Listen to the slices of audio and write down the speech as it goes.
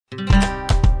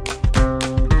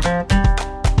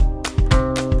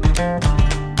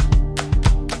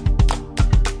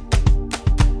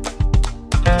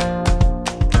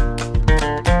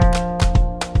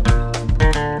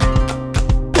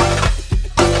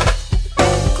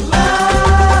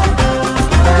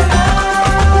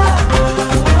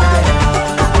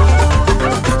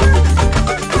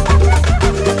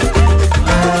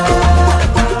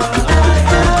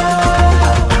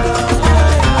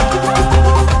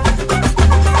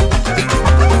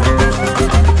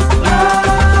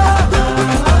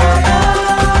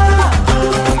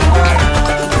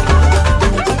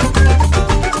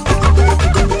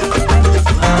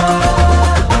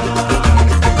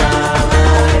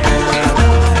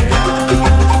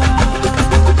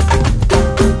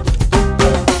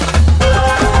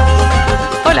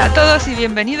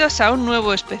bienvenidos a un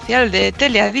nuevo especial de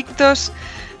Teleadictos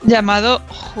llamado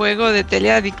Juego de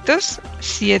Teleadictos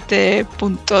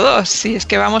 7.2. Y es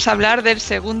que vamos a hablar del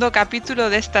segundo capítulo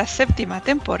de esta séptima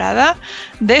temporada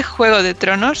de Juego de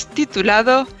Tronos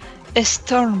titulado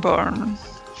Stormborn.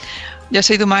 Yo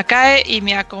soy Dumakae y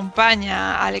me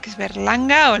acompaña Alex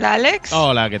Berlanga. Hola, Alex.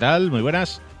 Hola, ¿qué tal? Muy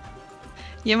buenas.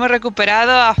 Y hemos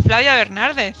recuperado a Flavia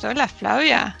Bernárdez. Hola,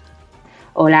 Flavia.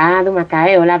 Hola,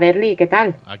 Dumakae. Hola, Berli. ¿Qué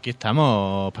tal? Aquí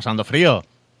estamos, pasando frío.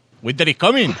 Winter is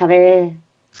coming. A ver...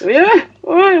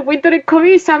 Winter is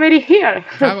coming, summer is here.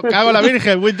 Cago la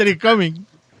virgen, winter is coming.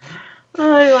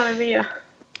 Ay, madre mía.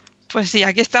 Pues sí,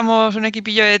 aquí estamos un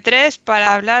equipillo de 3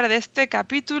 para hablar de este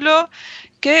capítulo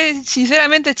que,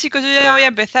 sinceramente, chicos, yo ya voy a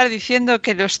empezar diciendo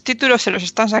que los títulos se los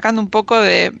están sacando un poco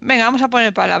de... Venga, vamos a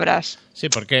poner palabras. Sí,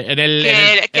 porque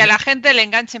que a la gente le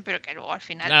enganchen, pero que luego al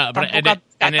final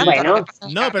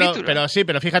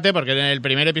pero fíjate, porque en el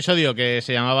primer episodio que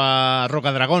se llamaba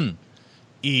Roca Dragón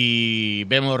y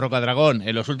vemos Roca Dragón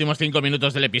en los últimos 5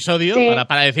 minutos del episodio, sí,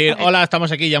 para decir, hola,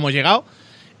 estamos aquí, ya hemos llegado.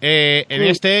 En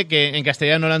este, que en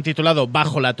castellano lo han titulado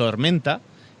Bajo la Tormenta,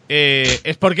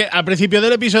 es porque al principio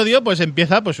del episodio pues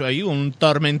empieza pues ahí un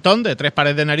tormentón de 3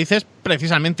 pares de narices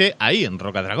precisamente ahí en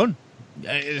Roca Dragón.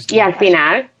 Y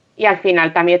al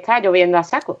final también está lloviendo a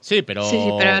saco. Sí, pero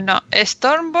no.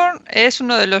 Stormborn es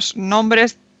uno de los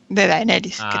nombres de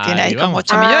Daenerys, que tiene ahí como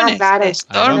 8 millones. Claro.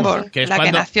 Stormborn, que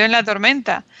que nació en la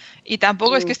tormenta. Y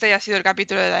tampoco es que este haya sido el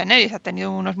capítulo de Daenerys, ha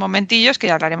tenido unos momentillos que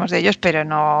ya hablaremos de ellos, pero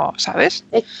no, ¿sabes?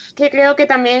 Es que creo que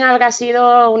también habrá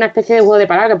sido una especie de juego de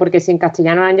palabras, porque si en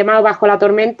castellano lo han llamado Bajo la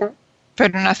Tormenta...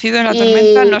 Pero nacido en la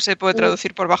tormenta no se puede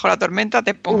traducir por Bajo la Tormenta,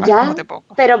 te pongas ya, como te pongo.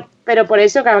 Pero por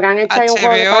eso que habrán hecho ahí un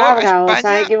juego de palabras, España, o se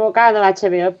ha equivocado,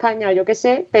 HBO España o yo qué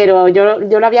sé, pero yo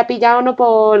lo había pillado no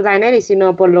por Daenerys,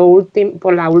 sino por la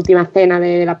última escena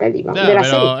de la peli, ya, de la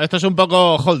pero serie. esto es un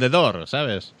poco hold the door,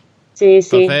 ¿sabes? Sí.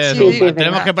 Entonces, sí,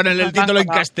 tenemos que ponerle el título en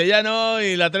castellano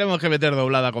y la tenemos que meter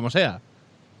doblada como sea.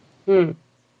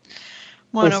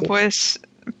 Bueno, pues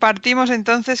partimos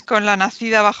entonces con la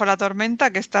nacida bajo la tormenta,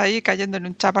 que está ahí cayendo en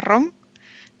un chaparrón,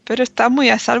 pero está muy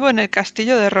a salvo en el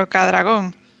castillo de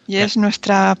Rocadragón. Y es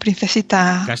nuestra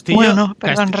princesita,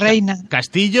 reina.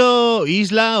 Castillo,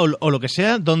 isla o lo que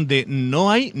sea, donde no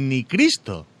hay ni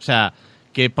Cristo. O sea,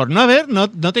 que por no haber, no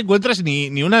te encuentras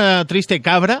ni una triste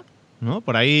cabra, ¿no?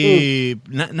 Por ahí,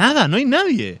 nada, no hay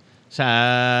nadie. O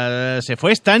sea, se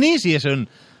fue Stannis y es un...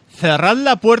 Cerrad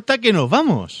la puerta que nos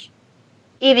vamos.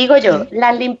 Y digo yo,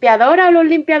 ¿las limpiadoras o los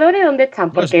limpiadores dónde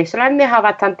están? Porque eso lo han dejado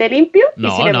bastante limpio y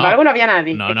sin embargo no había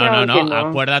nadie. No.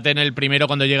 Acuérdate en el primero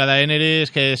cuando llega Daenerys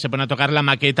que se pone a tocar la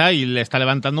maqueta y le está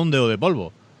levantando un dedo de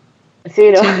polvo. Sí,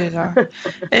 ¿no? Sí, no.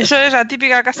 Eso es la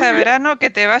típica casa de verano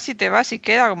que te vas y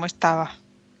queda como estaba.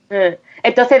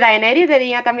 Entonces Daenerys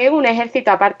tenía también un ejército,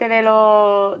 aparte de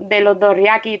los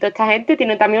Dothraki y toda esta gente,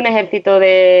 tiene también un ejército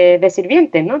de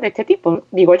sirvientes, ¿no? De este tipo, ¿no?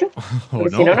 Digo yo. Porque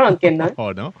si no lo entiendo, ¿eh?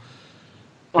 ¿O no?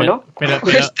 ¿O no? Pero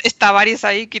está varios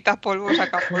ahí, quitas polvo,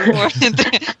 sacas polvo,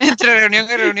 entre reunión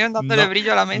y reunión, dándole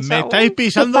brillo a la mesa. Me estáis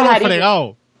pisando lo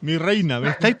fregado, mi reina, me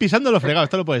estáis pisando lo fregado,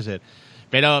 esto no puede ser.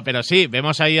 Pero sí,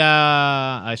 vemos ahí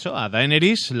a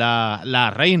Daenerys,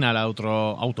 la reina, la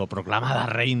autoproclamada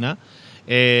reina,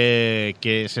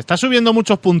 que se está subiendo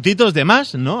muchos puntitos de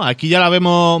más, ¿no? Aquí ya la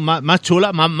vemos más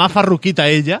chula, más farruquita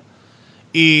ella,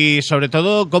 y sobre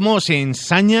todo cómo se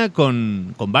ensaña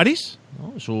con Varys,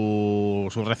 ¿no?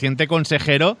 Su reciente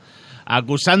consejero,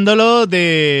 acusándolo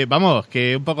de,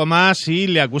 que un poco más sí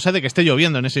le acusa de que esté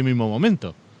lloviendo en ese mismo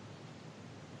momento.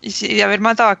 Y de haber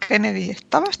matado a Kennedy.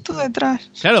 ¿Estabas tú detrás?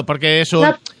 Claro, porque eso...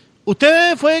 No.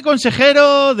 Usted fue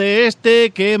consejero de este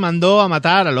que mandó a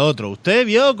matar al otro. Usted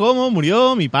vio cómo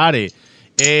murió mi padre.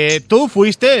 Tú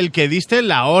fuiste el que diste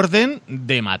la orden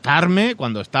de matarme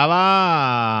cuando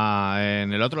estaba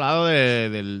en el otro lado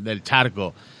del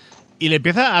charco. Y le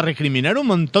empieza a recriminar un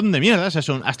montón de mierdas.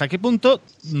 ¿Hasta qué punto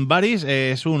Varys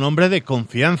es un hombre de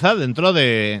confianza dentro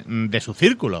de su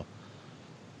círculo?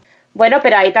 Bueno,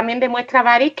 pero ahí también demuestra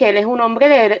Varys que él es un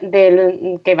hombre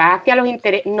que va hacia los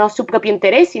intereses, no su propio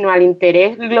interés, sino al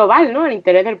interés global, ¿no? Al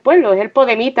interés del pueblo. Es el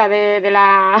podemita de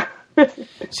la...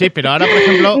 Sí, pero ahora, por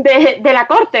ejemplo... de la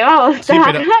corte, vamos. Sí,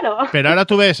 claro. Pero ahora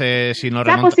tú ves, si nos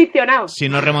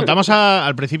remontamos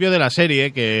al principio de la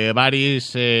serie, que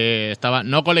Varys estaba,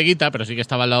 no coleguita, pero sí que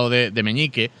estaba al lado de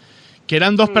Meñique, que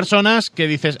eran dos personas que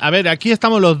dices, a ver, aquí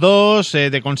estamos los dos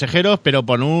de consejeros, pero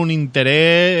por un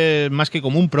interés más que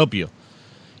común propio.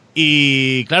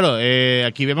 Y claro,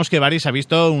 aquí vemos que Varys ha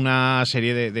visto una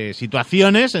serie de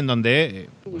situaciones en donde,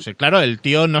 claro, el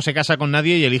tío no se casa con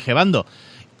nadie y elige bando.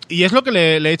 Y es lo que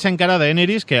le echa en cara a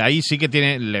Daenerys, que ahí sí que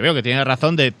le veo que tiene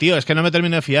razón de, tío, es que no me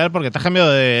termino de fiar porque te has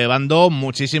cambiado de bando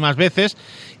muchísimas veces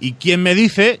y quién me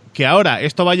dice que ahora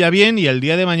esto vaya bien y el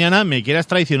día de mañana me quieras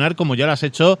traicionar como ya lo has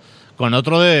hecho con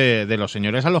otro de los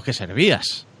señores a los que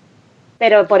servías.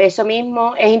 Pero por eso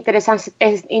mismo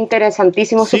es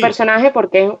interesantísimo su personaje,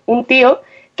 porque es un tío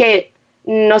que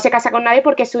no se casa con nadie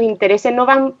porque sus intereses no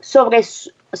van sobre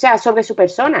su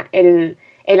persona.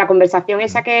 En la conversación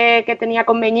esa que tenía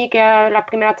con Meñique en las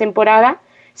primeras temporadas,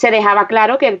 se dejaba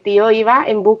claro que el tío iba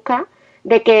en busca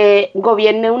de que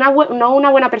gobierne no una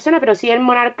buena persona, pero sí el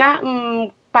monarca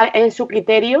en su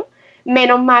criterio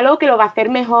menos malo, que lo va a hacer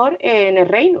mejor en el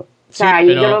reino. O sea,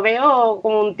 yo lo veo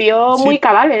como un tío muy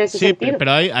cabal en ese sentido.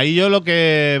 Pero ahí yo lo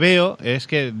que veo es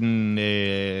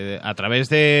que a través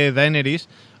de Daenerys,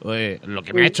 lo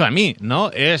que me ha hecho a mí,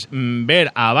 ¿no? Es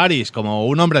ver a Varys como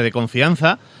un hombre de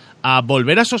confianza, a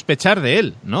volver a sospechar de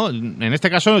él, ¿no? En este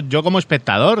caso, yo como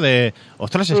espectador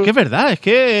ostras, es que es verdad, es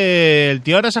que el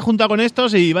tío ahora se ha juntado con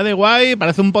estos y va de guay,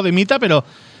 parece un podemita, pero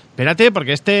espérate,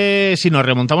 porque si nos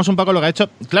remontamos un poco a lo que ha hecho,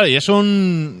 claro, y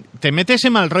te mete ese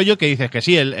mal rollo que dices que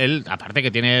sí, él aparte que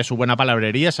tiene su buena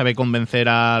palabrería, sabe convencer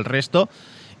al resto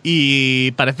y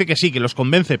parece que sí, que los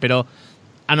convence, pero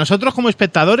a nosotros como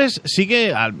espectadores sí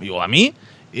que, o a mí,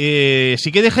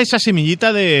 sí que deja esa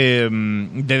semillita de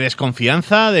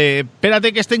desconfianza, de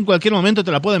espérate que en cualquier momento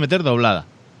te la puede meter doblada.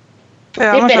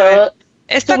 Pero vamos a ver,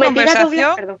 esta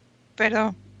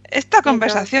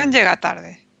conversación llega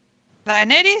tarde.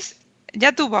 Daenerys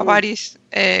ya tuvo a Varys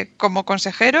como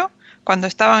consejero cuando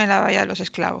estaban en la Bahía de los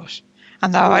Esclavos.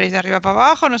 Andaba Varys de arriba para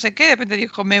abajo, no sé qué, de repente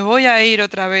dijo, me voy a ir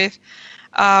otra vez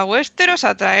a Westeros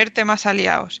a traerte más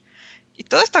aliados. Y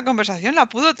toda esta conversación la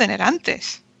pudo tener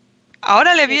antes.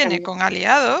 Ahora le viene con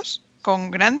aliados,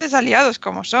 con grandes aliados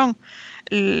como son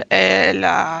el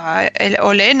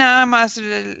Olena más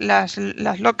las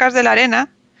locas de la arena.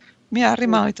 Mira, ha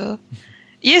rimado y todo.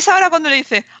 Y es ahora cuando le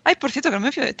dice, ay, por cierto, que no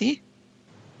me fío de ti.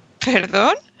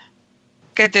 ¿Perdón?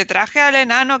 Que te traje al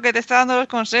enano que te está dando los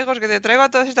consejos, que te traigo a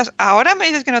todas estas... ¿Ahora me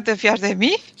dices que no te fías de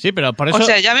mí? Sí, pero por eso... O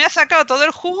sea, ya me has sacado todo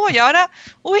el jugo y ahora...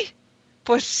 Uy,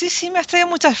 pues sí, me has traído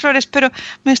muchas flores, pero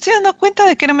me estoy dando cuenta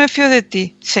de que no me fío de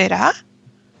ti. ¿Será?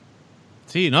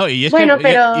 Sí, ¿no? Y es bueno, que,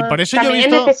 pero y por eso también yo he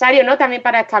visto... es necesario, ¿no? También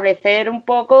para establecer un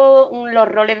poco los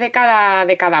roles de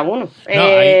cada uno.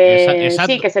 No,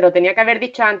 sí, que se lo tenía que haber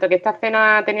dicho antes, que esta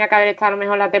escena tenía que haber estado a lo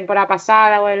mejor la temporada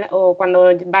pasada o cuando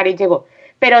Varys llegó.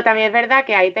 Pero también es verdad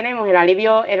que ahí tenemos el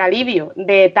alivio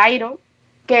de Tyrion,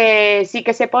 que sí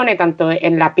que se pone tanto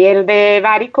en la piel de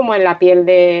Varys como en la piel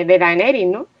de Daenerys,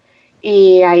 ¿no?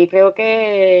 Y ahí creo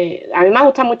que... A mí me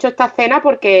gusta mucho esta escena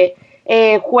porque...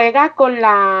 juega con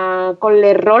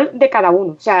el rol de cada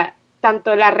uno. O sea,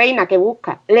 tanto la reina que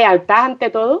busca lealtad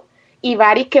ante todo y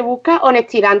Varys que busca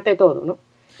honestidad ante todo, ¿no?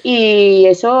 Y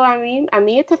eso a mí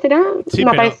esta escena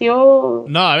me pareció...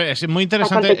 No, a ver, es muy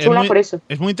interesante. Bastante chula por eso.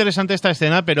 Es muy interesante esta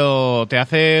escena, pero te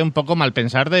hace un poco mal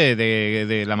pensar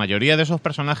de la mayoría de esos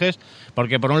personajes,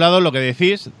 porque por un lado lo que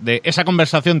decís, de esa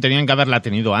conversación tenían que haberla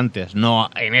tenido antes, no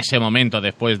en ese momento,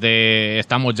 después de...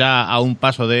 Estamos ya a un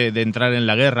paso de entrar en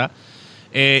la guerra.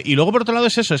 Y luego por otro lado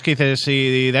es eso, es que dices,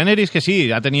 si Daenerys que sí,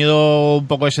 ha tenido un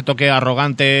poco ese toque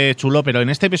arrogante, chulo, pero en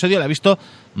este episodio la he visto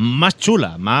más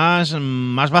chula, más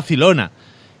vacilona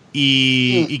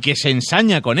y que se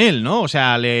ensaña con él, ¿no? O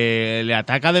sea, le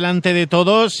ataca delante de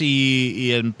todos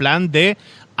y en plan de,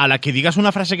 a la que digas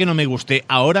una frase que no me guste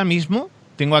ahora mismo,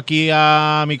 tengo aquí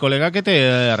a mi colega que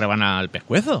te rebana el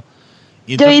pescuezo.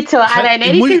 Yo he dicho a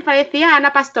Daenerys que parecía a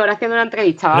Ana Pastor haciendo una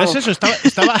entrevista. Pero es eso,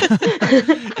 estaba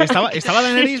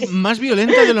Daenerys más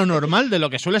violenta de lo normal, de lo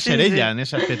que suele ser ella en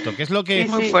ese aspecto, que es lo que...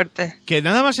 Muy fuerte. Que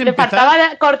nada más le faltaba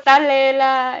cortarle en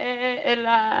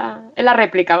la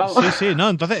réplica, vamos. Sí, no,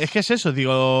 entonces es que es eso,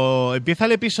 digo, empieza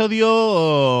el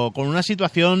episodio con una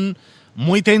situación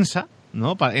muy tensa,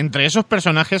 ¿no? Entre esos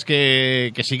personajes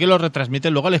que sí que lo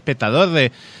retransmiten luego al espectador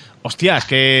de... Hostias,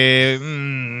 que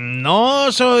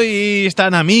no sois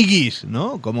tan amiguis,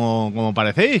 ¿no? Como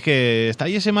parecéis, que está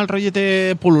ahí ese mal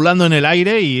rollete pululando en el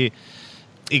aire y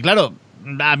claro,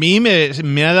 a mí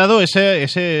me ha dado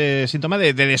ese síntoma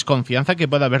de desconfianza que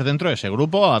puede haber dentro de ese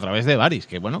grupo a través de Varys,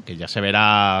 que bueno, que ya se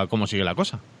verá cómo sigue la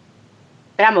cosa.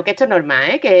 Esperamos que esto es normal,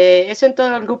 ¿eh? Que eso en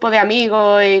todo el grupo de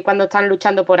amigos y cuando están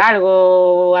luchando por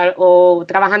algo o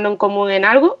trabajando en común en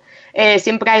algo,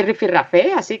 siempre hay rifirrafe,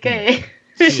 ¿eh? Así que...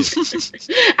 Sí.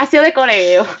 Ha sido de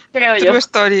colegio, creo yo. True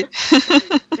story.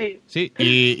 Sí,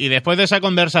 y después de esa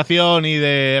conversación y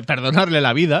de perdonarle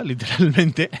la vida,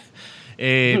 literalmente,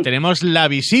 tenemos la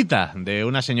visita de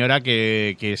una señora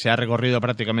que se ha recorrido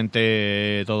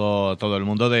prácticamente todo el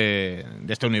mundo de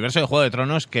este universo de Juego de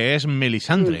Tronos, que es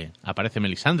Melisandre. Aparece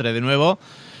Melisandre de nuevo,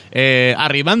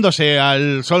 arrimándose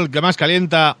al sol que más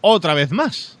calienta otra vez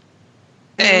más.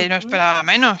 No esperaba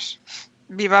menos.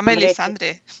 Viva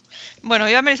Melisandre. Bueno,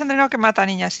 viva Melisandre no, que mata a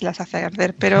niñas y las hace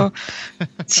arder, pero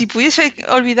si pudiese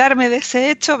olvidarme de ese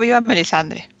hecho, viva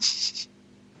Melisandre.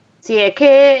 Sí, es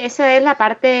que esa es la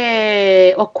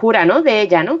parte oscura, ¿no?, de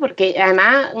ella, ¿no? Porque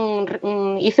además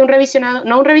hice un revisionado,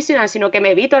 no un revisionado, sino que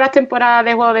me vi todas las temporadas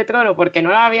de Juego de Tronos porque no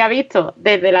las había visto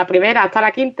desde la primera hasta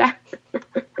la quinta.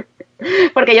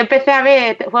 Porque yo empecé a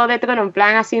ver Juego de Tronos en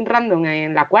plan así random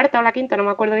en la cuarta o la quinta, no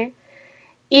me acuerdo bien.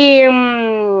 Y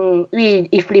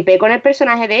flipé con el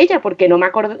personaje de ella porque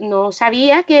no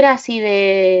sabía que era así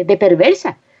de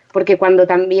perversa. Porque cuando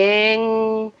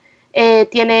también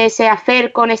tiene ese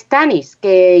affair con Stannis,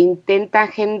 que intenta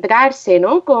engendrarse,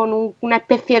 ¿no?, con una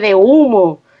especie de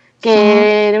humo,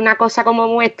 que era una cosa como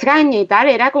muy extraña y tal,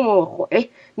 era como, joder,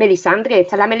 Melisandre,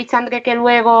 esta es la Melisandre que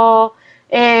luego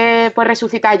pues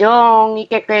resucita a Jon y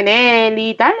que cree en él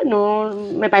y tal. No,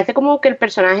 me parece como que el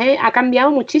personaje ha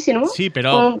cambiado muchísimo, sí,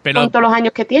 pero con todos los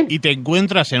años que tiene. Y te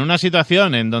encuentras en una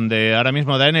situación en donde ahora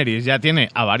mismo Daenerys ya tiene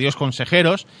a varios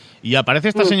consejeros y aparece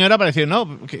esta señora para decir,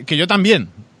 no, que yo también,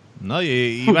 ¿no?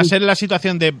 Y va a ser la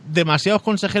situación de demasiados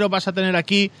consejeros vas a tener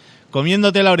aquí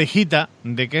comiéndote la orejita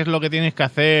de qué es lo que tienes que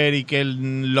hacer y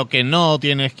lo que no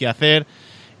tienes que hacer.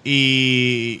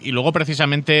 Y luego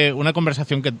precisamente una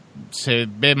conversación que se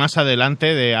ve más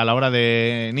adelante a la hora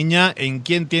de niña, en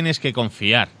quién tienes que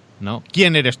confiar, ¿no?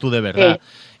 ¿Quién eres tú de verdad?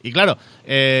 Sí. Y claro,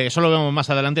 eso lo vemos más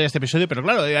adelante en este episodio, pero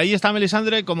claro, ahí está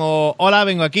Melisandre como, hola,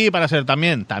 vengo aquí para ser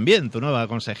también tu nueva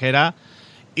consejera.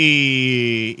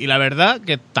 Y la verdad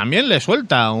que también le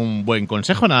suelta un buen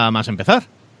consejo nada más empezar.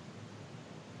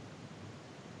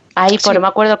 Ay, pues no me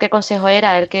acuerdo qué consejo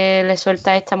era el que le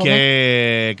suelta a esta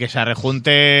mujer. Que se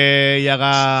arrejunte y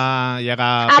haga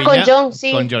piña con Jon,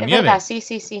 sí. Con Jon Nieve. Verdad,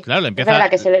 sí. Claro, le empieza, es verdad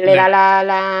que se le da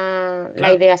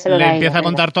la idea, se lo da. Le empieza a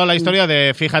contar toda la historia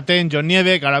de, fíjate en Jon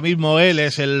Nieve, que ahora mismo él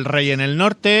es el rey en el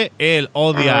norte, él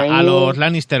odia a los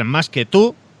Lannister más que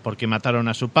tú, porque mataron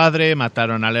a su padre,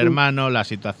 mataron al hermano, la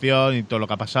situación y todo lo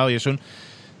que ha pasado, y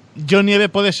Jon Nieve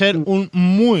puede ser un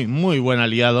muy, muy buen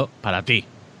aliado para ti,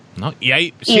 ¿no?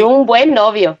 Y un buen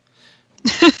novio.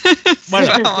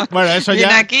 Bueno, eso ya.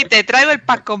 Ven aquí, te traigo el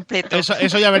pack completo.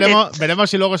 Eso ya veremos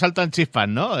si luego saltan chispas,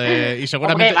 ¿no? Y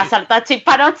seguramente. Hombre, va a saltar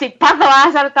chispazo, va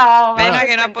a saltar. Pena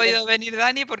que no ha podido venir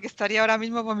Dani porque estaría ahora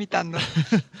mismo vomitando.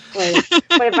 Pues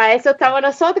para eso estamos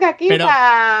nosotros aquí, pero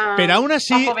aún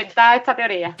así, para fomentar esta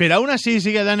teoría. Pero aún así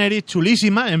sigue Daenerys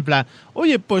chulísima, en plan,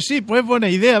 oye, pues sí, pues buena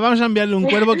idea, vamos a enviarle un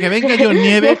cuervo que venga Jon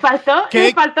Nieve. Me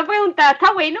faltó preguntar,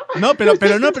 ¿está bueno? No, pero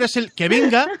es el que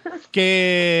venga,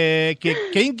 que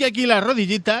hinque aquí la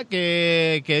rodillita,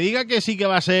 que diga que sí que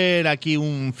va a ser aquí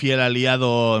un fiel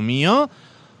aliado mío.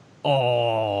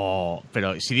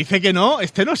 Pero si dice que no,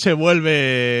 no se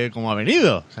vuelve como ha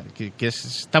venido. O sea, que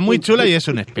está muy chula y es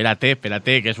un espérate,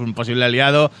 que es un posible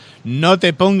aliado. No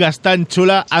te pongas tan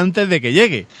chula antes de que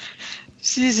llegue.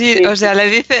 Sí, o sea,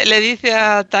 le dice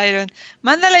a Tyrion,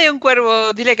 mándale ahí un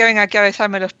cuervo, dile que venga aquí a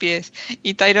besarme los pies.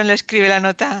 Y Tyrion le escribe la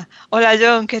nota, hola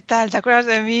Jon, ¿qué tal? ¿Te acuerdas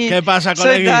de mí? ¿Qué pasa,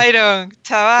 colega? Soy Tyrion,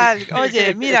 chaval.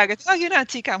 Oye, mira, que tengo aquí una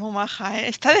chica muy maja,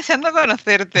 está deseando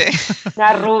conocerte.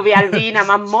 La rubia albina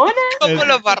más mona. ¿Cómo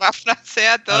lo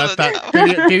parafrasea todo?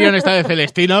 Tyrion está de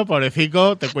Celestino,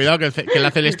 pobrecito, ten cuidado que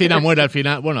la Celestina muere al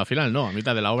final. Bueno, al final no, a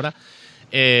mitad de la obra.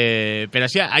 Pero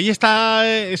sí, ahí está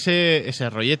ese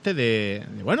rollete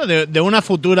de una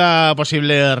futura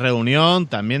posible reunión,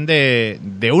 también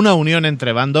de una unión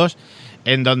entre bandos,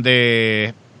 en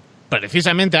donde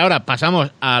precisamente ahora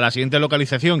pasamos a la siguiente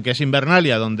localización, que es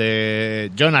Invernalia,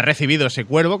 donde Jon ha recibido ese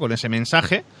cuervo con ese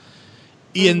mensaje,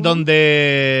 y en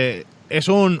donde es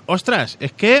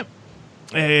es que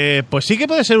pues sí que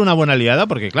puede ser una buena aliada,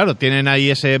 porque claro, tienen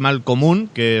ahí ese mal común,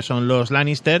 que son los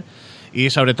Lannister. Y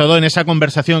sobre todo en esa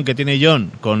conversación que tiene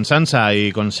Jon con Sansa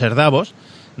y con Ser Davos,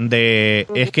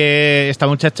 es que esta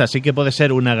muchacha sí que puede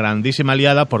ser una grandísima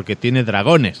aliada porque tiene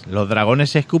dragones. Los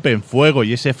dragones escupen fuego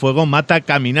y ese fuego mata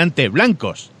caminantes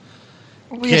blancos.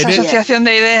 Uy, esa asociación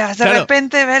de ideas. De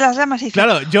repente ve las llamas y dice...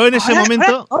 Claro, yo en ese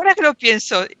momento... Ahora que lo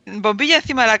pienso, bombilla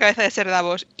encima de la cabeza de Ser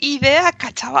Davos.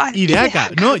 Ideaca, chaval. Ideaca.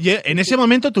 No, en ese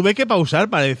momento tuve que pausar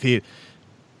para decir...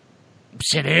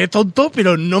 seré tonto,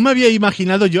 pero no me había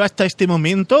imaginado yo hasta este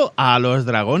momento a los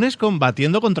dragones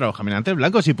combatiendo contra los caminantes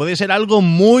blancos. Y puede ser algo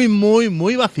muy, muy,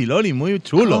 muy vacilón y muy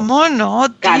chulo. ¿Cómo no,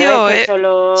 tío? Claro, es que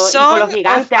son los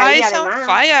gigantes ahí, además.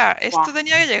 Fire. Esto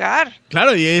tenía que llegar.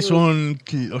 Claro, y es un...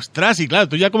 Ostras, y claro,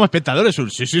 tú ya como espectador es un...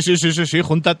 Sí,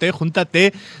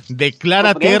 júntate,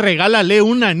 declárate, regálale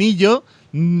un anillo...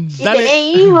 Dale,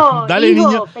 hijo,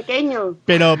 niño. Pequeño.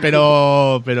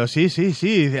 Pero sí.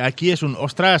 Aquí es un...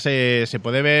 Ostras, se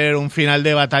puede ver un final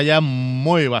de batalla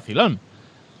muy vacilón.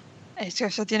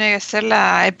 Eso tiene que ser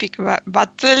la Epic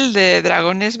Battle de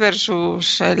dragones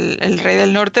versus el Rey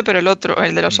del Norte, pero el otro,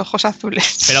 el de los ojos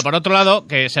azules. Pero por otro lado,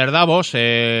 que Ser Davos,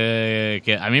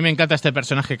 que a mí me encanta este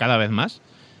personaje cada vez más.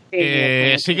 Sí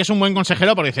que es un buen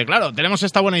consejero porque dice, claro, tenemos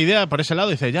esta buena idea por ese lado,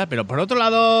 dice, ya, pero por otro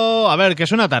lado, a ver, que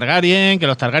es una Targaryen, que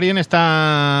los Targaryen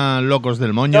están locos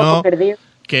del moño,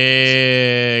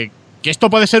 que esto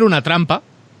puede ser una trampa,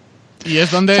 y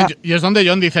es donde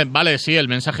Jon dice, vale, sí, el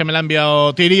mensaje me lo ha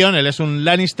enviado Tyrion, él es un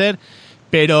Lannister,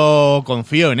 pero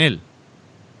confío en él.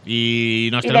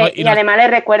 Y además le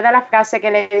recuerda la frase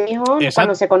que le dijo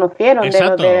cuando se conocieron,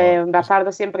 de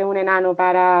bastardo siempre es un enano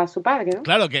para su padre, ¿no?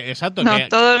 Claro, que exacto. No,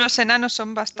 todos los enanos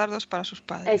son bastardos para sus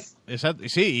padres. Exacto,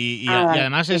 sí, y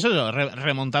además eso,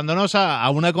 remontándonos a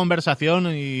una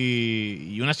conversación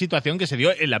y una situación que se dio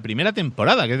en la primera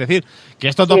temporada, que es decir, que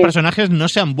estos dos personajes no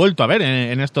se han vuelto a ver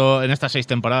en estas 6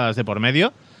 temporadas de por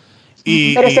medio.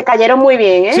 Pero se cayeron muy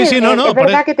bien, ¿eh? Sí, es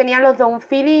verdad que tenían los dos un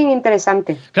feeling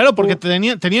interesante. Claro, porque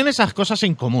tenían esas cosas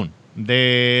en común.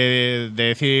 De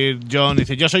decir, Jon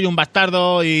dice, yo soy un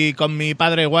bastardo y con mi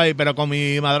padre guay, pero con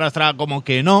mi madrastra como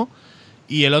que no.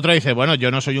 Y el otro dice, bueno, yo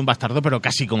no soy un bastardo, pero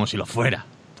casi como si lo fuera.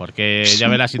 Porque ya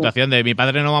ve la situación de mi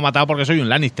padre no me ha matado porque soy un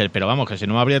Lannister, pero vamos, que si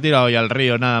no me habría tirado ya al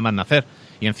río nada más nacer.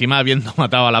 Y encima habiendo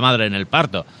matado a la madre en el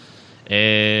parto.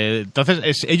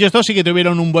 Entonces ellos dos sí que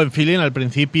tuvieron un buen feeling al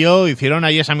principio, hicieron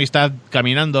ahí esa amistad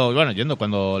caminando, bueno, yendo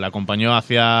cuando la acompañó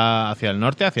hacia el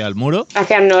norte, hacia el muro.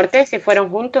 Hacia el norte, se fueron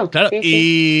juntos. Claro,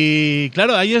 y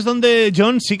claro, ahí es donde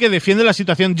Jon sí que defiende la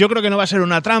situación. Yo creo que no va a ser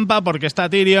una trampa porque está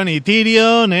Tyrion y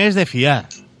Tyrion es de fiar.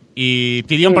 Y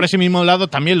Tyrion por ese mismo lado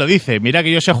también lo dice, mira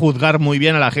que yo sé juzgar muy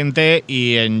bien a la gente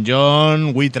y en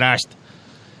Jon we trust.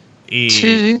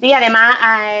 Y además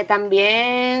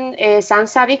también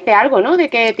Sansa dice algo, ¿no? De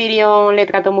que Tyrion le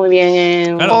trató muy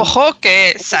bien. Claro. Ojo,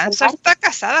 que Sansa está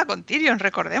casada con Tyrion,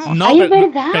 recordemos. No, es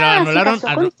verdad. Pero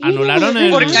anularon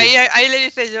el... Porque ahí le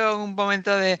dice yo un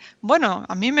momento de, bueno,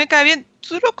 a mí me cae bien,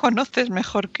 tú lo conoces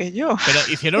mejor que yo. Pero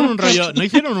hicieron un rollo, ¿no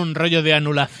hicieron un rollo de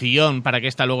anulación para que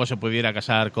esta luego se pudiera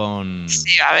casar con...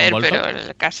 Sí, a ver, pero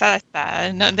casada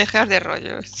está, no dejas de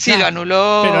rollo. Sí, lo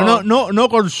anuló. Pero no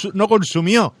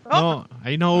consumió. No,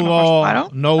 ahí no hubo...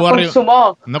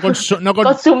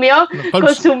 Consumió,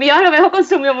 a lo mejor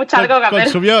consumió mucha algo.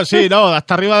 Consumió, sí, no,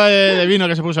 hasta arriba de vino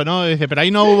que se puso, ¿no? Dice, pero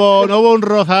ahí no hubo un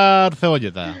rozar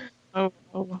cebolleta.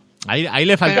 Ahí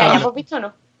le faltaba. ¿Hemos visto o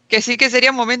no? Que sí que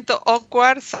sería un momento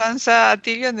awkward, Sansa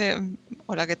Tyrion de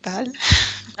hola, ¿qué tal?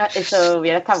 Eso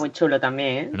hubiera estado muy chulo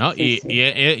también, ¿eh? ¿No? Y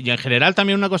en general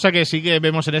también una cosa que sí que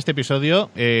vemos en este episodio,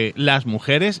 las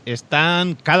mujeres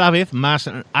están cada vez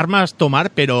más armas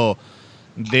tomar, pero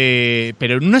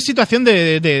en una situación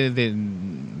de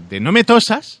no me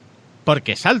tosas,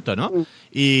 porque salto, ¿no?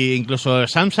 Y incluso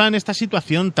Sansa en esta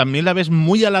situación también la ves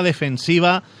muy a la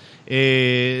defensiva.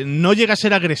 No llega a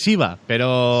ser agresiva,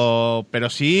 pero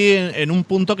sí en un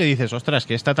punto que dices, ostras,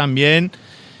 que está también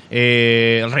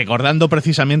recordando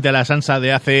precisamente a la Sansa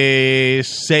de hace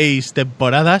 6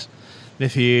 temporadas, es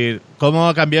decir, cómo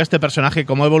ha cambiado este personaje,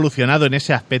 cómo ha evolucionado en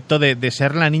ese aspecto de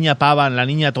ser la niña pava, la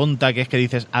niña tonta, que es que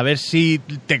dices, a ver si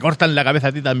te cortan la cabeza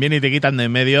a ti también y te quitan de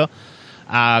en medio,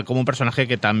 a como un personaje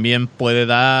que también puede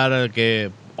dar,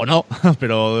 o no,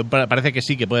 pero parece que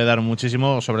sí que puede dar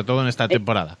muchísimo, sobre todo en esta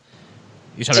temporada.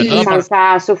 Y sobre todo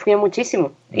Sansa sufrió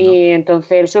muchísimo y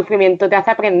entonces el sufrimiento te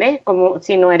hace aprender, como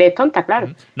si no eres tonta,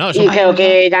 claro. Y creo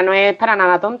que ella no es para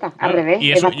nada tonta, al revés,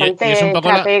 es bastante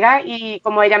estratega y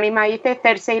como ella misma dice,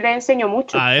 Cersei le enseñó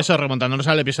mucho. A eso, remontándonos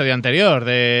al episodio anterior,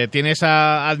 tiene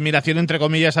esa admiración entre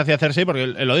comillas hacia Cersei porque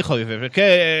él lo dijo, dice, es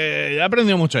que he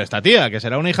aprendido mucho de esta tía, que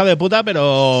será una hija de puta,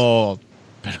 pero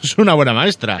es una buena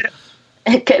maestra. Pero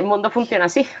es que el mundo funciona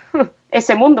así,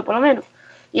 ese mundo por lo menos,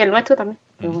 y el nuestro también.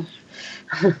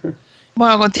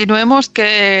 Bueno, continuemos,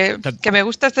 que me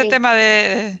gusta este tema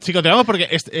de... Sí, continuamos porque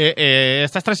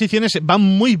estas transiciones van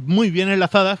muy, muy bien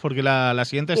enlazadas porque la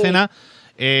siguiente escena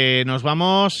nos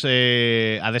vamos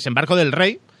a Desembarco del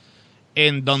Rey,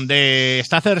 en donde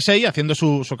está Cersei haciendo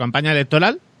su campaña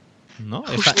electoral, ¿no?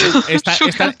 Su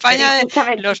campaña de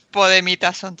los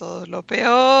podemitas son todos lo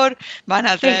peor, van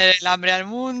a traer el hambre al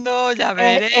mundo, ya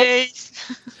veréis.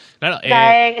 Claro,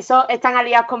 están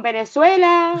aliados con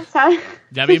Venezuela, ¿sabes?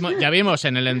 Ya vimos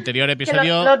en el anterior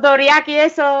episodio... Los Doriaki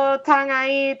esos están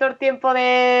ahí todo el tiempo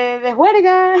de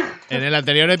huelga. En el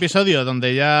anterior episodio,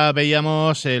 donde ya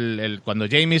veíamos cuando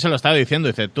Jaime se lo estaba diciendo,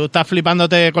 dice, tú estás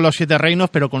flipándote con los 7 reinos,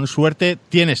 pero con suerte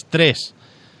tienes 3.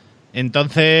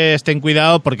 Entonces ten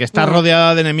cuidado porque estás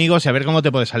rodeada de enemigos y a ver cómo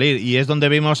te puede salir. Y es donde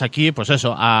vimos aquí, pues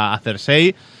eso, a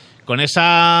Cersei con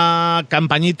esa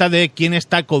campañita de quién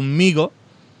está conmigo,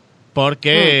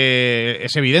 porque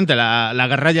es evidente, la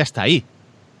guerra ya está ahí,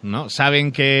 ¿no?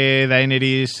 Saben que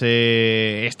Daenerys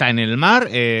está en el mar,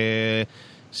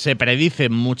 se predice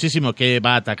muchísimo que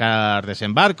va a atacar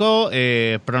desembarco,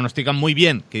 pronostican muy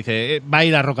bien que dice, va a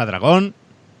ir a Roca Dragón,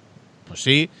 pues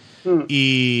sí.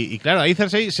 Y claro, ahí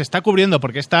Cersei se está cubriendo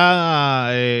porque está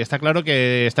claro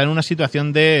que está en una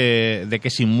situación de que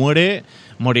si muere,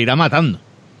 morirá matando.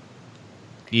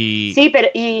 Sí, pero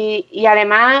y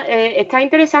además está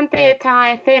interesante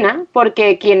esta escena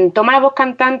porque quien toma la voz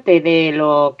cantante de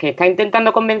lo que está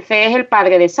intentando convencer es el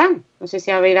padre de Sam. No sé si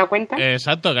habéis dado cuenta.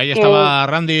 Exacto, que ahí estaba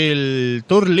Randy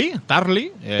Turley,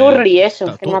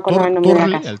 eso, que no me acuerdo el nombre de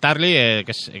la casa. El Tarly,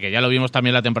 que ya lo vimos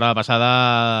también la temporada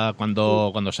pasada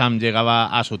cuando Sam llegaba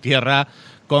a su tierra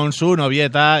con su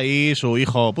novieta y su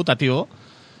hijo putativo.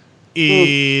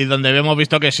 Y donde hemos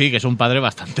visto que sí, que es un padre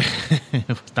bastante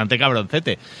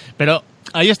cabroncete. Pero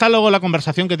ahí está luego la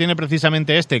conversación que tiene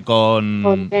precisamente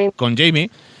con Jaime,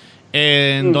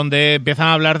 donde empiezan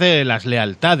a hablar de las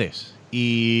lealtades.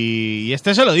 Y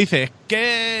este se lo dice, es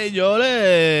que yo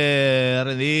le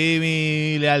rendí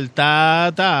mi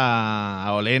lealtad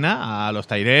a Olenna, a los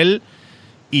Tyrell,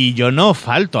 y yo no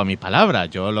falto a mi palabra.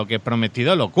 Yo lo que he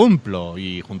prometido lo cumplo.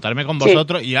 Y juntarme con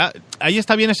vosotros. Y ya, ahí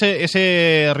está bien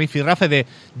ese rifirrafe de,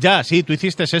 ya, sí, tú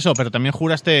hiciste eso, pero también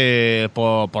juraste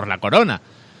por la corona.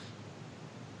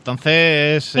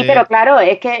 Entonces... Sí, pero claro,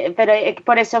 es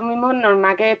por eso mismo es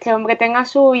normal que este hombre tenga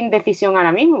su indecisión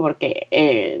ahora mismo. Porque,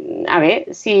 a ver,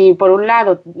 si por un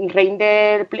lado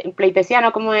rinde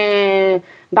pleitesiano como es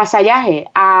vasallaje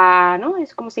 ¿no?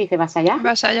 ¿Cómo se dice? ¿Vasallaje?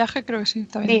 Vasallaje creo que sí,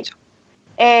 está bien dicho.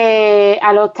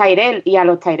 A los Tyrell y a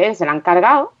los Tyrell se la han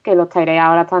cargado, que los Tyrell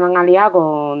ahora están aliados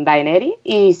con Daenerys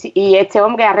y este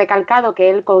hombre ha recalcado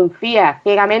que él confía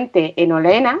ciegamente en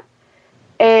Olenna.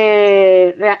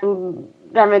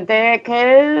 Realmente es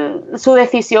que su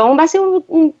decisión va a ser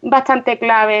bastante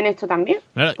clave en esto también.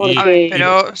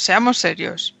 Pero seamos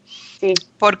serios. Sí.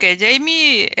 Porque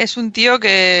Jaime es un tío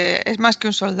que es más que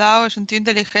un soldado, es un tío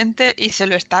inteligente y se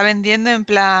lo está vendiendo en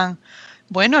plan...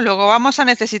 Bueno, luego vamos a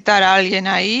necesitar a alguien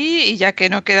ahí y ya que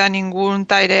no queda ningún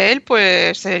Tyrell,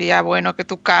 pues sería bueno que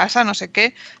tu casa, no sé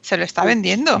qué, se lo está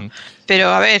vendiendo. Pero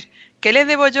a ver, ¿qué le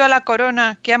debo yo a la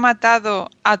corona que ha matado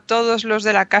a todos los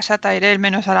de la casa Tyrell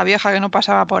menos a la vieja que no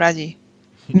pasaba por allí?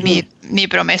 Mi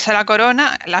promesa a la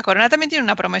corona también tiene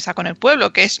una promesa con el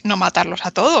pueblo, que es no matarlos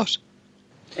a todos.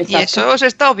 Exacto. Y eso se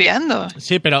está obviando.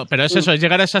 Sí, pero es eso, es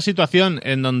llegar a esa situación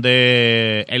en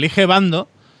donde elige bando.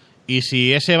 Y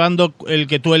si ese bando, el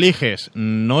que tú eliges,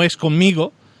 no es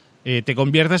conmigo, te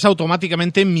conviertes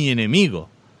automáticamente en mi enemigo.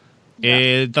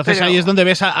 Entonces ahí es donde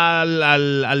ves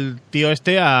al tío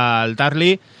al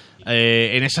Tarly,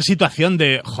 en esa situación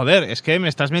de, joder, es que me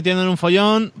estás metiendo en un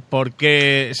follón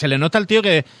porque se le nota al tío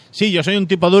que, sí, yo soy un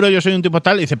tipo duro, yo soy un tipo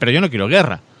tal, y dice, pero yo no quiero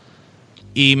guerra.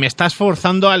 Y me estás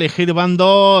forzando a elegir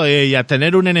bando y a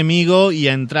tener un enemigo y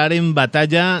a entrar en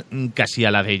batalla casi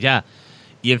a la de ya.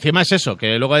 Y encima es eso,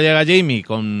 que luego llega Jaime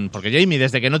porque Jaime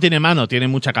desde que no tiene mano tiene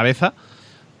mucha cabeza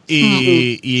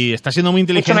y está siendo muy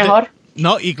inteligente. Mucho mejor.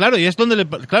 No, y claro, y es donde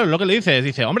lo que le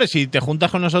dice, hombre, si te juntas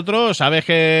con nosotros sabes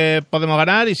que podemos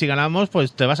ganar y si ganamos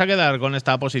pues te vas a quedar con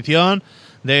esta posición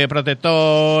de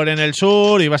protector en el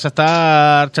sur y vas a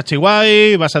estar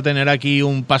chachiguay, vas a tener aquí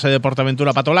un pase de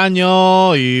Portaventura para todo el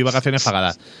año y vacaciones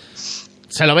pagadas.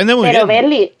 Se lo vende muy bien. Pero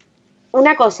Berli,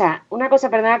 una cosa,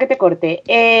 perdona que te corte.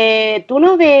 ¿Tú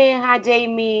no ves a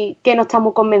Jaime que no está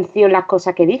muy convencido en las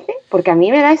cosas que dice? Porque a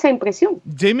mí me da esa impresión.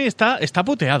 Jaime está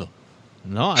puteado.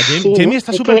 No, Jaime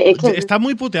está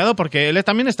muy puteado porque él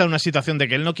también está en una situación de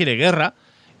que él no quiere guerra.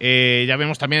 Ya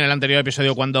vemos también en el anterior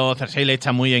episodio cuando Cersei le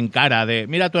echa muy en cara de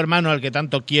mira a tu hermano, al que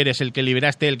tanto quieres, el que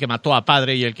liberaste, el que mató a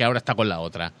padre y el que ahora está con la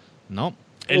otra. ¿No?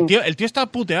 El tío está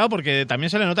puteado porque también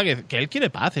se le nota que él quiere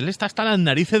paz, él está hasta las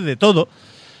narices de todo.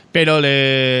 Pero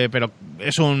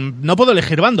es no puedo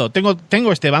elegir bando,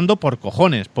 tengo este bando por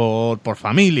cojones, por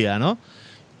familia, ¿no?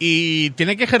 Y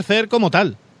tiene que ejercer como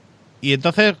tal. Y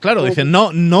entonces, claro, dicen, no,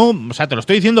 o sea, te lo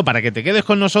estoy diciendo para que te quedes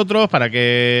con nosotros, para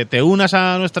que te unas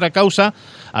a nuestra causa,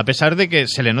 a pesar de que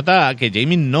se le nota que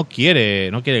Jaime no quiere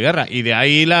guerra. Y de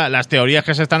ahí las teorías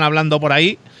que se están hablando por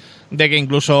ahí, de que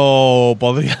incluso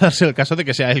podría darse el caso de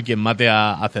que sea él quien mate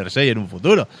a Cersei en un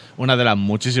futuro. Una de las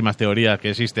muchísimas teorías que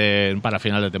existen para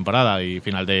final de temporada y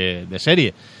final de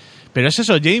serie. Pero es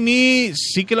eso, Jaime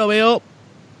sí que lo veo...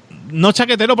 No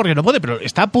chaquetero porque no puede, pero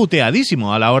está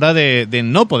puteadísimo a la hora de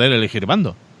no poder elegir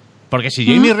bando. Porque si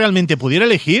Jaime realmente pudiera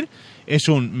elegir, es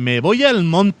me voy al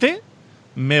monte,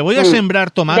 me voy a sembrar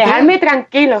tomate... Dejadme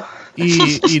tranquilo.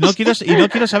 Y no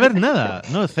quiero saber nada.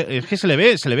 No, es que se le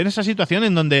ve en esa situación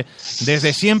en donde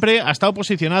desde siempre ha estado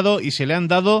posicionado y se le han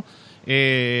dado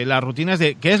las rutinas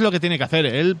de qué es lo que tiene que hacer.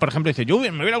 Él, por ejemplo, dice, yo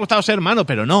me hubiera gustado ser hermano,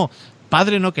 pero no.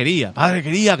 Padre no quería. Padre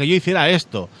quería que yo hiciera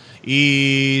esto.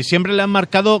 Y siempre le han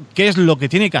marcado qué es lo que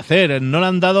tiene que hacer. No le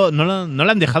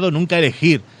han dejado nunca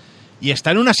elegir. Y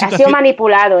está en una situación... Ha sido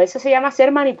manipulado. Eso se llama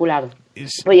ser manipulado.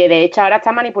 Oye, de hecho ahora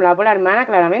está manipulado por la hermana,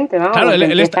 claramente, vamos. Claro,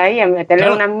 él está ahí a meterle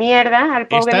unas mierdas al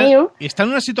pobre mío. Y está en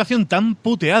una situación tan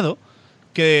puteado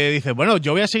que dice, bueno,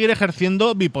 yo voy a seguir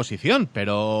ejerciendo mi posición,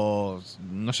 pero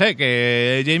no sé,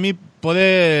 que Jaime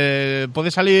puede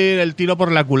salir el tiro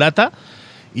por la culata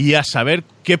y a saber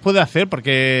qué puede hacer,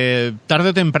 porque tarde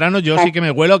o temprano yo sí que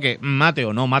me huelo que mate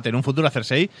o no mate en un futuro a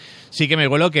Cersei, sí que me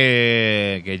huelo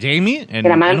que Jaime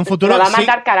en un futuro... Lo va a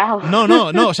matar, carajo.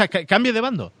 No, o sea, que cambie de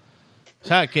bando. O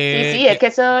sea, sí, es que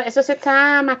eso se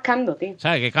está mascando, tío. O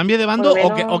sea, que cambie de bando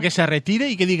o que se retire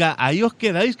y que diga, ahí os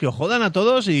quedáis, que os jodan a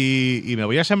todos y me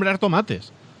voy a sembrar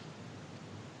tomates.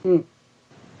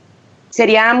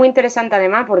 Sería muy interesante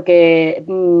además porque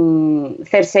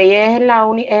Cersei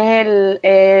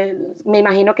me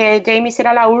imagino que Jaime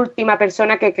será la última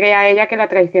persona que crea a ella que la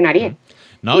traicionaría.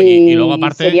 No, y luego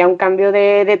aparte... Sería un cambio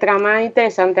de trama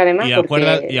interesante además,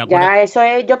 ya eso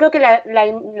es, yo creo que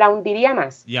la hundiría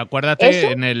más. Y acuérdate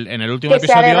eso, en el último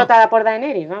episodio... Que sea derrotada por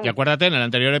Daenerys, vamos. Y acuérdate en el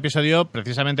anterior episodio,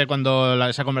 precisamente cuando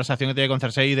esa conversación que tiene con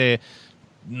Cersei de...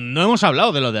 No hemos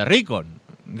hablado de lo de Rickon.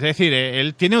 Es decir,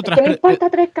 él tiene otras... Es que me importa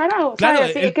tres carajos, claro,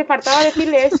 ¿sabes? Es que faltaba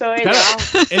decirle eso. Claro,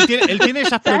 él tiene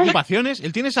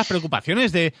esas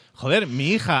preocupaciones de, joder, mi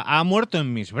hija ha muerto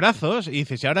en mis brazos y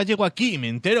dice, si ahora llego aquí y me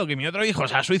entero que mi otro hijo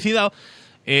se ha suicidado,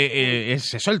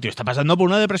 es eso, el tío está pasando por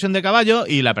una depresión de caballo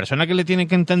y la persona que le tiene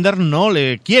que entender no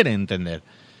le quiere entender.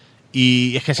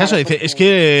 Y es que es eso, dice, es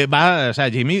que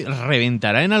Jaime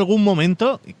reventará en algún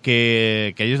momento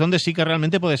que ahí es donde sí que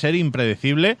realmente puede ser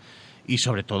impredecible y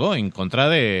sobre todo en contra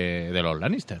de los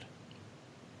Lannister.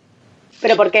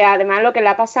 Pero porque además lo que le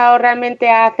ha pasado realmente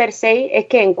a Cersei es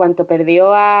que en cuanto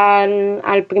perdió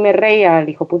al primer rey, al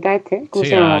hijo puta ¿cómo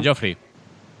se llama? A Joffrey.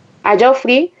 A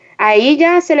Joffrey, ahí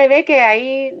ya se le ve que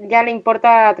ahí ya le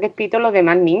importa tres pitos los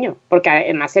demás niños, porque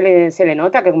además se le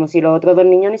nota que como si los otros dos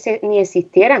niños ni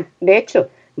existieran. De hecho,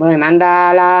 bueno, le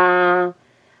manda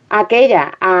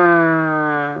aquella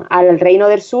al Reino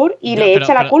del Sur y le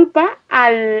echa la culpa a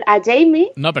Jaime.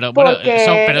 No, pero bueno,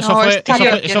 eso fue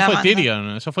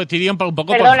Tyrion. Eso fue Tyrion un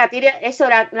poco. Perdón,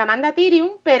 la manda a Tyrion,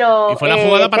 pero y fue la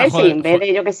jugada para joder. En vez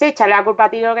de, yo que sé, echarle la culpa a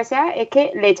Tyrion o lo que sea, es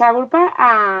que le echa la culpa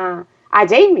a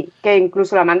Jaime, que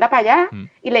incluso la manda para allá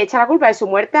y le echa la culpa de su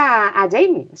muerte a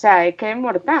Jaime. O sea, es que es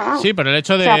mortal. Vamos. Sí, pero el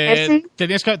hecho de...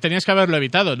 tenías que haberlo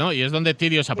evitado, ¿no? Y es donde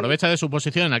Tyrion se aprovecha de su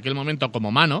posición en aquel momento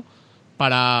como mano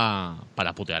para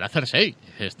putear a Cersei.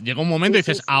 Llega un momento y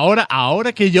dices,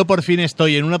 ahora que yo por fin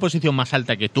estoy en una posición más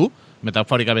alta que tú,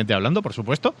 metafóricamente hablando, por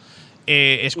supuesto,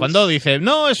 es cuando dice,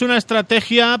 no, es una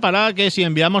estrategia para que si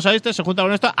enviamos a se junta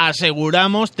con esto,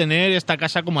 aseguramos tener esta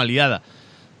casa como aliada.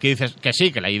 Que dices que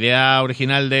sí, que la idea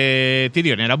original de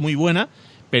Tyrion era muy buena,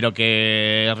 pero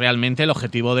que realmente el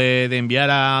objetivo de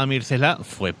enviar a Myrcella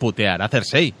fue putear a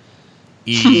Cersei.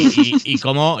 Y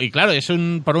claro, es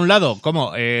por un lado,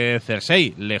 como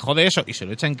Cersei le jode eso y se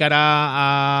lo echa en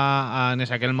cara en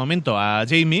aquel momento a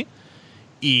Jaime,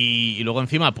 y luego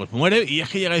encima pues muere, y es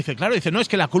que llega y dice, claro, no, es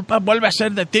que la culpa vuelve a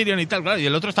ser de Tyrion y tal, claro, y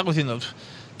el otro está diciendo,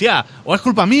 tía, o es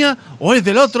culpa mía, o es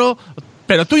del otro,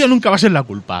 pero tuya nunca va a ser la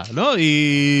culpa, ¿no?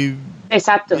 Y...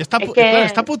 Exacto. Y claro,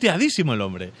 está puteadísimo el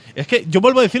hombre. Es que yo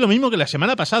vuelvo a decir lo mismo que la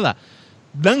semana pasada.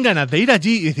 Dan ganas de ir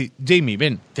allí y decir, Jaime,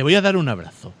 ven, te voy a dar un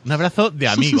abrazo de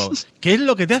amigo. ¿Qué es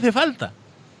lo que te hace falta?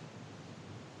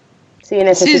 Sí,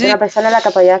 necesito una persona en la que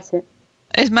apoyarse.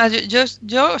 Es más,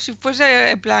 yo si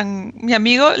fuese en plan mi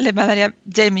amigo, le mandaría,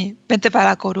 Jaime, vente para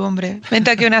la Coru, hombre.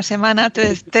 Vente aquí una semana,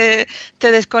 te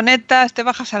desconectas, te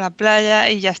bajas a la playa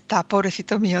y ya está,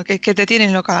 pobrecito mío, que te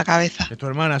tienen loca la cabeza. Que tu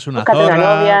hermana es una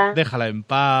zorra, déjala en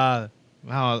paz.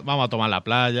 Vamos a tomar la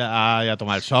playa, a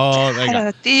tomar el sol. Venga.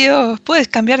 Claro, tío, puedes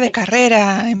cambiar de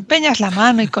carrera, empeñas la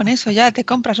mano y con eso ya te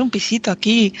compras un pisito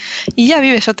aquí y ya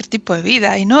vives otro tipo de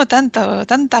vida y no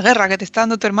tanta guerra que te está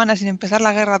dando tu hermana sin empezar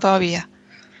la guerra todavía.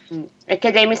 Es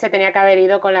que Jamie se tenía que haber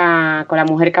ido con la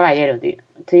mujer caballero, tío.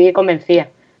 Estoy convencida.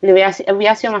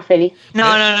 Hubiera sido más feliz. No,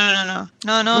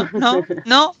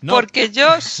 porque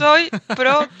yo soy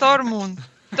pro Tormund.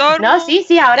 No, sí,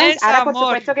 ahora por amor.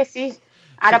 supuesto que sí.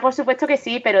 Ahora por supuesto que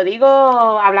sí, pero digo,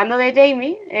 hablando de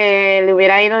Jamie, le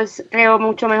hubiera ido, creo,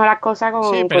 mucho mejor las cosas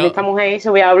con esta mujer y se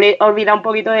hubiera olvidado un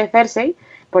poquito de Cersei,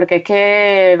 porque es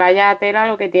que vaya tela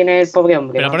lo que tiene el pobre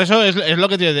hombre. Pero ¿no? por eso es lo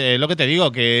que te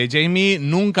digo, que Jamie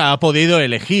nunca ha podido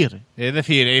elegir. Es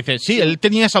decir, dice, sí, él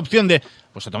tenía esa opción de,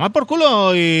 pues a tomar por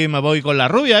culo y me voy con la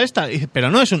rubia esta.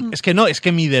 Pero no, es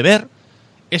que mi deber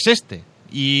es este.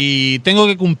 Y tengo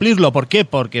que cumplirlo. ¿Por qué?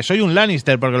 Porque soy un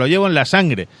Lannister, porque lo llevo en la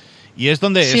sangre. Y es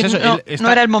donde sí, es eso.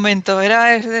 No era el momento, no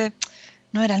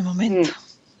era el momento.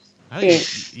 Ay,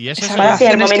 y es esas eso.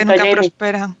 relaciones que nunca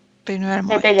prosperan, pero no era el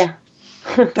momento.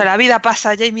 Pero la vida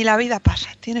pasa, Jamie, la vida pasa.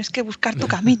 Tienes que buscar tu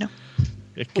camino.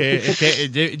 Es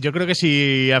que yo creo que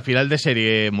si a final de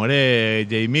serie muere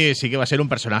Jamie, sí que va a ser un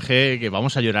personaje que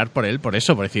vamos a llorar por él, por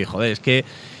eso, por decir, joder, es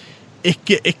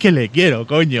que le quiero,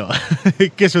 coño.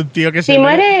 Es que es un tío que se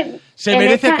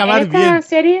merece acabar bien. ¿En esta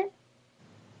serie?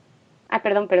 Ah,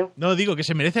 perdón. No, digo que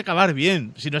se merece acabar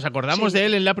bien. Si nos acordamos de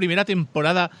él en la primera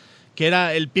temporada, que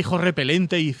era el pijo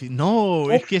repelente, y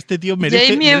no, es que este tío merece...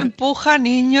 Jamie empuja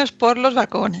niños por los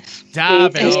balcones. Ya,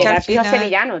 pero... Es que era el pijo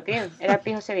sevillano, tío. Era el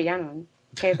pijo sevillano.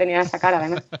 Que tenía esa cara,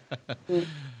 además.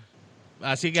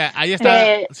 Así que ahí está...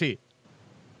 Sí.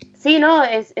 Sí, no,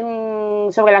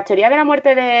 sobre la teoría de la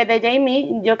muerte de Jamie,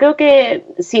 yo creo que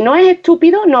si no es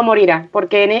estúpido, no morirá.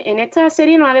 Porque en esta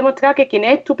serie nos ha demostrado que quien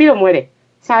es estúpido muere,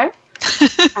 ¿sabes?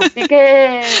 Así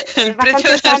que el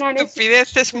precio de la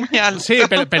estupidez es muy alto. Sí,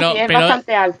 pero es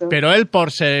bastante alto. Pero él,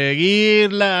 por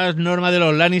seguir las normas de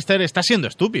los Lannister, está siendo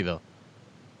estúpido.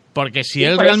 Porque si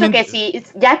él por realmente... eso que si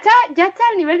ya está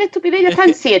el nivel de estupidez, ya está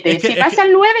en 7. Si pasa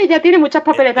el 9, ya tiene muchas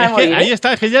papeletas de morir. Ahí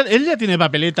está, es que él ya tiene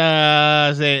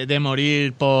papeletas de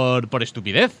morir por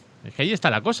estupidez. Es que ahí está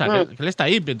la cosa, que él está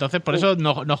ahí. Entonces, por eso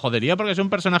nos jodería, porque es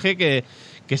un personaje que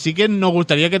sí que nos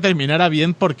gustaría que terminara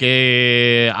bien,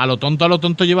 porque a lo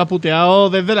tonto lleva puteado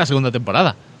desde la segunda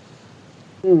temporada.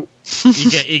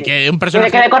 Y que un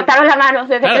personaje... Desde que le cortaron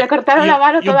la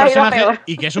mano, todo ha ido peor.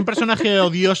 Y que es un personaje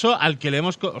odioso al que le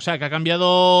hemos... O sea, que ha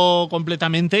cambiado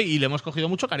completamente y le hemos cogido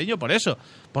mucho cariño por eso,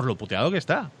 por lo puteado que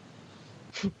está.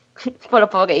 Por lo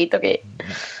pobreíto que...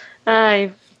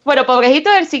 Ay... Bueno,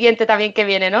 pobrecito es el siguiente también que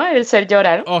viene, ¿no? El Ser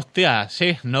Jorah, ¿no? Hostia,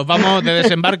 sí. Nos vamos de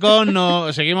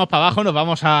desembarco, seguimos para abajo, nos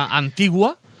vamos a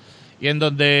Antigua, y en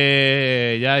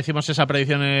donde ya hicimos esa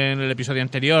predicción en el episodio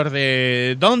anterior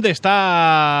de ¿dónde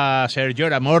está Ser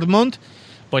Jorah Mormont?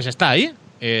 Pues está ahí.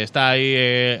 Está ahí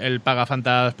el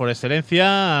pagafantas por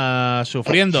excelencia,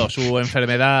 sufriendo su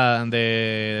enfermedad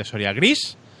de Soria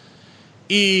Gris.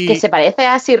 Y... Que se parece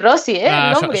a cirrosis, ¿eh?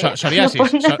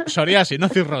 Psoriasis, no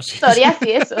cirrosis.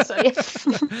 Psoriasis.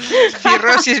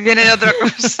 Cirrosis viene de otra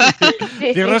cosa.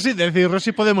 Sí. De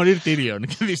cirrosis puede morir Tyrion,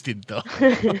 que es distinto.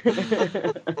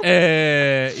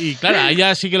 Y claro, ahí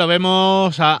ya sí que lo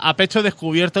vemos a pecho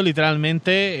descubierto,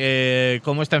 literalmente,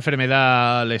 cómo esta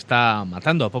enfermedad le está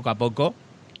matando poco a poco.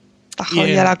 Está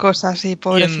jodida la cosa, sí,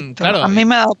 pobrecito. Claro, a mí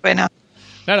me ha dado pena.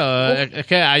 Claro, es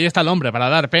que ahí está el hombre para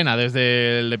dar pena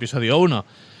desde el episodio 1.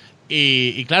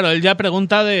 Y claro, él ya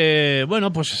pregunta de,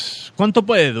 bueno, pues, ¿cuánto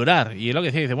puede durar? Y es lo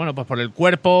que dice, bueno, pues por el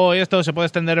cuerpo esto se puede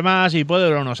extender más y puede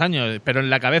durar unos años. Pero en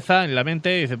la cabeza, en la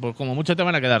mente, dice, pues como mucho te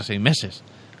van a quedar 6 meses.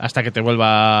 Hasta que te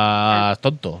vuelvas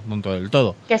tonto del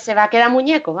todo. Que se va a quedar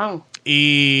muñeco, vamos.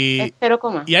 Espero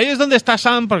coma. Y ahí es donde está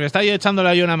Sam, porque está ahí echándole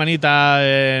ahí una manita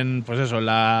en, pues eso, en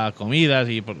las comidas.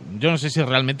 Y yo no sé si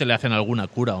realmente le hacen alguna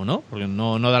cura o no, porque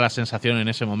no da la sensación en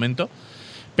ese momento.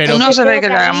 Pero no se ve que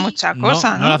le hagan mucha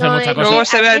cosa, ¿no? No le hacen mucha cosa. Luego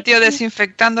se ve al tío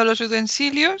desinfectando los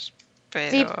utensilios.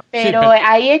 Sí, pero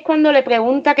ahí es cuando le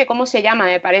pregunta que cómo se llama,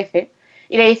 me parece.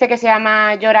 Y le dice que se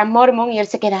llama Jorah Mormont y él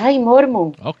se queda, ¡ay,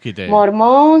 Mormont!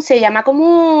 Mormont se llama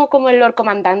como el Lord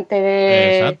Comandante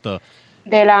de... Exacto.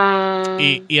 De la...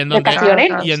 Y en donde...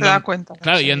 se da cuenta.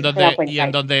 Claro, y en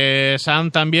donde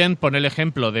Sam también pone el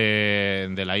ejemplo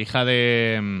de la hija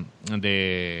de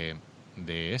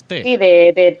este... Sí,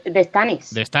 de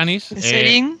Stannis. De Stannis.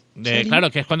 Serín. Claro,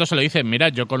 que es cuando se le dice, mira,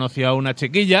 yo conocí a una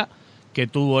chiquilla que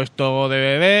tuvo esto de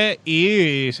bebé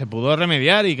y se pudo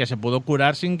remediar y que se pudo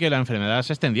curar sin que la enfermedad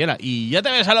se extendiera. Y ya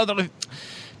te ves al otro...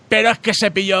 Pero es que se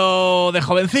pilló de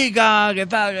jovencica, que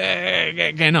tal,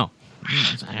 que no.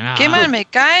 Qué mal me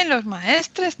caen los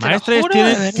maestres, te maestres lo juro,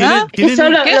 de verdad.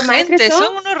 Los maestres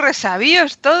son unos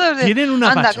resabíos todos. Tienen una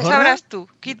Anda, pachorra. ¿qué sabrás tú?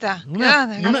 Quita.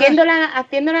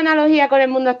 Haciendo la analogía con el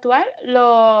mundo actual,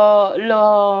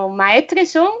 los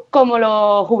maestres son como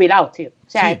los jubilados, tío.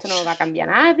 O sea, esto no va a cambiar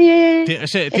a nadie.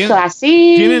 Esto es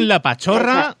así. Tienen la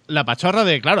pachorra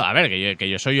de, claro, a ver, que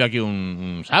yo soy aquí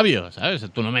un sabio, ¿sabes?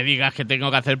 Tú no me digas qué tengo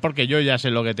que hacer porque yo ya sé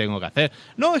lo que tengo que hacer.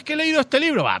 No, es que he leído este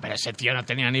libro. Pero ese tío no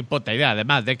tenía ni puta idea.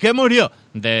 Además, ¿de qué murió?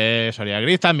 De Soria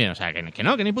Gris también. O sea, que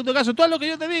ni puto caso. Tú haz lo que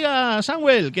yo te diga,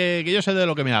 Samuel, que yo sé de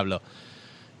lo que me hablo.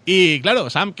 Y claro,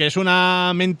 Sam, que es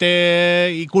una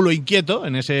mente y culo inquieto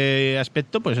en ese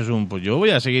aspecto, pues pues yo voy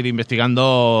a seguir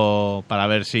investigando para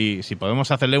ver si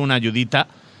podemos hacerle una ayudita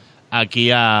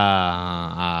aquí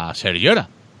a Ser Jorah.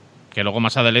 Que luego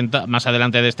más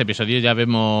adelante de este episodio ya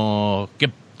vemos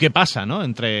qué pasa, ¿no?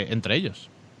 entre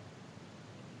ellos.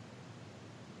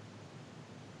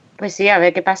 Pues sí, a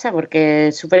ver qué pasa,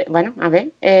 porque bueno, a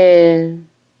ver.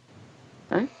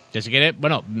 Que si quiere,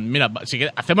 bueno, mira, si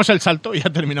quiere, hacemos el salto y ya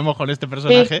terminamos con este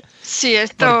personaje. Sí,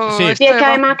 esto... Sí, es que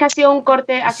además que ha sido un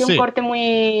corte,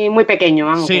 muy, muy pequeño,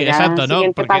 vamos. Sí, exacto, ¿no?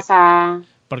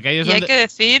 Porque ahí es donde... hay que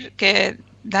decir que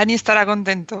Dani estará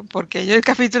contento, porque yo el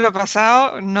capítulo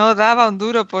pasado no daba un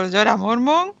duro por Jorah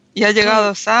Mormont y ha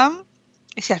llegado Sam.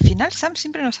 Y si al final Sam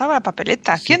siempre nos salva la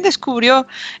papeleta. Sí. ¿Quién descubrió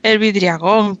el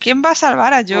vidriagón? ¿Quién va a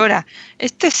salvar a Jorah?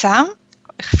 Este Sam,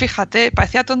 fíjate,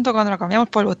 parecía tonto cuando lo cambiamos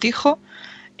por el botijo.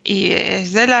 Y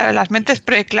es de las mentes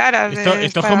preclaras esto de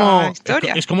es como, la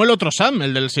historia. Es como el otro Sam,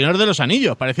 el del Señor de los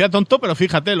Anillos. Parecía tonto, pero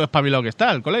fíjate lo espabilado que está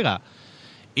el colega.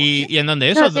 ¿Y en dónde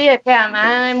eso? No, sí, es que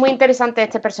además es muy interesante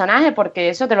este personaje porque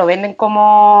eso te lo venden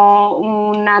como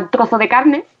un trozo de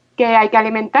carne que hay que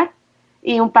alimentar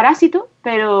y un parásito,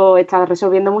 pero está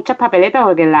resolviendo muchas papeletas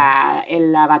porque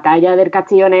en la batalla del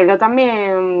Castillo Negro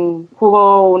también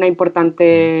jugó un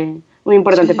importante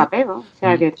papel, ¿no? O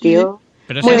sea, que el tío...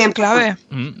 Pero muy bien clave.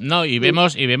 No, y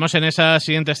vemos en esa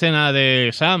siguiente escena de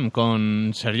Sam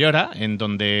con Ser Jorah, en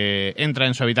donde entra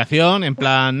en su habitación, en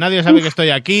plan, nadie sabe que estoy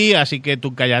aquí, así que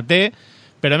tú cállate,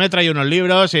 pero me trae unos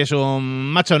libros y es un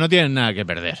macho, no tienes nada que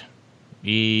perder.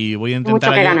 Y voy a intentar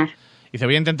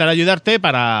voy a intentar ayudarte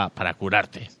para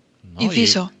curarte, ¿no?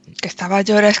 Inciso, que estaba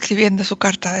Jorah escribiendo su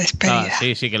carta de despedida.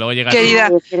 Sí, que luego llega...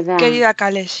 Querida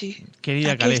Khaleesi.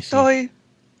 Querida aquí Khaleesi. Estoy.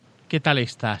 ¿Qué tal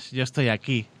estás? Yo estoy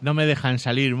aquí. No me dejan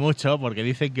salir mucho porque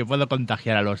dicen que puedo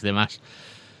contagiar a los demás.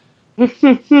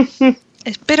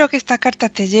 Espero que esta carta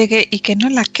te llegue y que no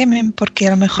la quemen porque a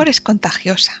lo mejor es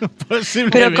contagiosa.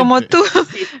 Posiblemente.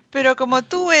 Pero como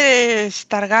tú eres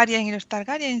Targaryen y los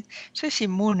Targaryen sois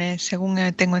inmunes, según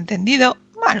tengo entendido,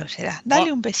 malo será.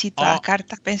 Dale un besito a la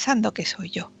carta pensando que soy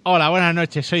yo. Hola, buenas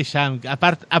noches, soy Sam.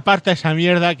 Aparta esa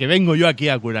mierda que vengo yo aquí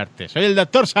a curarte. Soy el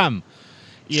Dr. Sam.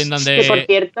 Y en donde... Que por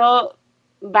cierto,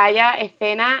 vaya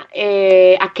escena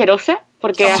asquerosa,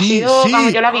 porque ha sido,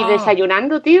 vamos, yo la vi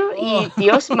desayunando, tío, y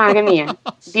Dios, madre mía,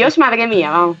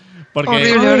 vamos.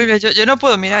 Porque... Horrible. Yo no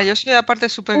puedo mirar, yo soy aparte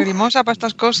súper grimosa para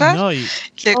estas cosas. No,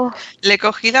 le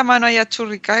cogí la mano ahí a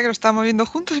Churricae, que lo estábamos viendo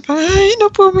juntos, y ¡ay, no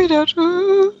puedo mirar!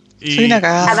 Soy una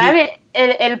cagada. A ver,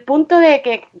 el punto de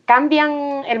que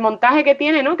cambian el montaje que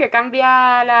tiene, ¿no? Que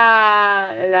cambia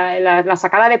la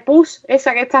sacada de pus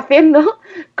esa que está haciendo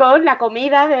con la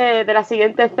comida de la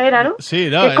siguiente escena, ¿no? Sí,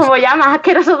 no. Que es como ya más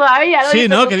asqueroso todavía, ¿no? Sí,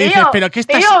 ¿no? Que dices, pero ¿qué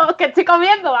estás...? Tío, que estoy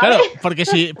comiendo, ¿vale? Claro,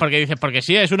 porque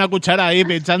sí, es una cuchara ahí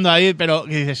pinchando ahí, pero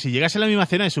dices, si llegas a la misma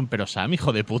cena es un pero Sam,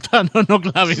 hijo de puta, no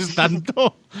claves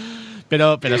tanto.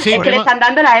 Pero sí. Es que le están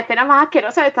dando las escenas más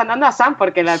asquerosas, le están dando a Sam,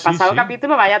 porque en el pasado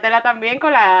capítulo, váyatela también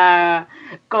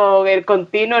con el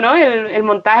continuo, ¿no? El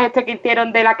montaje este que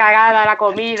hicieron de la cagada, la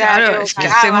comida. Claro, es que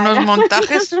hacen unos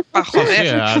montajes para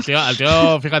joder. Sí, al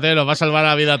tío, fíjate, los va a salvar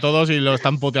la vida a todos y lo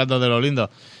están puteando de lo lindo.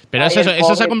 Pero es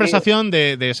esa conversación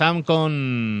de Sam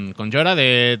con Jorah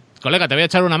de, colega, te voy a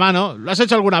echar una mano. ¿Lo has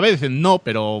hecho alguna vez? Dicen, no,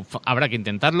 pero habrá que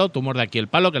intentarlo. Tú muerde aquí el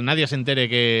palo, que nadie se entere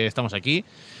que estamos aquí.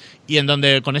 Y en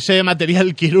donde con ese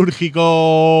material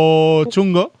quirúrgico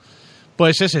chungo,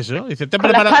 pues es eso. Dice, te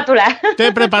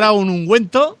he preparado un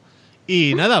ungüento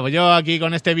y nada, pues yo aquí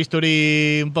con este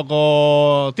bisturí tiene un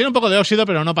poco de óxido,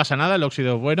 pero no pasa nada, el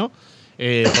óxido es bueno.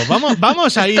 Pues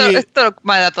vamos ahí. Esto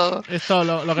mata todo. Esto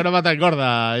lo que no mata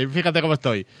engorda. Y fíjate cómo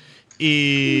estoy.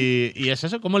 Y es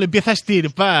eso, cómo le empieza a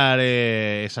estirpar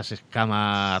esas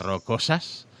escamas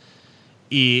rocosas.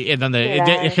 Y en donde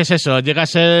es que es eso, llega a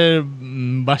ser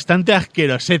bastante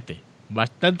asquerosete.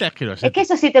 Es que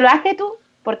eso, si te lo haces tú,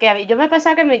 porque yo me ha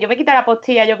pasado que yo me quito la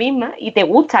postilla yo misma y te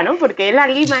gusta, ¿no? Porque es la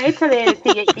lima esta de,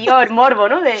 tío, el morbo,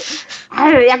 ¿no? De,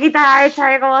 ay, me voy a quitar esta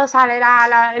de cómo sale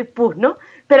el pus, ¿no?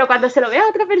 Pero cuando se lo ve a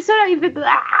otra persona, dices tú,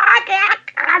 ¡ah, qué asco!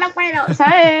 No puedo,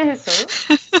 ¿sabes eso?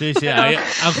 Sí,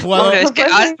 han jugado... Hombre, es que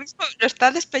ahora mismo lo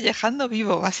está despellejando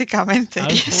vivo, básicamente. Han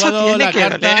jugado la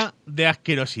carta de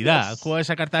asquerosidad. Han jugado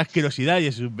esa carta de asquerosidad y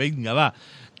eso, venga, va.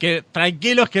 Que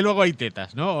tranquilos que luego hay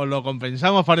tetas, ¿no? O lo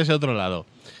compensamos por ese otro lado.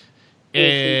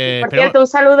 Por cierto, un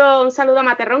saludo a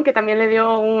Materrón, que también le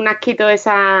dio un asquito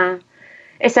esa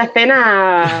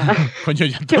escena. Coño,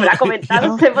 ya que me la ha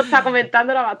comentado, se está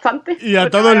comentándola bastante. Y a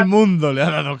todo el mundo le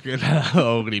ha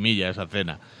dado grimilla esa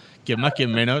escena. Quien más,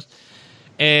 quien menos.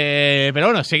 Pero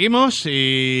bueno, seguimos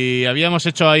y habíamos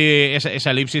hecho ahí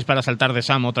esa elipsis para saltar de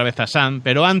Sam otra vez a Sam,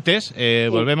 pero antes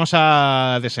volvemos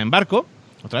a Desembarco,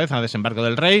 otra vez a Desembarco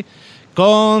del Rey,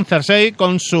 con Cersei,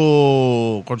 con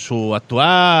su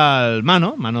actual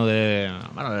mano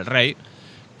del Rey,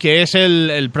 que es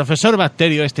el profesor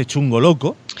Bacterio, este chungo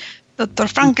loco. Doctor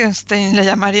Frankenstein le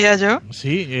llamaría yo.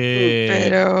 Sí.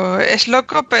 Pero es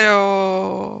loco,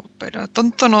 pero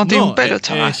tonto no tiene un pelo,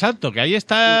 chaval. Exacto, que ahí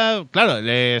está, claro,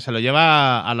 se lo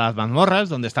lleva a las mazmorras,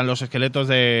 donde están los esqueletos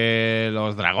de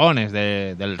los dragones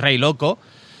del Rey Loco,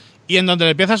 y en donde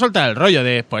le empieza a soltar el rollo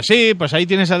de, pues sí, pues ahí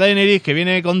tienes a Daenerys que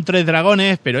viene con 3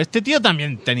 dragones, pero este tío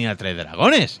también tenía 3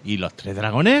 dragones, y los 3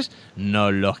 dragones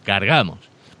nos los cargamos.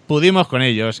 Pudimos con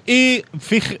ellos. Y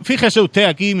fíjese usted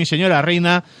aquí, mi señora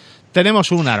reina,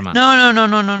 tenemos un arma.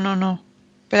 No.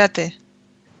 Espérate.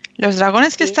 Los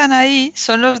dragones que están ahí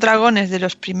son los dragones de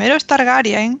los primeros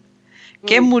Targaryen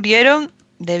que murieron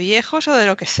de viejos o de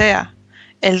lo que sea.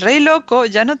 El Rey Loco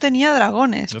ya no tenía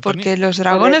dragones, porque los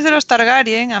dragones de los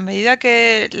Targaryen, a medida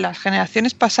que las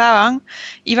generaciones pasaban,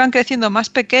 iban creciendo más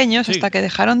pequeños hasta que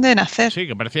dejaron de nacer. Sí,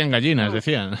 que parecían gallinas,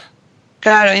 decían.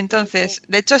 Claro, entonces,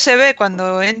 de hecho se ve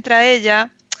cuando entra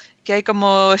ella que hay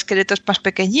como esqueletos más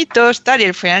pequeñitos, tal, y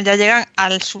al final ya llegan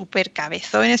al super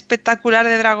cabezón espectacular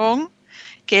de dragón,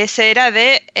 que ese era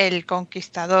de el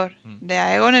Conquistador, de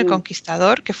Aegon el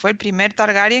Conquistador, que fue el primer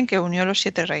Targaryen que unió los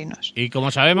 7 reinos. Y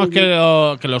como sabemos que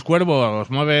los cuervos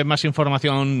mueven más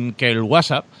información que el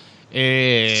WhatsApp,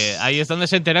 ahí es donde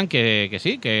se enteran que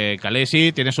sí, que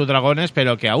Khaleesi tiene sus dragones,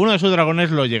 pero que a uno de sus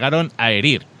dragones lo llegaron a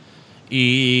herir.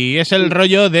 Y es el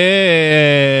rollo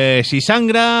de si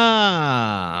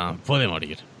sangra, puede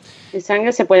morir. Si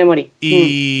sangra, se puede morir.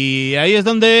 Y ahí es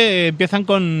donde empiezan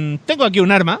con... Tengo aquí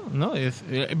un arma, ¿no?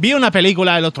 Vi una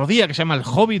película el otro día que se llama El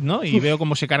Hobbit, ¿no? Y veo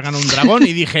cómo se cargan un dragón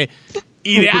y dije,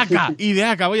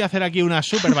 ideaca, voy a hacer aquí una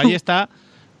super ballesta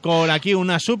con aquí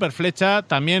una super flecha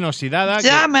también oxidada.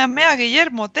 Llámame a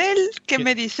Guillermo Tell que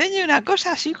me diseñe una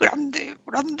cosa así grande.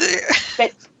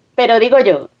 Pero digo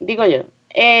yo,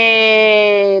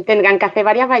 tendrán que hacer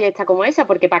varias ballestas como esa,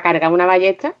 porque para cargar una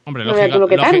ballesta, hombre, no veas tú lo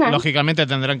que tarda. lógicamente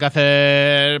tendrán que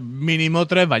hacer mínimo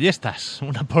 3 ballestas,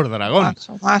 una por dragón.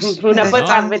 Más. Una pues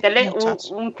para meterle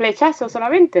un flechazo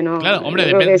solamente, ¿no? Claro, hombre,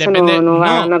 depende. No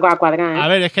va a cuadrar. A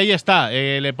ver, es que ahí está,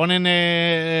 le ponen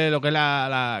lo que es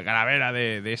la calavera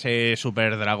de ese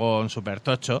super dragón, super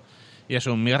tocho, y es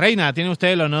mi reina, tiene usted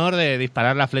el honor de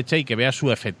disparar la flecha y que vea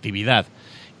su efectividad.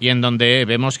 Y en donde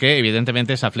vemos que,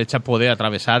 evidentemente, esa flecha puede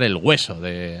atravesar el hueso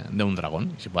de un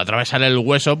dragón. Si puede atravesar el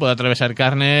hueso, puede atravesar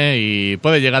carne y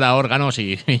puede llegar a órganos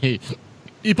y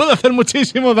puede hacer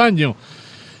muchísimo daño.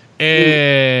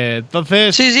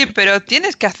 Entonces... Sí, pero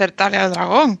tienes que acertarle al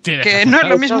dragón. Que no es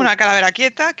lo mismo una calavera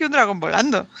quieta que un dragón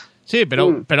volando. Sí,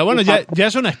 pero bueno, ya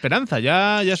es una esperanza,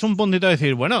 ya es un puntito de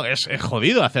decir, bueno, es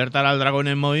jodido acertar al dragón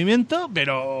en movimiento,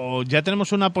 pero ya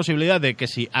tenemos una posibilidad de que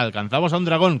si alcanzamos a un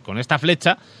dragón con esta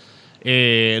flecha,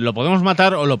 lo podemos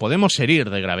matar o lo podemos herir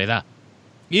de gravedad.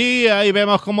 Y ahí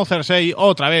vemos cómo Cersei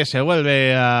otra vez se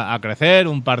vuelve a crecer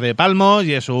un par de palmos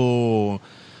y es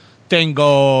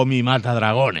tengo mi mata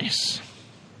dragones.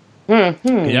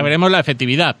 Que ya veremos la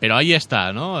efectividad, pero ahí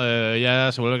está, ¿no? Ya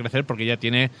se vuelve a crecer porque ya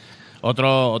tiene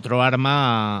otro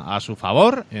arma a su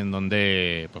favor, en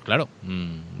donde, pues claro,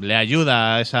 le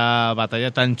ayuda a esa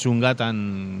batalla tan chunga,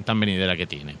 tan venidera que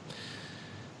tiene.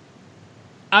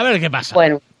 A ver qué pasa.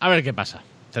 Bueno. A ver qué pasa.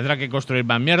 Tendrá que construir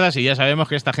más mierdas y ya sabemos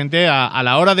que esta gente a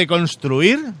la hora de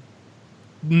construir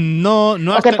no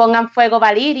o que pongan fuego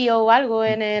valirio o algo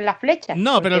en las flechas.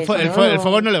 No, pero el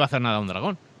fuego no le va a hacer nada a un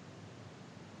dragón.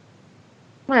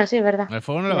 Bueno, sí, es verdad. El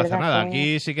fuego no le va a hacer nada.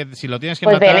 Aquí sí que si lo tienes que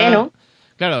pues matar... veneno.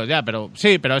 Claro, ya, pero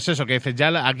es eso, que dices,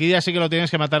 aquí ya sí que lo tienes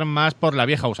que matar más por la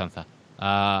vieja usanza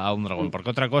a un dragón,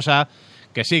 porque otra cosa,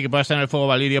 que sí, que puedes tener el fuego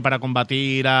valirio para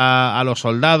combatir a los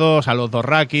soldados, a los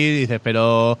Dothraki, dices,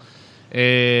 pero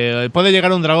puede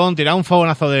llegar un dragón, tirar un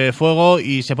fogonazo de fuego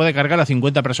y se puede cargar a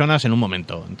 50 personas en un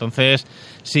momento. Entonces,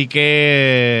 sí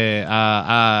que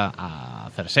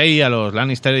a Cersei, a los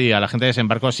Lannister y a la gente de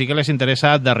Desembarco sí que les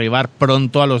interesa derribar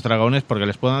pronto a los dragones porque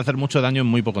les pueden hacer mucho daño en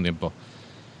muy poco tiempo.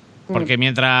 Porque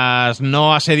mientras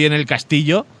no asedien el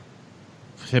castillo,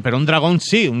 pero un dragón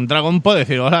sí, un dragón puede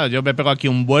decir, ahora yo me pego aquí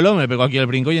un vuelo, me pego aquí el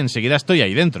brinco y enseguida estoy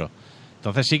ahí dentro.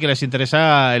 Entonces sí que les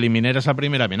interesa eliminar esa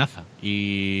primera amenaza.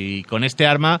 Y con este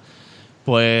arma,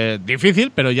 pues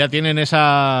difícil, pero ya tienen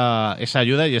esa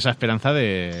ayuda y esa esperanza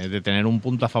de tener un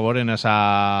punto a favor en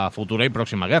esa futura y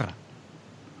próxima guerra.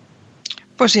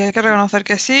 Pues sí, hay que reconocer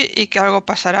que sí y que algo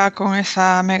pasará con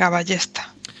esa mega ballesta.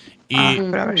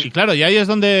 Y claro, y ahí es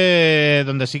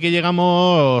donde sí que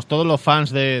llegamos todos los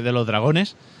fans de los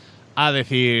dragones a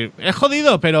decir, es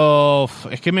jodido, pero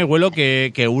es que me huelo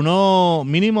que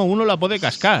mínimo uno la puede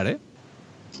cascar, ¿eh?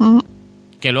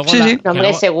 Que luego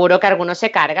hombre, seguro que algunos se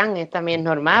cargan, es también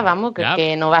normal, vamos,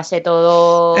 que no va a ser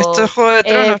todo esto es Juego de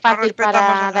Tronos, fácil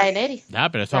para Daenerys. Ya,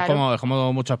 pero esto es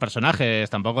como muchos personajes,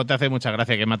 tampoco te hace mucha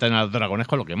gracia que maten a los dragones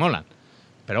con lo que molan.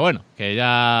 Pero bueno, que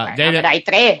pero hay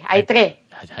tres.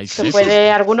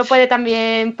 Alguno puede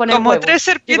también poner como huevos, 3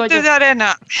 serpientes de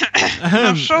arena.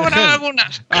 Nos sobran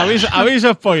algunas.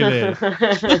 Aviso spoiler.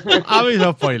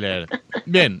 Aviso spoiler.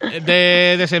 Bien,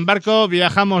 de Desembarco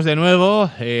viajamos de nuevo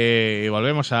y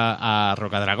volvemos a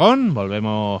Rocadragón.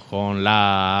 Volvemos con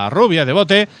la rubia de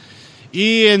bote.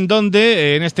 Y en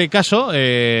donde, en este caso,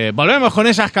 volvemos con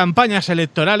esas campañas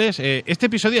electorales. Este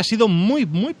episodio ha sido muy,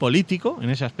 muy político en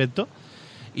ese aspecto.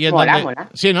 Y mola.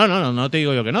 Sí, no te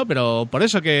digo yo que no, pero por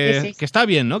eso que está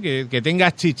bien, ¿no? Que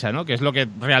tenga chicha, ¿no? Que es lo que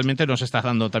realmente nos está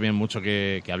dando también mucho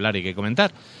que hablar y que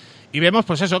comentar. Y vemos,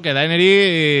 pues eso, que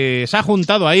Daenerys se ha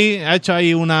juntado ahí, ha hecho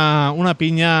ahí una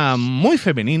piña muy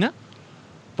femenina,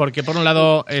 porque por un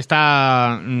lado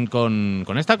está con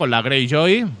la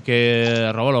Greyjoy,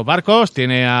 que robó los barcos,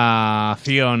 tiene a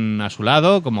Theon a su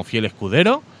lado como fiel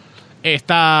escudero.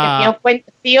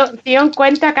 Theon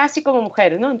cuenta casi como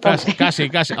mujer, ¿no? Entonces. Casi.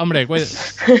 Hombre,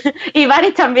 y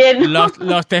Varys también, ¿no?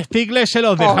 Los testículos se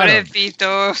los dejaron.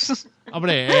 Pobrecitos.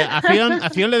 Hombre, a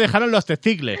Theon le dejaron los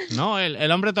testículos, ¿no? El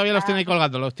hombre todavía los tiene ahí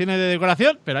colgando. Los tiene de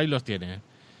decoración, pero ahí los tiene.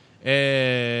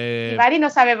 Y Varys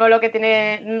no sabemos lo que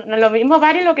tiene. Lo mismo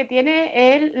Varys lo que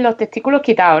tiene es los testículos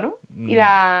quitados, ¿no?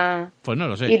 Pues no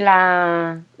lo sé.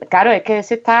 Claro, es que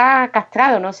ese está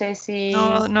castrado, no sé si.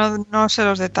 No sé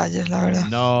los detalles, la verdad.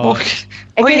 No.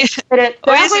 Hoy es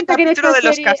el capítulo de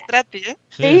los castrati, ¿eh?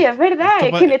 Sí, es verdad.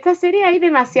 Es que en esta serie hay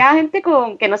demasiada gente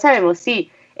que no sabemos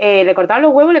si le cortaron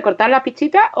los huevos, le cortaron la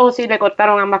pichita o si le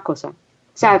cortaron ambas cosas.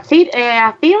 O sea,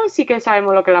 a Theon sí que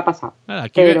sabemos lo que le ha pasado.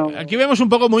 Aquí vemos un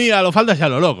poco muy a lo faldas y a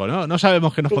lo loco, ¿no? No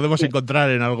sabemos que nos podemos encontrar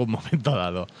en algún momento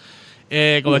dado.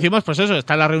 Como decimos, pues eso,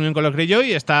 está la reunión con los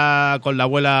Greyjoy, está con la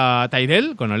abuela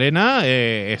Tyrell, con Olenna,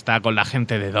 está con la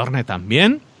gente de Dorne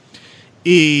también.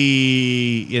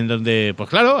 Y en donde, pues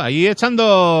claro, ahí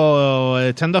echando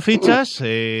fichas,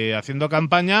 haciendo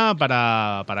campaña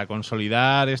para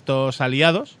consolidar estos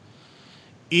aliados.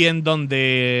 Y en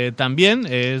donde también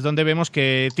es donde vemos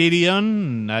que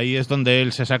Tyrion, ahí es donde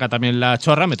él se saca también la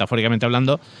chorra, metafóricamente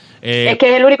hablando. Es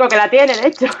que es el único que la tiene, de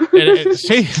hecho.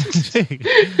 Sí,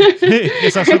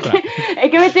 esa es otra.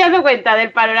 Es que me estoy dando cuenta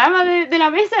del panorama de la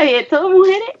mesa y es todo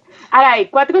mujeres. Ahora hay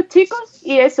 4 chicos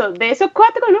y eso, de esos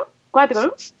 4, ¿no? 4,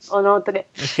 ¿no? ¿O no 3?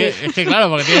 Es que claro,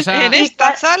 porque tienes En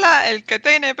esta sala el que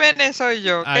tiene pene soy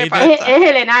yo. ¿Qué pasa? Es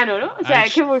el enano, ¿no? O sea,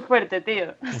 es que es muy fuerte,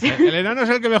 tío. El enano es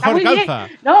el que mejor calza.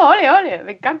 Bien. No, ole,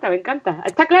 me encanta.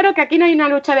 Está claro que aquí no hay una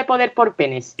lucha de poder por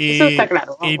penes. Eso está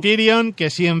claro. Y Tyrion, que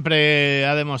siempre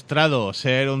ha demostrado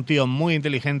ser un tío muy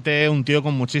inteligente, un tío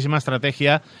con muchísima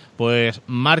estrategia, pues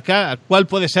marca cuál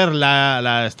puede ser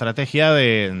la estrategia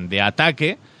de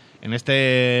ataque en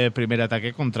este primer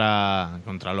ataque contra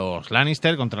los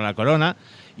Lannister, contra la corona,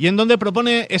 y en donde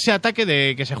propone ese ataque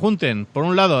de que se junten, por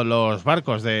un lado, los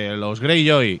barcos de los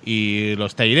Greyjoy y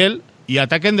los Tyrell, y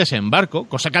ataquen Desembarco,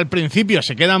 cosa que al principio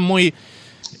se quedan muy...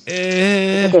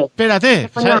 espérate,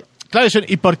 ¿sabes? Claro,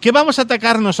 ¿y por qué vamos a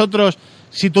atacar nosotros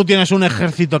si tú tienes un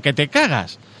ejército que te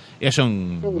cagas?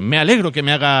 Me alegro que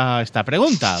me haga esta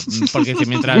pregunta, porque si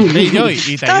mientras Greyjoy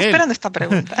y Estaba esperando esta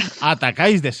pregunta.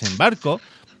 Atacáis Desembarco,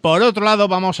 por otro lado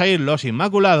vamos a ir los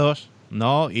Inmaculados,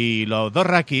 ¿no? Y los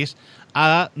Dothraki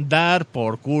a dar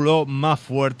por culo más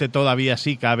fuerte todavía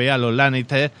si cabe a los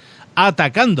Lannister,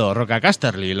 atacando Roca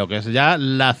Casterly, lo que es ya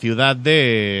la ciudad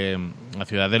de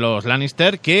los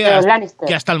Lannister, que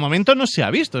hasta el momento no se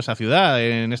ha visto esa ciudad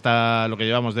en lo que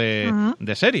llevamos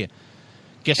de serie.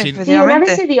 Que sí, una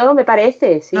vez se dio, me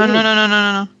parece. Sí.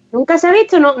 No. ¿Nunca se ha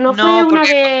visto? ¿No fue una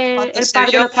vez el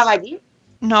padre no estaba allí?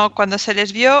 No, cuando se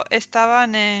les vio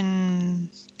estaban en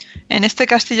en este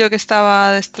castillo que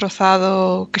estaba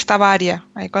destrozado, que estaba Arya,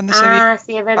 ahí cuando se vio.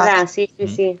 Sí, es verdad, sí.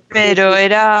 Pero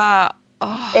era...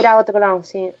 Era otro lado,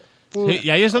 sí. Sí, y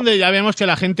ahí es donde ya vemos que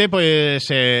la gente pues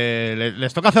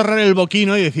les toca cerrar el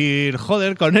boquino y decir,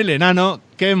 joder, con el enano,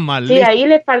 qué mal. Sí, ahí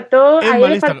le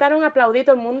faltaron aplaudir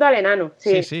todo el mundo al enano.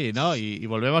 Sí, ¿no? Y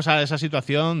volvemos a esa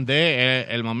situación de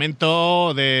el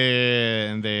momento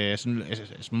de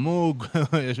Smoke,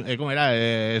 ¿cómo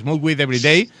era? Smoke with Every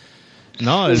Day,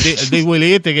 ¿no? El Dick Will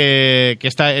Eat, que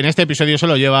está en este episodio se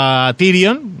lo lleva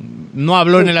Tyrion. No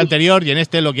habló en el anterior y en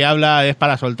este lo que habla es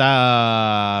para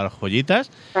soltar joyitas.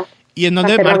 Y en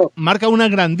donde marca una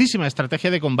grandísima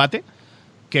estrategia de combate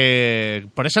que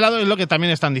por ese lado es lo que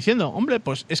también están diciendo. Hombre,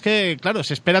 pues es que, claro,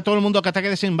 se espera todo el mundo que ataque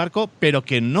desembarco, pero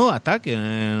que no ataque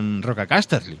en Roca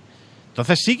Casterly.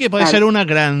 Entonces sí que puede ser una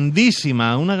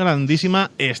grandísima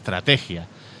estrategia.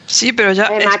 Sí, pero ya,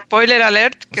 spoiler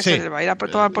alert, que se le va a ir a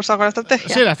tomar por saco la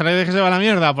estrategia. Sí, la estrategia se va a la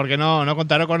mierda, porque no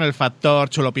contaron con el factor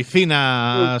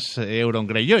chulopicinas Euron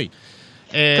Greyjoy.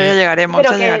 Pero ya llegaremos.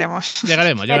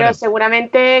 Llegaremos. Pero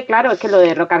seguramente, claro, es que lo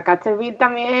de Roca Casterly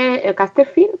también...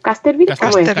 Casterly.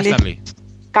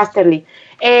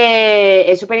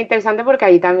 Es súper interesante porque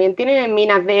ahí también tienen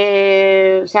minas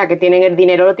de... O sea, que tienen el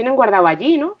dinero, lo tienen guardado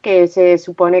allí, ¿no? Que se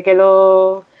supone que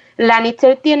los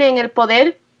Lannister tienen el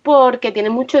poder porque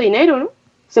tienen mucho dinero, ¿no?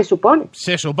 Se supone,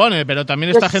 pero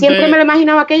también esta gente... Siempre me lo he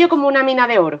imaginado aquello como una mina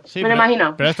de oro. Sí, me lo he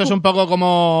imaginado. Pero esto es un poco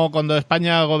como cuando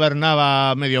España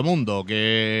gobernaba medio mundo,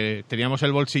 que teníamos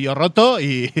el bolsillo roto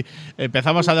y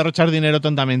empezamos a derrochar dinero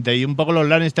tontamente. Y un poco los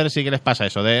Lannister sí que les pasa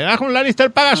eso, de un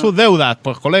Lannister paga sus deudas.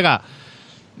 Pues, colega,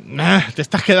 te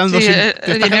estás quedando sin...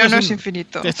 El dinero no es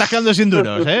infinito. Te estás quedando sin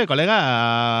duros,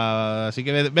 colega. Así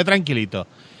que ve tranquilito.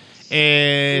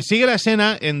 Sigue la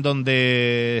escena en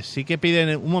donde sí que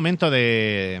piden un momento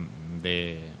de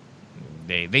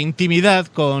intimidad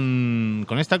con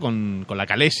la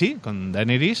Khaleesi, con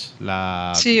Daenerys.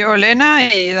 Sí,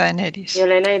 Olenna y Daenerys.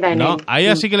 ¿No? Ahí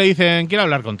así que le dicen, quiero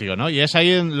hablar contigo, ¿no? Y es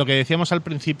ahí en lo que decíamos al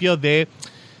principio de...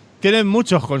 Tienen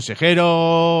muchos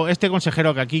consejeros, este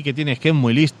consejero que aquí que tienes que es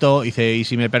muy listo, dice, y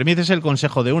si me permites el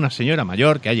consejo de una señora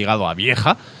mayor que ha llegado a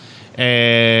vieja...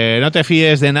 no te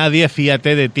fíes de nadie,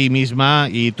 fíate de ti misma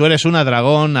y tú eres una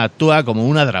dragón, actúa como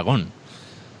una dragón.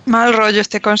 Mal rollo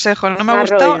este consejo, no me ha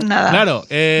gustado nada. Claro,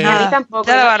 nada. A mí tampoco,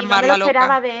 ya no me lo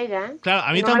esperaba de ella. Claro,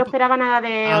 a mí no me lo esperaba nada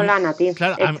de Olenna, tío.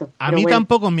 Claro, a mí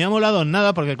tampoco me ha molado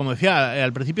nada porque, como decía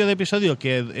al principio del episodio,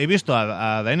 que he visto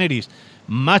a Daenerys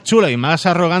más chula y más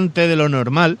arrogante de lo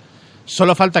normal.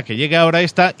 Solo falta que llegue ahora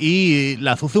esta y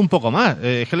la azuce un poco más.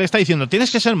 Es que le está diciendo, tienes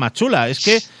que ser más chula, es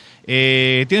que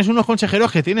tienes unos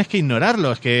consejeros que tienes que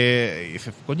ignorarlos, que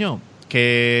dices, coño,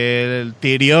 que el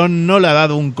Tyrion no le ha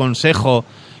dado un consejo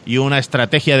y una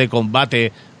estrategia de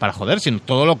combate para joder, sino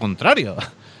todo lo contrario.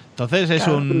 Entonces es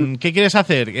 ¿qué quieres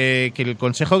hacer? Que el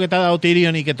consejo que te ha dado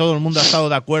Tyrion y que todo el mundo ha estado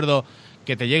de acuerdo,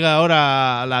 que te llega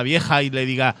ahora la vieja y le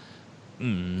diga,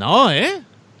 no,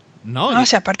 No, o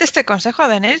sea, aparte este consejo a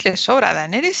Daenerys le sobra.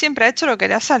 Daenerys siempre ha hecho lo que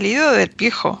le ha salido del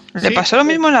pijo. Le pasó lo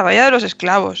mismo en la Bahía de los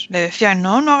Esclavos. Le decían,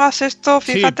 no hagas esto,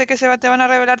 fíjate que te van a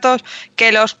revelar todos,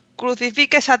 que los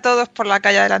crucifiques a todos por la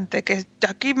calle adelante, que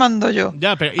aquí mando yo.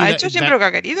 Ya, pero, ha hecho siempre lo que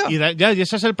ha querido. Y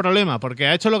ese es el problema, porque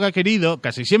ha hecho lo que ha querido,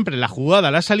 casi siempre la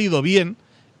jugada le ha salido bien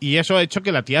y eso ha hecho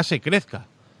que la tía se crezca.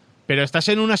 Pero estás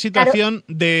en una situación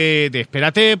de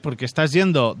espérate, porque estás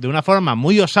yendo de una forma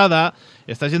muy osada,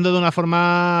 estás yendo de una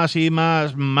forma así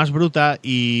más bruta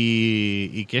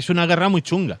y que es una guerra muy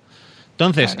chunga.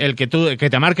 Entonces, el que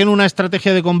te marquen una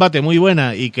estrategia de combate muy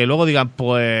buena y que luego digan,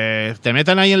 pues te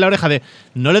metan ahí en la oreja de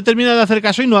no le terminas de hacer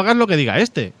caso y no hagas lo que diga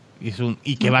este.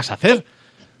 ¿Y qué vas a hacer?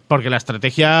 Porque la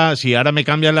estrategia, si ahora me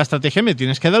cambias la estrategia, me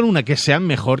tienes que dar una que sea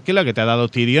mejor que la que te ha dado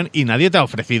Tyrion y nadie te ha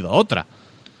ofrecido otra.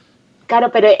 Claro,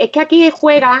 pero es que aquí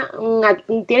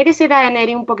tiene que ser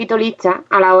Daenerys un poquito lista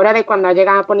a la hora de cuando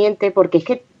llega a Poniente, porque es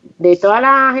que de toda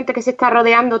la gente que se está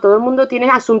rodeando, todo el mundo tiene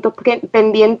asuntos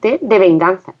pendientes de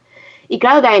venganza. Y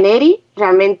claro, Daenerys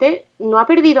realmente no ha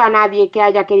perdido a nadie que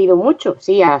haya querido mucho.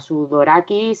 Sí, a su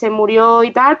Dothraki se murió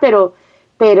y tal, pero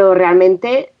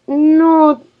realmente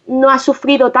no ha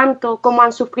sufrido tanto como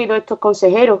han sufrido estos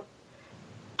consejeros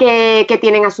que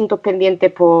tienen asuntos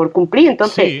pendientes por cumplir.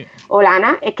 Entonces,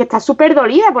 Olenna es que está súper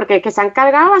dolida porque es que se han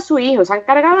cargado a su hijo, se han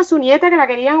cargado a su nieta que la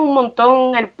querían un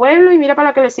montón el pueblo y mira para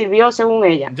lo que le sirvió según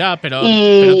ella. Ya, pero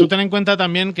tú ten en cuenta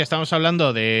también que estamos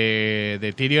hablando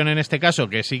de Tyrion en este caso,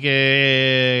 que sí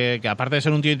que aparte de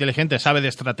ser un tío inteligente sabe de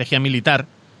estrategia militar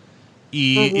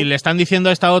y le están diciendo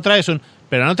a esta otra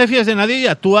Pero no te fíes de nadie y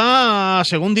actúa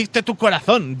según dicte tu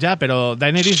corazón. Ya, pero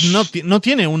Daenerys no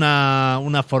tiene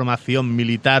una formación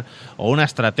militar o una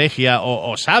estrategia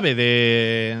o sabe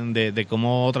de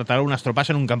cómo tratar unas tropas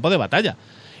en un campo de batalla.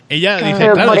 Ella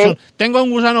dice, claro, tengo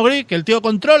un gusano gris que el tío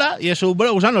controla y es un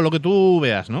gusano, lo que tú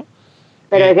veas, ¿no?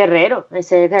 Pero es guerrero,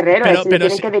 ese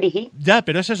tienen que dirigir. Ya,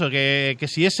 pero es eso, que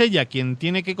si es ella quien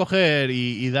tiene que coger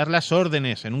y dar las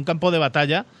órdenes en un campo de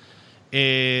batalla...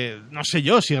 no sé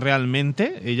yo si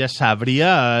realmente ella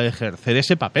sabría ejercer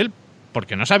ese papel,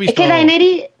 porque no se ha visto... Es que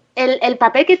Daenerys, el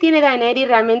papel que tiene Daenerys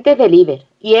realmente es de líder,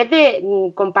 y es de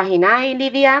compaginar y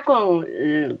lidiar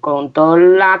con toda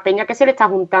la peña que se le está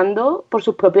juntando por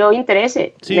sus propios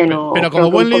intereses. Sí, pero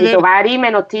como buen líder... Varys,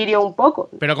 menos Tyrion un poco.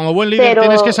 Pero como buen líder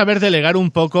tienes que saber delegar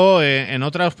un poco en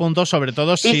otros puntos, sobre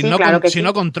todo si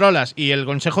no controlas. Y el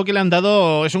consejo que le han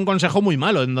dado es un consejo muy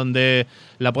malo, en donde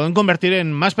la pueden convertir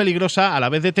en más peligrosa, a la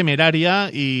vez de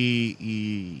temeraria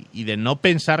y de no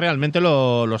pensar realmente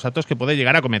los actos que puede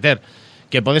llegar a cometer.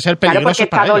 Que puede ser peligroso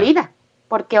para ella. Porque está dolida.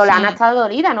 Porque Olenna está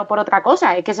dolida, no por otra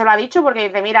cosa. Es que se lo ha dicho porque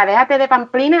dice, mira, déjate de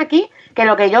pamplina aquí, que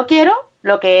lo que yo quiero,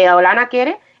 lo que Olenna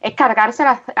quiere, es cargarse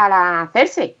a la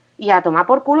Cersei y a tomar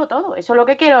por culo todo. Eso es lo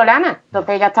que quiere Olenna.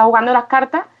 Entonces ella está jugando las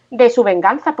cartas de su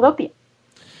venganza propia.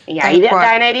 Y ahí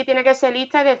Daenerys tiene que ser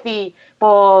lista y decir,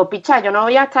 pues picha, yo no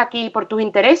voy a estar aquí por tus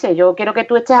intereses, yo quiero que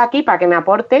tú estés aquí para que me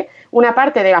aportes una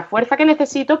parte de la fuerza que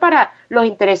necesito para los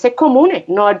intereses comunes,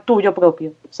 no el tuyo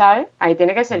propio, ¿sabes? Ahí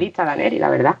tiene que ser lista Daenerys, la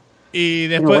verdad. Y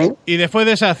después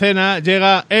de esa cena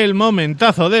llega el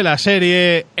momentazo de la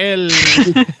serie, el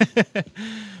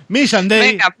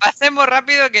Missandei. Venga, pasemos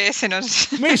rápido que se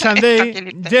nos...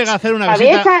 Missandei llega a hacer una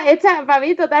visita. Para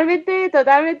mí totalmente...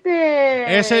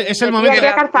 Es el momento...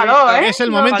 Es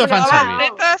el momento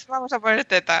fanservice. Vamos a poner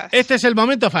tetas. Este es el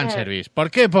momento fanservice.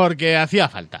 ¿Por qué? Porque hacía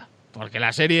falta. Porque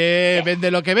la serie vende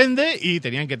lo que vende y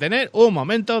tenían que tener un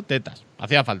momento tetas.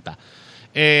 Hacía falta.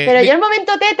 Pero yo el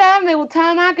momento teta me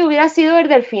gustaba más que hubiera sido el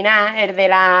del final, el de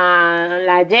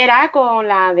la Yera con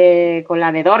la de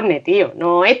Dorne, tío,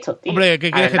 no esto, tío. Hombre, ¿qué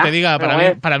quieres que te diga?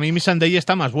 Para mí Missandei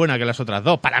está más buena que las otras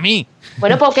dos, para mí.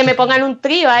 Bueno, pues que me pongan un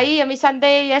trío ahí, a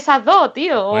Missandei y esas dos,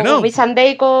 tío, o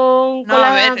Missandei con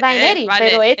la Daenerys,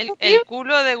 vale, pero esto, el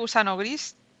culo de gusano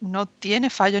gris no tiene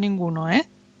fallo ninguno, ¿eh?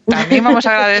 También vamos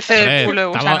a agradecer el culo de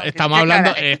gusano.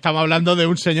 Estamos hablando de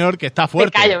un señor que está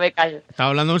fuerte. Me callo. Estamos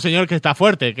hablando de un señor que está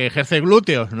fuerte, que ejerce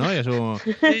glúteos, ¿no? Sí,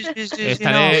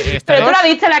 Pero tú la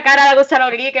viste la cara de gusano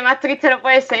gris, que más triste no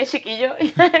puede ser, chiquillo.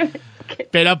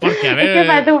 Pero porque, a ver... Es que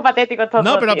parece muy patético todo.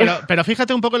 No, pero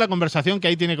fíjate un poco la conversación que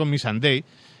ahí tiene con Missandei.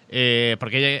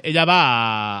 Porque ella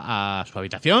va a su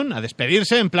habitación a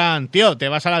despedirse en plan, tío, te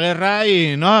vas a la guerra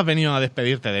y no has venido a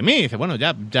despedirte de mí. Y dice, bueno,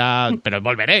 ya, pero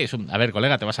volveréis. A ver,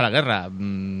 colega, te vas a la guerra,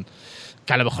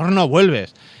 que a lo mejor no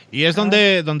vuelves. Y es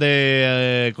donde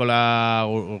con la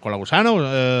gusano,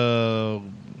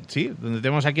 sí, donde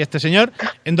tenemos aquí a este señor,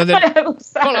 en donde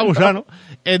con la gusano,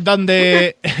 en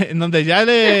donde ya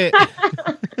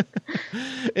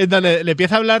en donde le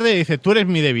empieza a hablar dice, tú eres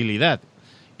mi debilidad.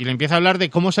 Y le empieza a hablar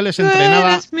de cómo se les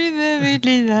entrenaba. Es mi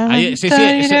debilidad.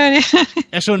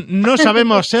 Es un no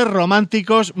sabemos ser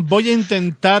románticos. Voy a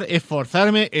intentar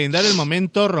esforzarme en dar el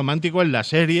momento romántico en la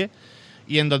serie.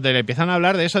 Y en donde le empiezan a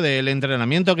hablar de eso, del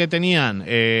entrenamiento que tenían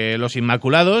los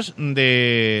Inmaculados,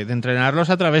 de entrenarlos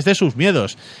a través de sus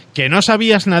miedos. Que no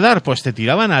sabías nadar, pues te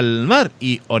tiraban al mar.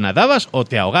 Y o nadabas o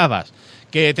te ahogabas.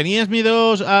 ¿Que tenías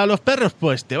miedos a los perros?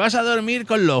 Pues te vas a dormir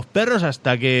con los perros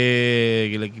hasta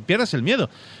que le pierdas el miedo.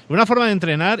 Una forma de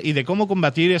entrenar y de cómo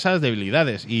combatir esas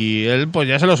debilidades. Y él pues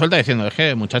ya se lo suelta diciendo, es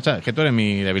que muchacha, es que tú eres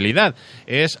mi debilidad.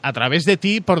 Es a través de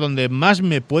ti por donde más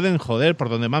me pueden joder, por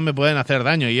donde más me pueden hacer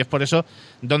daño. Y es por eso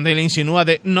donde le insinúa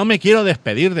de, no me quiero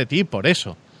despedir de ti por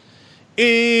eso.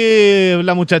 Y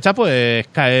la muchacha pues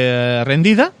cae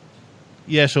rendida.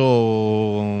 Y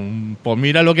eso, pues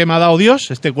mira lo que me ha dado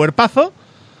Dios, este cuerpazo.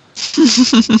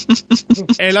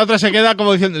 El otro se queda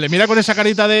como diciendo, le mira con esa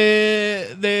carita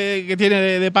de que tiene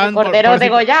de pan. Cordero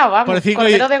degollado, vamos.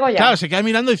 Cordero degollado. Claro, se queda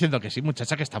mirando diciendo que sí,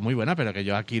 muchacha, que está muy buena, pero que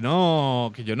yo aquí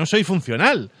no, que yo no soy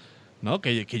funcional, ¿no?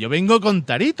 Que yo vengo con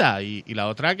tarita. Y la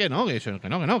otra que no,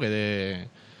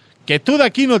 que tú de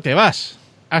aquí no te vas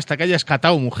hasta que hayas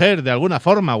catado mujer de alguna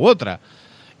forma u otra.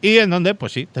 Y en donde,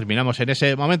 pues sí, terminamos en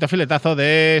ese momento filetazo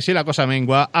de si la cosa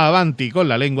mengua, avanti con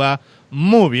la lengua.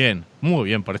 Muy bien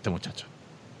por este muchacho.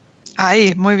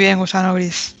 Ahí, muy bien, gusano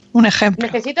gris. Un ejemplo.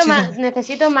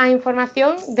 Necesito más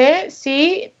información de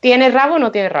si tiene rabo o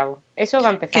no tiene rabo. Eso va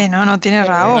a empezar. Que no tiene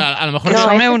rabo. A lo mejor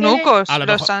son eunucos.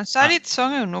 Los Sansarit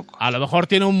son eunucos. A lo mejor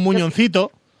tiene un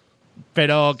muñoncito,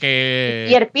 pero que...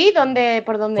 ¿Y el pi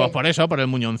por dónde? Pues por eso, por el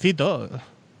muñoncito.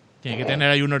 Tiene que tener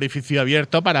ahí un orificio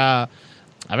abierto para...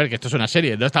 A ver, que esto es una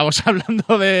serie, no estamos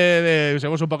hablando de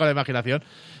usemos un poco de imaginación,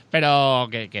 pero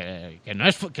que no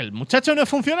es que el muchacho no es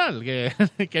funcional,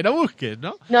 que no busques,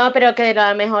 ¿no? No, pero que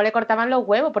a lo mejor le cortaban los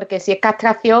huevos, porque si es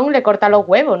castración le cortan los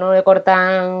huevos, no le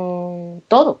cortan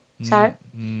todo, ¿sabes?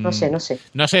 No sé.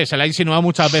 No sé, se le ha insinuado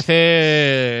muchas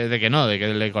veces de que no, de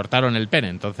que le cortaron el pene,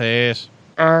 entonces...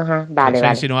 Ajá, vale. Se ha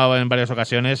insinuado en varias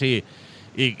ocasiones y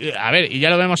a ver, y ya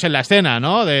lo vemos en la escena,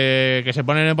 ¿no? De que se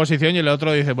ponen en posición y el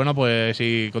otro dice, bueno, pues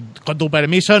si con tu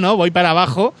permiso, ¿no? Voy para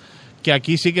abajo, que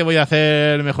aquí sí que voy a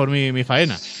hacer mejor mi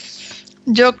faena.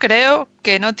 Yo creo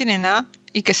que no tiene nada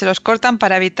y que se los cortan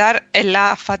para evitar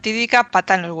la fatídica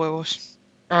pata en los huevos.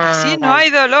 Así no hay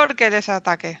dolor que les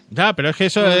ataque. Ya, pero es que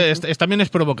eso también es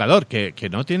provocador, que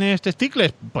no tiene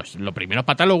testículos, pues lo primero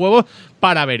patar los huevos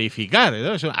para verificar,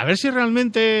 ¿no? A ver si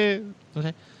realmente, no sé,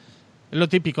 es lo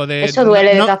típico de... Eso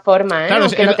duele de todas formas, claro,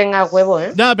 aunque no tenga huevo,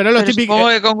 ¿eh? No, pero es lo típico... Supongo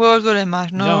que con huevos duele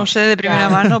más, no sé de primera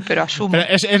mano, pero asumo. Pero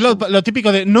es lo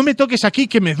típico de, no me toques aquí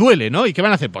que me duele, ¿no? ¿Y qué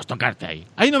van a hacer? Pues tocarte ahí.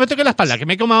 Ahí no me toques la espalda, que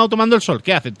me he quemado tomando el sol.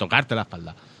 ¿Qué hacen? Tocarte la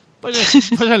espalda. Pues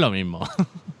es lo mismo.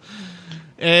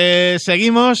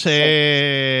 Seguimos,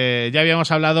 ya habíamos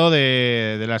hablado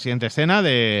de la siguiente escena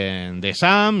de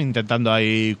Sam intentando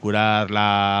ahí curar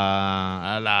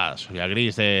la Soria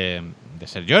Gris de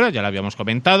Ser Jorah, ya lo habíamos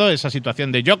comentado, esa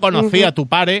situación de yo conocí a tu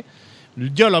padre,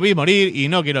 yo lo vi morir y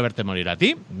no quiero verte morir a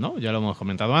ti, ¿no? Ya lo hemos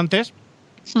comentado antes.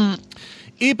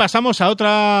 Y pasamos a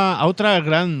otra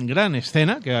gran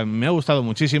escena que me ha gustado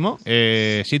muchísimo,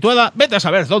 situada, vete a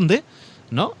saber dónde,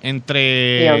 ¿no?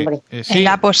 Entre... Sí, en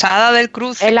la posada del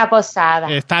cruce. En la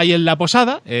posada. Está ahí en la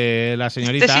posada, la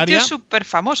señorita Este sitio Arya. es súper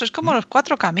famoso, es como los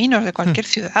 4 caminos de cualquier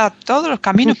ciudad. Todos los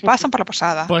caminos pasan por la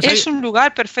posada. Pues es un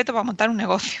lugar perfecto para montar un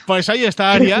negocio. Pues ahí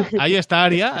está Arya,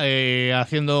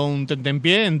 haciendo un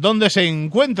tentempié, en donde se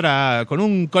encuentra con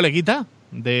un coleguita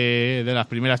de las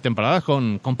primeras temporadas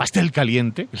con pastel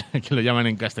caliente, que lo llaman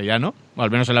en castellano, o al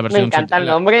menos en la versión... Me encanta el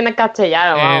nombre en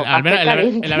castellano.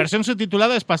 En la versión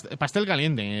subtitulada es pastel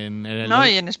caliente.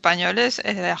 Y en español es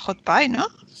hot pie, ¿no?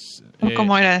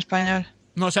 ¿Cómo era en español?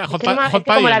 No, o sea, hot pie...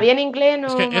 Como la vi en inglés,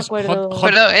 no me acuerdo.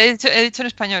 Perdón, he dicho en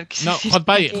español. No, hot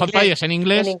pie es en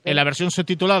inglés, en la versión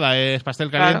subtitulada es pastel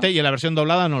caliente y en la versión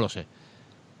doblada no lo sé.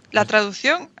 La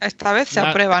traducción esta vez se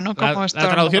aprueba, ¿no? Como la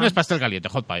traducción es pastel caliente,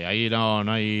 hot pie, ahí no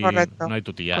hay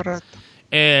tutilla. Correcto.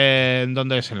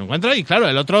 Donde se lo encuentra y claro,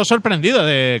 el otro sorprendido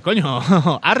de, coño,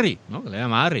 Harry, ¿no? Le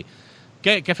llama Harry.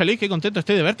 Qué feliz, qué contento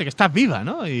estoy de verte, que estás viva,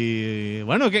 ¿no? Y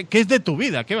bueno, ¿qué es de tu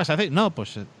vida? ¿Qué vas a hacer? No,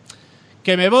 pues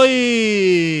que me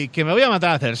voy a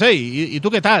matar a Cersei. ¿Y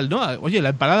tú qué tal, no? Oye, la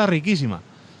empanada riquísima.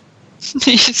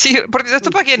 Sí, porque esto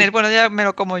para quién es, bueno, ya me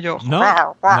lo como yo.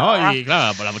 No, y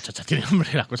claro, pues la muchacha tiene hambre,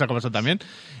 las cosas como son también.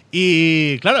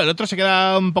 Y claro, el otro se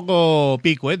queda un poco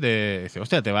pico, dice,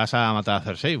 hostia, te vas a matar a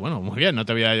Cersei. Bueno, muy bien, no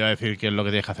te voy a decir qué es lo que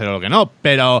tienes que hacer o lo que no,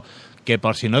 pero que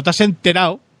por si no te has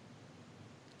enterado,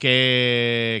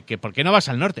 que ¿por qué no vas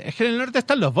al norte? Es que en el norte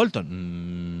están los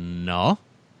Bolton. No.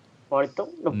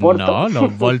 Los Bolton. No,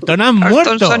 los Bolton han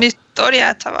muerto. Son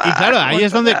historias, chaval. Y claro, ahí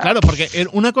es donde, claro, porque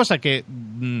una cosa que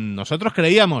nosotros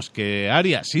creíamos que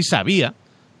Arya sí sabía,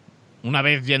 una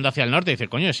vez yendo hacia el norte, dice,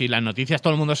 coño, si las noticias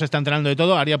todo el mundo se está enterando de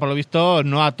todo, Arya por lo visto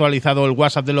no ha actualizado el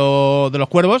WhatsApp de los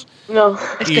cuervos. No.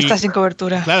 Es que está sin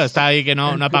cobertura. Claro, está ahí que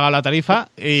no ha pagado la tarifa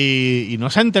y no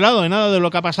se ha enterado de nada de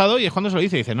lo que ha pasado y es cuando se lo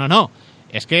dice, no,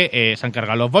 es que se han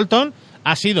cargado los Bolton,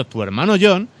 ha sido tu hermano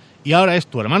Jon y ahora es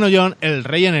tu hermano Jon el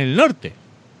rey en el norte.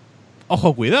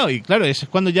 Ojo, cuidado. Y claro, es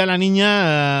cuando ya la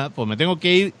niña, pues me tengo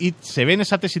que ir y se ve en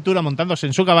esa tesitura montándose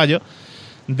en su caballo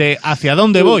de hacia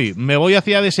dónde voy. ¿Me voy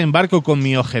hacia desembarco con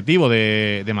mi objetivo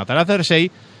de matar a Cersei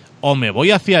o me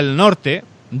voy hacia el norte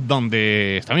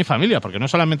donde está mi familia? Porque no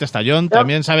solamente está Jon,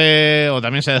 también sabe, o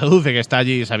también se deduce que está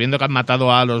allí, sabiendo que han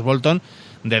matado a los Bolton,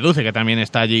 deduce que también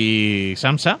está allí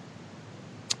Sansa.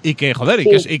 Y que, joder,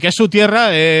 y que es su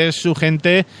tierra, es su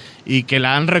gente y que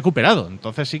la han recuperado.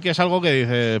 Entonces sí que es algo que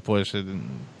dices, pues,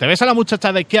 te ves a la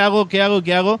muchacha de ¿qué hago?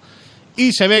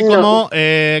 Y se ve como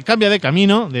cambia de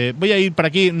camino, de voy a ir por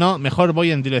aquí, no, mejor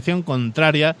voy en dirección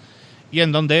contraria y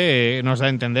en donde nos da a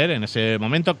entender en ese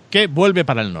momento que vuelve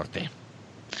para el norte.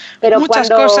 Pero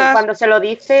cuando se lo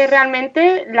dice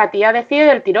realmente, la tía decide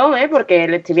del tirón, porque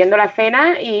le estoy viendo la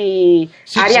escena y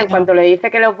Arya, en cuanto le dice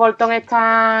que los Bolton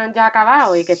están ya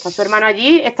acabados y que está su hermano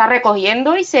allí, está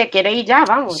recogiendo y se quiere ir ya,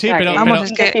 vamos. Sí, o sea, pero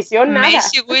es que decisión nada.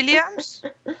 Maisie Williams,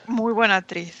 muy buena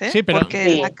actriz, Sí, pero,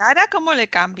 porque la cara como le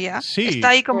cambia. Sí. Está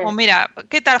ahí como, mira,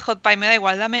 ¿qué tal hot pie? Me da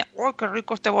igual, dame, qué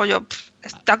rico este bollo.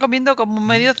 Está comiendo como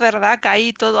medio cerdaca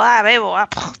ahí, todo, bebo,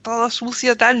 todo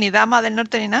sucio, tal, ni dama del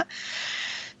norte ni nada.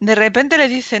 de repente le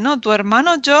dice, no, tu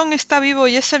hermano Jon está vivo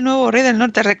y es el nuevo rey del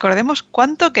norte. Recordemos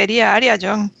cuánto quería Arya a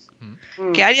Jon.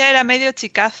 Que Arya era medio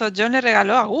chicazo, Jon le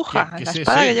regaló aguja. La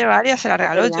espada que lleva Arya se la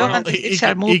regaló Jon antes de irse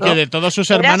al mundo. Y que de todos sus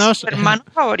hermanos... Su hermano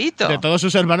favorito. De todos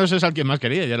sus hermanos es al que más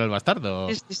quería, y era el bastardo.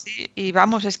 Sí. Y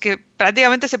vamos, es que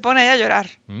prácticamente se pone ahí a llorar.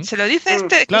 Se lo dice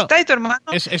claro, está ahí tu hermano.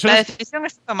 La decisión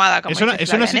está tomada. Como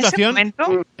es una situación...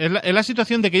 Es la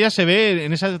situación de que ella se ve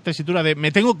en esa tesitura de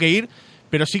me tengo que ir,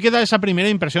 pero sí que da esa primera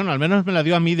impresión, al menos me la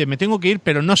dio a mí, de me tengo que ir,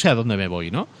 pero no sé a dónde me voy,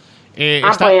 ¿no? Pues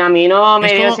a mí no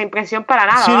me dio esa impresión para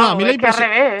nada. Sí, no, a mí la impresión...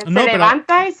 que al revés, se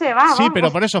levanta y se va. Sí,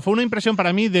 pero por eso fue una impresión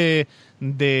para mí de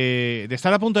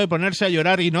estar a punto de ponerse a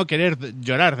llorar y no querer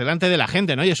llorar delante de la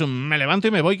gente, ¿no? Y eso, me levanto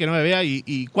y me voy, que no me vea.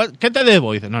 ¿Qué te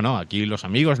debo? Y dice, no, aquí los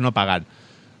amigos no pagan.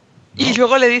 ¿No? Y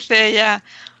luego le dice ella,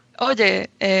 oye,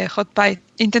 Hot Pie,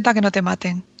 intenta que no te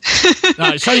maten. No,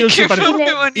 soy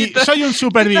un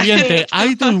superviviente.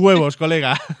 Hay tus huevos,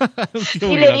 colega.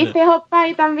 Y le dice Hot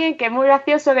Pie también, que es muy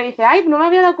gracioso, que dice, ay, no me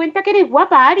había dado cuenta que eres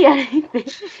guapa, Arya.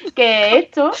 Que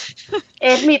esto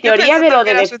es mi teoría de lo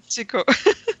de... chico.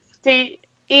 Sí,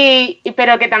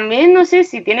 pero que también no sé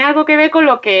si tiene algo que ver con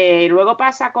lo que luego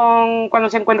pasa cuando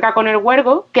se encuentra con el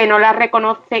huergo, que no la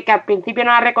reconoce, que al principio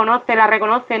no la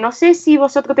reconoce. No sé si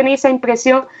vosotros tenéis esa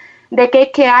impresión de que es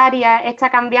que Arya está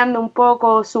cambiando un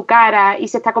poco su cara y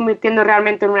se está convirtiendo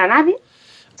realmente en una nadie.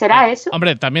 ¿Será eso?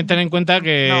 Hombre, también ten en cuenta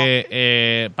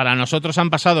que para nosotros han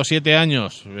pasado 7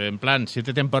 años, en plan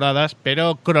 7 temporadas,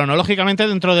 pero cronológicamente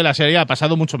dentro de la serie ha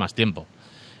pasado mucho más tiempo.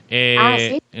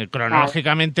 ¿Sí?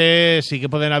 Cronológicamente sí que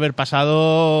pueden haber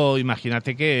pasado,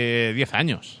 imagínate que 10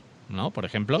 años, ¿no? Por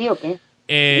ejemplo. ¿Sí o qué?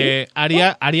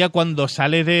 Arya cuando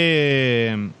sale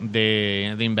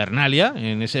de Invernalia,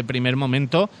 en ese primer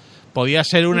momento, podía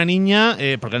ser una niña,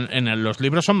 porque en los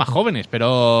libros son más jóvenes,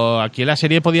 pero aquí en la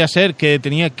serie podía ser que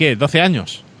tenía, ¿qué? 12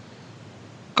 años.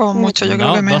 Como mucho, yo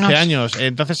creo que menos. 12 años.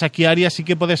 Entonces aquí Arya sí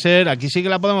que puede ser, aquí sí que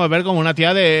la podemos ver como una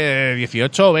tía de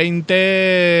 18 o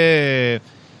 20...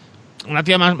 Una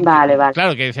tía más... Vale.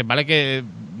 Claro, que dice, vale que...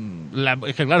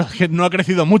 es que claro, que no ha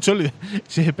crecido mucho,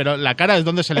 sí, pero la cara es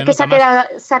donde se le nota más.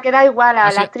 Se ha quedado igual, la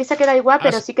actriz se ha quedado igual,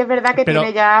 pero sí que es verdad que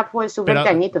tiene ya pues sus 20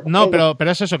 añitos. No, pero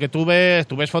es eso, que tú ves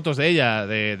fotos de ella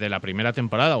de la primera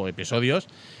temporada o episodios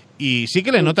y sí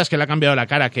que le notas que le ha cambiado la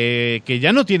cara, que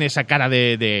ya no tiene esa cara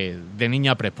de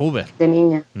niña prepuber. De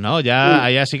niña. No, ya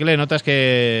allá sí que le notas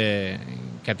que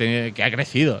ha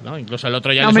crecido, ¿no? Incluso el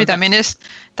otro ya... Hombre, también es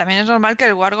normal que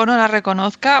el Wargo no la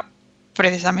reconozca,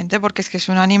 precisamente porque es que es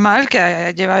un animal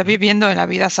que lleva viviendo en la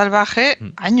vida salvaje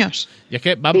años. Y es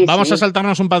que vamos a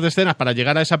saltarnos un par de escenas para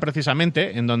llegar a esa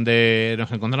precisamente, en donde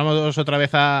nos encontramos otra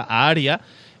vez a Arya.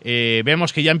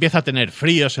 Vemos que ya empieza a tener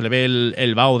frío, se le ve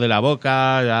el vaho de la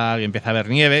boca, ya empieza a haber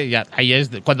nieve, ya ahí es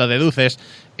cuando deduces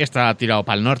está tirado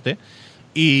para el norte.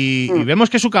 Y vemos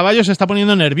que su caballo se está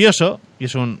poniendo nervioso y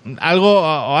es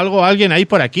alguien ahí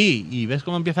por aquí, y ves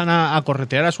cómo empiezan a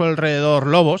corretear a su alrededor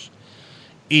lobos.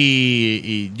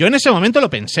 Y yo en ese momento lo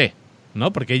pensé,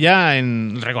 ¿no? Porque ya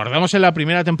recordamos en la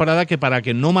primera temporada que para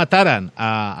que no mataran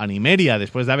a Nymeria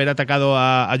después de haber atacado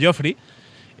a Joffrey,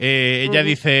 ella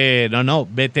dice, no,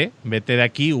 vete de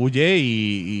aquí, huye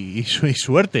y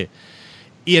suerte.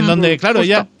 Y en donde, claro,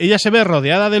 ella se ve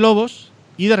rodeada de lobos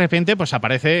y de repente pues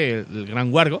aparece el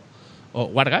gran Wargo, o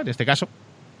Warga en este caso.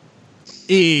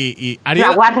 Y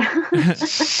Arya...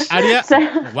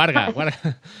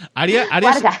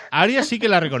 Arya sí que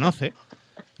la reconoce,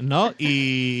 ¿no?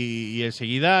 Y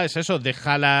enseguida es eso,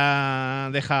 deja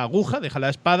la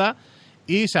espada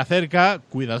y se acerca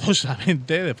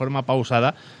cuidadosamente, de forma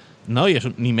pausada, ¿no? Y es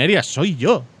Nymeria, soy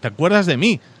yo, ¿te acuerdas de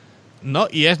mí? ¿No?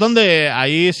 Y es donde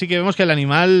ahí sí que vemos que el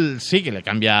animal sí que le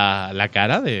cambia la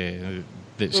cara le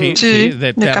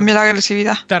cambia la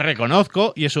agresividad. Te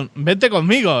reconozco y es un vente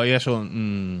conmigo y es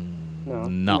un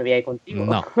no me voy a ir contigo.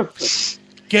 No.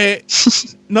 Que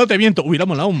no te miento, hubiera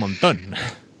molado un montón.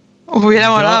 Hubiera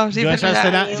molado, sí.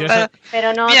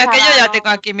 Pero no, mira, que yo ya tengo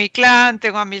aquí mi clan,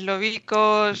 tengo a mis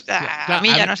lobicos, a mí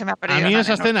ya no se me ha perdido. A mí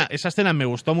esa escena me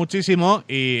gustó muchísimo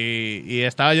y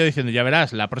estaba yo diciendo, ya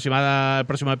verás, el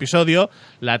próximo episodio,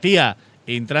 la tía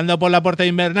entrando por la puerta de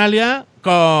Invernalia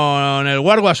con el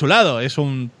Wargo a su lado. Es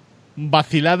un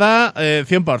vacilada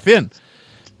 100%.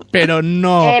 Pero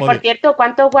no... por cierto,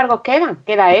 ¿cuántos Wargos quedan?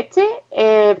 ¿Queda este?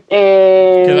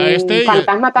 Queda este.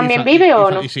 ¿Fantasma también vive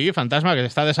o no? Sí, Fantasma, que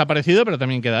está desaparecido, pero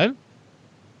también queda él.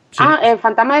 Sí. ¿El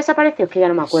Fantasma desapareció? Es que ya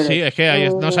no me acuerdo. Sí, es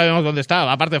que no sabemos dónde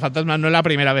está. Aparte, Fantasma no es la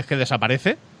primera vez que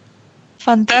desaparece.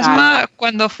 Fantasma,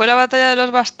 cuando fue la batalla de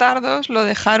los bastardos, lo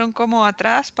dejaron como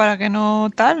atrás para que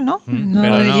no tal, ¿no? No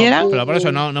pero lo leyeran. pero por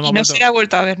eso no y no se ha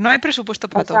vuelto a ver. No hay presupuesto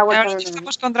para todo. Ahora, si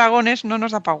estamos con dragones, no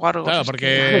nos da para wargos. Claro,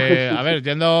 porque, a ver,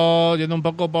 yendo un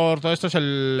poco por todo esto, es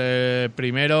el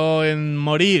primero en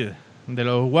morir de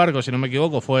los wargos, si no me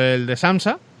equivoco, fue el de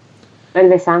Sansa. El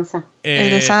de Sansa. El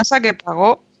de Sansa que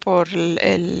pagó por el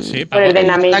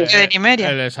ataque de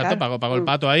Nymeria. Exacto, claro. Pagó el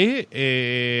pato ahí.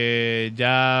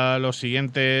 Ya los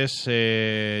siguientes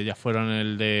ya fueron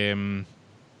el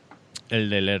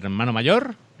del hermano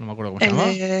mayor, no me acuerdo cómo se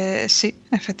llamaba. Sí,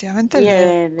 efectivamente.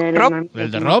 El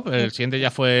de Rob. El siguiente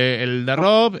ya fue el de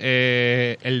Rob.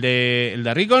 El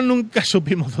de Rickon nunca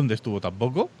supimos dónde estuvo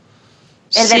tampoco.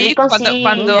 El de Rickon,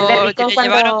 cuando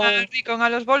llevaron a Rickon a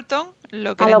los Bolton,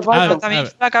 lo que también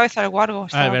fue la cabeza del wargo.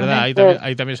 Es verdad,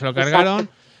 ahí también se lo cargaron.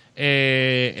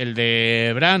 El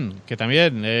de Bran, que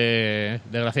también,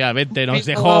 desgraciadamente, nos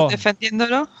dejó.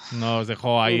 Defendiéndolo. Nos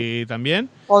dejó ahí también.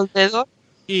 Voldedor.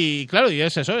 Y claro, y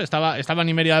es eso, estaba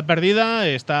Nymeria perdida,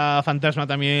 está Fantasma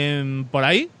también por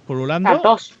ahí, pululando.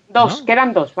 Dos, ¿no?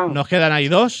 Quedan dos, vamos. Nos quedan ahí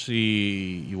dos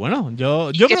y bueno,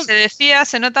 yo que se decía,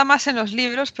 se nota más en los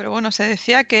libros, pero bueno, se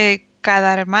decía que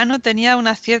cada hermano tenía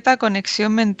una cierta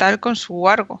conexión mental con su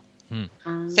wargo.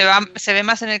 Se ve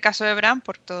más en el caso de Bran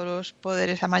por todos los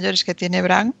poderes a mayores que tiene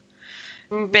Bran.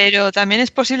 Pero también es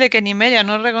posible que Nymeria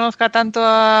no reconozca tanto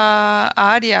a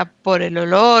Arya por el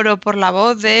olor o por la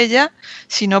voz de ella,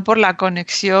 sino por la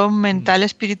conexión mental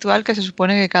espiritual que se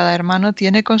supone que cada hermano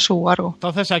tiene con su wargo.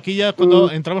 Entonces aquí ya cuando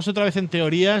entramos otra vez en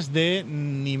teorías de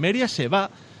Nymeria se va,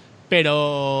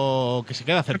 pero que se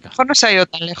queda cerca. A lo mejor no se ha ido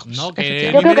tan lejos. No, yo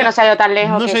creo que no se ha ido tan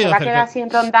lejos, que se va a quedar así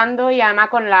rondando y además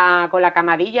con la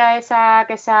camarilla esa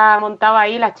que se ha montado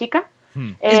ahí la chica.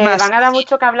 Van a dar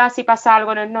mucho que hablar si pasa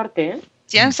algo en el norte, ¿eh?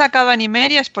 Si han sacado a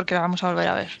Nymeria es porque la vamos a volver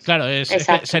a ver. Claro, es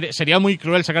que sería muy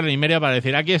cruel sacar a Nymeria para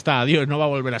decir aquí está, adiós, no va a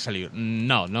volver a salir.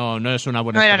 No es una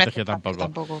buena estrategia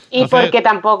tampoco. Y porque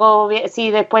tampoco,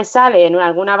 si después sale en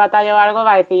alguna batalla o algo,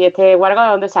 va a decir, este wargo de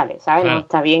dónde sale, ¿sabes? Claro. No,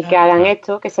 está bien que hagan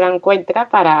esto, que se la encuentra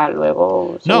para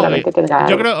luego seguramente tendrá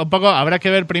yo creo un poco habrá que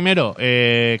ver primero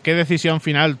qué decisión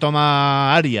final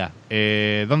toma Arya,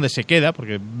 dónde se queda,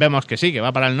 porque vemos que sí, que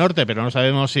va para el norte, pero no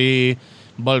sabemos si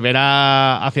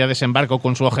volverá hacia desembarco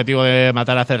con su objetivo de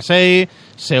matar a Cersei,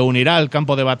 se unirá al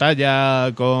campo de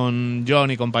batalla con Jon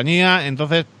y compañía.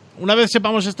 Entonces, una vez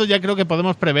sepamos esto, ya creo que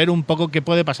podemos prever un poco qué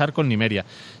puede pasar con Nymeria.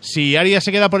 Si Arya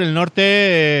se queda por el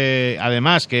norte,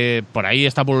 además que por ahí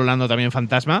está pululando también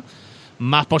Fantasma,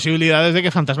 más posibilidades de que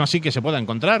Fantasma sí que se pueda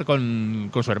encontrar con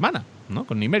su hermana, ¿no?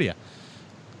 Con Nymeria.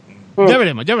 Ya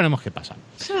veremos qué pasa.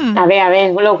 A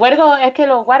ver, los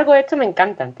wargos estos me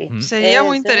encantan, tío. Sería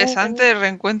muy interesante el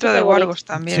reencuentro de wargos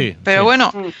también. Sí, pero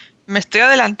bueno, me estoy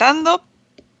adelantando,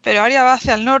 pero Arya va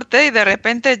hacia el norte y de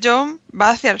repente Jon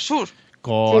va hacia el sur.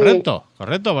 Correcto,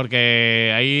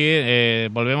 porque ahí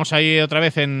volvemos ahí otra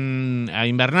vez a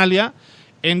Invernalia,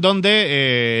 en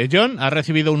donde Jon ha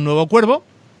recibido un nuevo cuervo.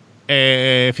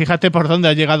 Fíjate por dónde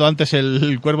ha llegado antes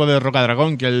el cuervo de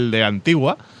Rocadragón que el de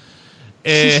Antigua.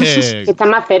 Está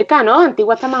más cerca, ¿no?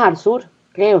 Antigua está más al sur,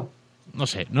 creo. No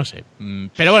sé.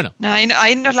 Pero bueno. No,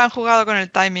 ahí nos la han jugado con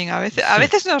el timing. A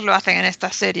veces nos lo hacen en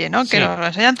esta serie, ¿no? Que nos lo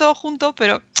enseñan todo junto,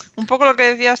 pero un poco lo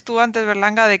que decías tú antes,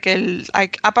 Berlanga, de que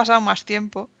ha pasado más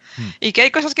tiempo. Y que hay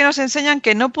cosas que nos enseñan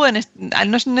que no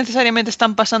necesariamente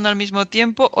están pasando al mismo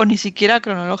tiempo o ni siquiera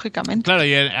cronológicamente. Claro,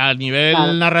 y a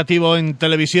nivel narrativo en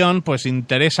televisión, pues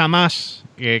interesa más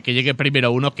que llegue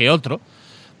primero uno que otro.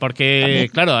 Porque,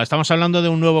 claro, estamos hablando de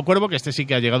un nuevo cuervo, que este sí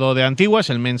que ha llegado de Antigua, es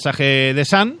el mensaje de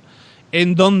Sam,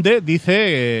 en donde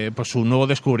dice pues su nuevo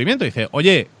descubrimiento. Dice,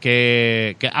 oye,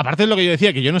 que aparte de lo que yo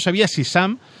decía, que yo no sabía si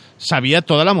Sam sabía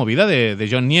toda la movida de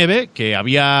Jon Nieve, que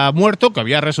había muerto, que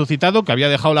había resucitado, que había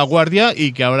dejado la guardia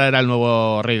y que ahora era el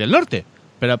nuevo rey del norte.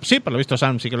 Pero sí, por lo visto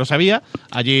Sam sí que lo sabía.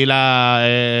 Allí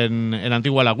en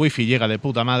Antigua la wifi llega de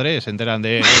puta madre, se enteran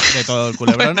de todo el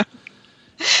culebrón.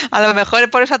 A lo mejor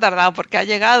por eso ha tardado, porque ha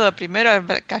llegado primero al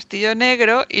Castillo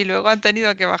Negro y luego han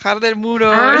tenido que bajar del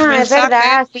muro el mensaje. Es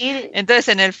verdad, sí. Entonces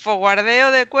en el foguardeo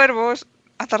de cuervos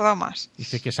ha tardado más.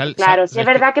 Dice que claro, sí es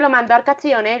verdad que lo mandó al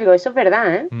Castillo Negro, eso es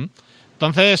verdad, ¿eh?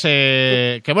 Entonces,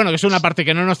 que bueno, que es una parte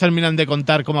que no nos terminan de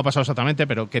contar cómo ha pasado exactamente,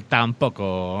 pero que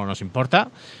tampoco nos importa,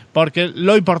 porque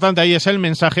lo importante ahí es el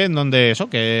mensaje en donde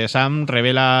que Sam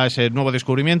revela ese nuevo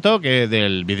descubrimiento que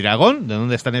del Vidragón, de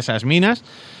dónde están esas minas,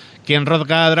 que en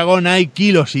Rocadragón hay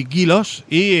kilos y kilos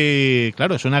y,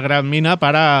 claro, es una gran mina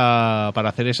para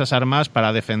hacer esas armas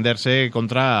para defenderse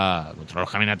contra los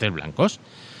caminantes blancos.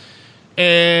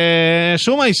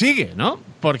 Suma y sigue, ¿no?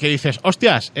 porque dices,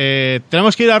 hostias,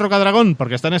 tenemos que ir a Rocadragón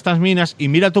porque están estas minas y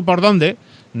mira tú por dónde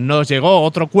nos llegó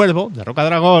otro cuervo de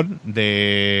Rocadragón,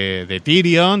 de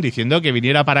Tyrion, diciendo que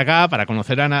viniera para acá para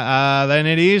conocer a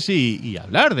Daenerys y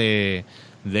hablar de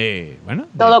bueno...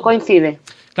 Todo coincide.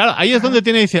 Claro, ahí es donde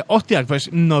dice, hostia,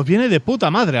 pues nos viene de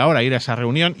puta madre ahora ir a esa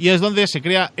reunión, y es donde se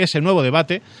crea ese nuevo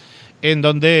debate en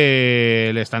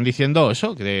donde le están diciendo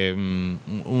eso, que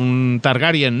un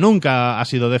Targaryen nunca ha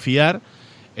sido de fiar,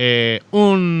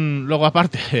 luego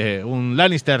aparte, un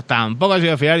Lannister tampoco ha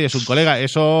sido de fiar y es un colega,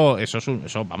 eso es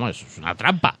una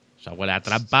trampa, o sea, huele a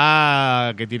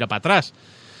trampa que tira para atrás.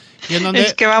 Y en donde...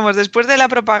 Es que vamos, después de la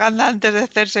propaganda antes de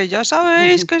Cersei, ya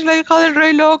sabéis que es la hija del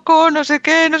rey loco, no sé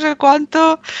qué, no sé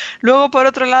cuánto. Luego, por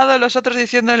otro lado, los otros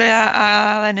diciéndole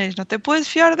a Daenerys, no te puedes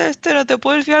fiar de este, no te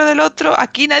puedes fiar del otro.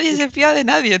 Aquí nadie se fía de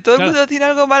nadie, todo el mundo tiene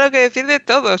algo malo que decir de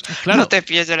todos. Claro. No te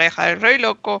fíes de la hija del rey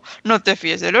loco, no te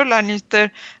fíes de los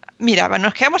Lannister. Mira,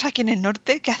 nos quedamos aquí en el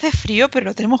norte, que hace frío, pero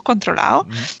lo tenemos controlado.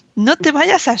 No te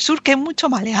vayas al sur, que hay mucho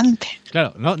maleante.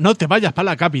 Claro, no te vayas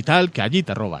para la capital, que allí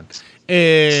te roban.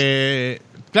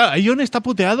 Claro, Jon está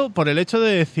puteado por el hecho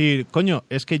de decir, coño,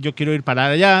 es que yo quiero ir para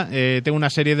allá, tengo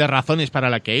una serie de razones para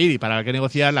la que ir y para la que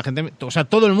negociar, la gente, o sea,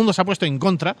 todo el mundo se ha puesto en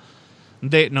contra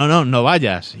de, no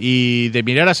vayas, y de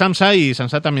mirar a Sansa, y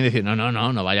Sansa también decir,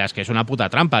 no vayas, que es una puta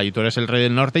trampa, y tú eres el rey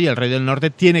del norte, y el rey del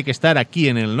norte tiene que estar aquí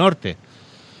en el norte.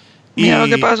 Mira lo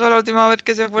que pasó la última vez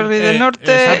que se fue el rey del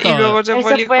norte, exacto. Y luego se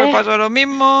fue el hijo y pasó lo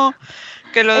mismo.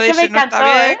 Que lo de eso me no encantó,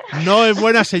 está bien. No es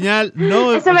buena señal.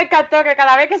 Eso me encantó, que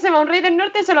cada vez que se va un rey del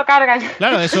norte se lo cargan.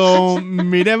 Claro, eso,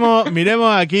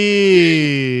 miremos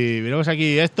aquí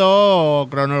esto,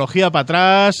 cronología para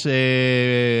atrás,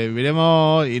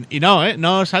 miremos, y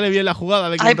no sale bien la jugada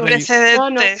de que hay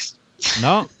precedentes.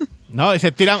 No, es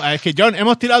que Jon,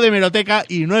 hemos tirado de hemeroteca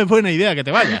y no es buena idea que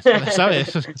te vayas,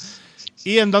 ¿sabes?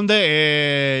 Y en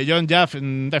donde Jon ya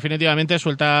definitivamente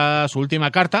suelta su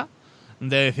última carta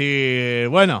de decir,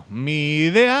 bueno, mi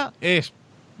idea es,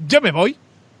 yo me voy,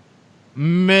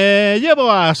 me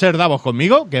llevo a Ser Davos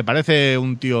conmigo, que parece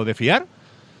un tío de fiar,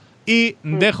 y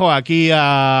dejo aquí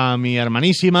a mi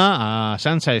hermanísima, a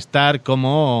Sansa Stark,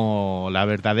 como la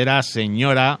verdadera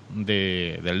señora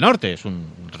del norte.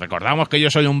 Recordamos que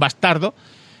yo soy un bastardo,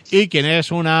 y quien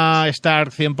es una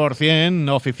Stark 100%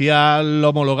 oficial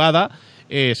homologada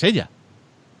es ella.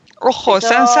 Ojo,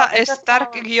 Sansa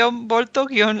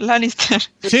Stark-Bolto-Lannister.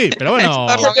 Sí, pero bueno...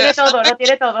 Lo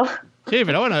tiene todo. Sí,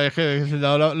 pero bueno, es que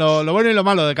lo bueno y lo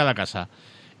malo de cada casa.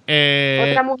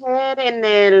 Otra mujer en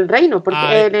el reino,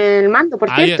 en el mando,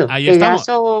 por cierto. Ahí estamos.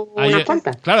 Unas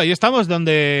cuantas. Claro, ahí estamos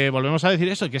donde volvemos a decir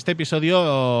eso, que este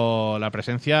episodio, la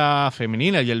presencia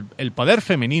femenina y el poder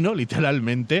femenino,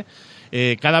 literalmente,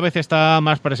 cada vez está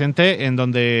más presente, en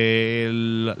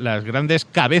donde las grandes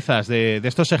cabezas de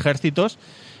estos ejércitos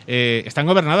están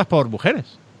gobernadas por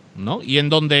mujeres, ¿no? Y en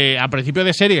donde a principio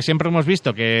de serie siempre hemos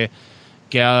visto que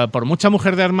por mucha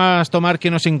mujer de armas tomar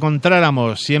que nos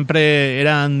encontráramos, siempre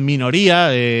eran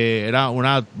minoría, era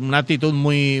una actitud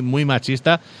muy, muy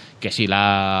machista, que si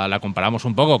la comparamos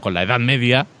un poco con la Edad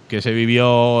Media que se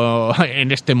vivió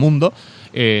en este mundo,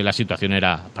 la situación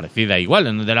era parecida igual,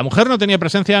 en donde la mujer no tenía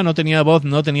presencia, no tenía voz,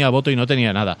 no tenía voto y no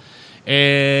tenía nada.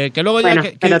 Que luego bueno,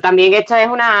 pero también esto es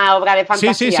una obra de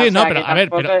fantasía. Sí, no, pero a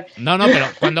ver, pero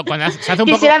cuando se hace un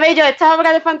poco... Quisiera ver yo esta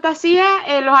obra de fantasía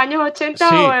en los años 80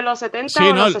 o en los 70 o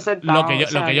en los 60. Lo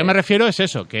que yo me refiero es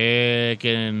eso, que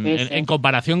en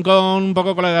comparación con un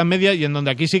poco con la Edad Media, y en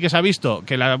donde aquí sí que se ha visto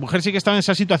que la mujer sí que estaba en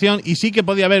esa situación y sí que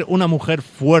podía haber una mujer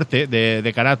fuerte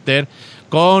de carácter,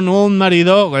 con un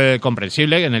marido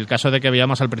comprensible, en el caso de que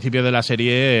veíamos al principio de la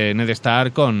serie Ned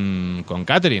Stark con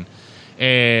Catelyn.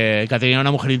 Catelyn era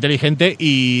una mujer inteligente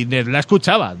y Ned la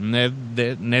escuchaba. Ned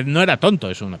no era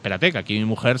tonto, espérate, que aquí mi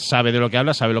mujer sabe de lo que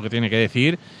habla, sabe lo que tiene que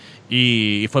decir,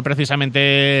 y fue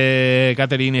precisamente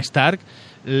Catelyn Stark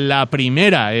la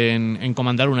primera en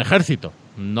comandar un ejército,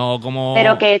 no como...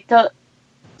 Pero que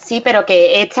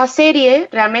esta serie,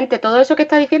 realmente todo eso que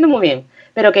está diciendo muy bien,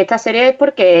 pero que esta serie es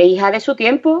porque es hija de su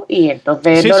tiempo, y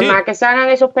entonces normal que se hagan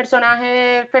esos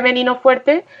personajes femeninos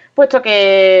fuertes, puesto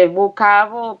que busca,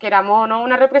 queramos o no,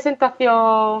 una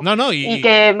representación y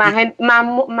que más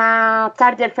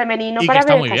target femenino para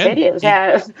ver esta serie. O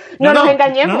sea, no nos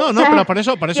engañemos. Pero por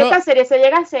eso... Si esta serie se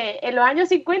llegase en los años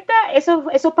 50,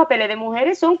 esos papeles de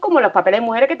mujeres son como los papeles de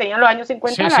mujeres que tenían los años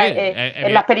 50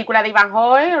 en las películas de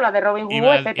Ivanhoe o las de Robin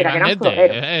Hood, etcétera, que eran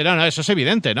flojeros. Eso es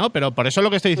evidente, ¿no? Pero por eso lo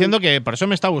que estoy diciendo, que por eso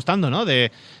me está gustando, ¿no?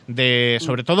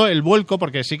 Sobre todo el vuelco,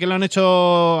 porque sí que lo han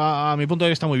hecho, a mi punto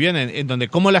de vista, muy bien, en donde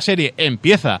cómo la la serie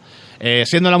empieza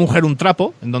siendo la mujer un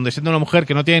trapo, en donde siendo una mujer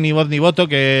que no tiene ni voz ni voto,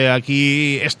 que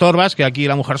aquí estorbas, que aquí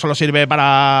la mujer solo sirve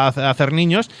para hacer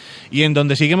niños, y en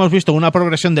donde sí que hemos visto una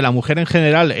progresión de la mujer en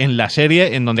general en la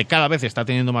serie, en donde cada vez está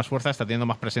teniendo más fuerza, está teniendo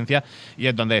más presencia, y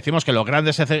en donde decimos que los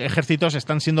grandes ejércitos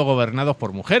están siendo gobernados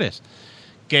por mujeres.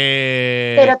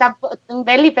 Pero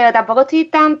tampoco estoy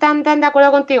tan de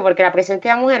acuerdo contigo, porque la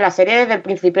presencia de la mujer en la serie desde el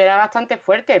principio era bastante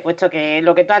fuerte, puesto que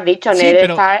lo que tú has dicho, sí,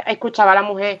 Ned escuchaba a la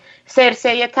mujer,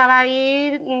 Cersei estaba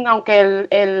ahí, aunque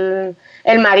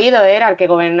el marido era el que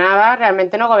gobernaba,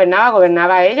 realmente no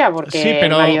gobernaba ella, porque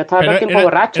el marido estaba todo el tiempo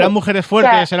borracho. Eran mujeres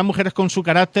fuertes, eran mujeres con su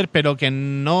carácter, pero que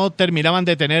no terminaban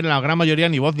de tener la gran mayoría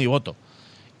ni voz ni voto.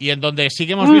 Y en donde sí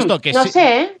que hemos visto que... No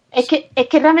sé, es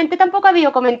que realmente tampoco ha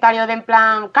habido comentarios de en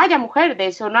plan, calla mujer, de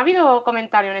eso. No ha habido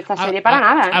comentarios en esta serie para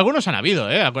nada, ¿eh? Algunos han habido,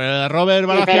 ¿eh? Robert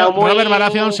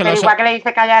Baratheon se lo... igual que le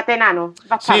dice cállate, enano.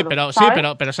 Bastardo, sí,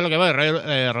 pero eso es lo que voy.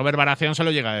 Robert Baratheon se lo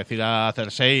llega a decir a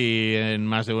Cersei en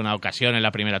más de una ocasión en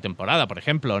la primera temporada, por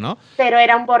ejemplo, ¿no? Pero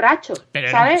era un borracho,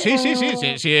 ¿sabes?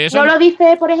 Sí, eso... No lo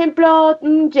dice, por ejemplo,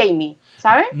 Jaime,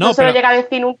 ¿sabes? No se lo llega a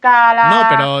decir nunca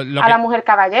a la mujer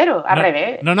caballero, al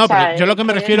revés. No, pero yo lo que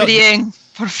me refiero... Bien,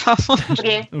 por favor.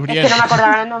 Bien. Es que no me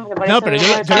acordaba el nombre. Pero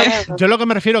yo lo que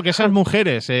me refiero que esas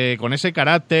mujeres con ese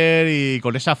carácter y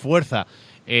con esa fuerza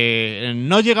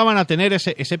no llegaban a tener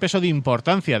ese peso de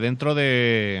importancia dentro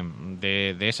de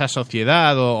esa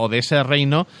sociedad o de ese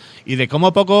reino, y de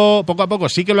cómo poco a poco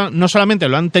sí que no solamente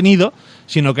lo han tenido,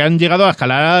 sino que han llegado a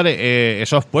escalar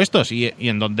esos puestos, y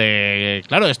en donde,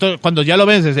 claro, esto cuando ya lo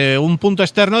ves desde un punto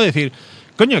externo, decir,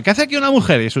 coño, ¿qué hace aquí una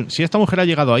mujer? Si esta mujer ha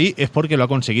llegado ahí es porque lo ha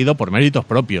conseguido por méritos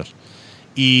propios.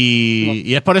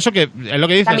 Y es por eso que es lo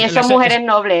que dices. También son mujeres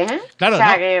nobles, ¿eh? Claro, o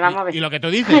sea, que vamos a ver. Y lo que tú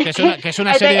dices, que es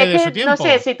una serie de su tiempo.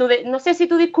 No sé si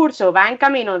tu discurso va en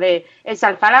camino de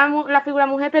ensalzar la figura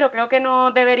mujer, pero creo que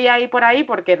no debería ir por ahí,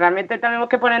 porque realmente tenemos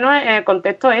que ponernos en el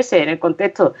contexto en el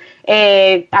contexto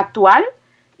actual,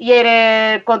 y en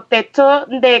el contexto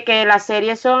de que las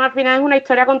series al final es una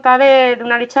historia contada de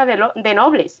una lista de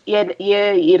nobles,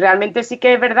 y realmente sí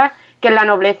que es verdad que en la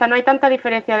nobleza no hay tanta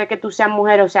diferencia de que tú seas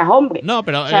mujer o seas hombre. No,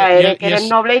 pero... O sea, eres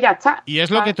noble y ya está. Y es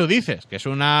lo que tú dices, que es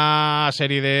una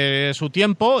serie de su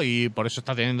tiempo, y por eso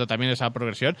está teniendo también esa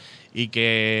progresión, y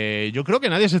que yo creo que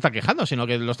nadie se está quejando, sino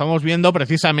que lo estamos viendo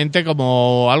precisamente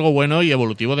como algo bueno y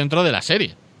evolutivo dentro de la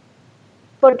serie.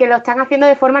 Porque lo están haciendo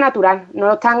de forma natural, no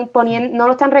lo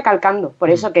están recalcando.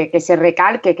 Por eso que se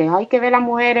recalque, que hay que ver las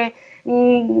mujeres...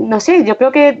 no sé, yo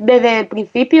creo que desde el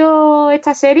principio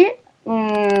esta serie...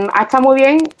 está muy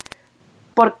bien,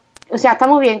 está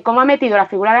muy bien cómo ha metido la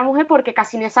figura de la mujer, porque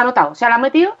casi ni se ha notado, o sea, la ha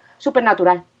metido súper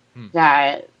natural. O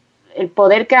sea, el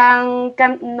poder que han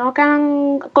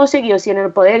conseguido, sino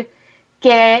el poder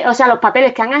los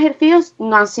papeles que han ejercido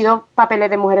no han sido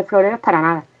papeles de mujeres floreras para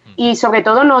nada, y sobre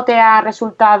todo no te ha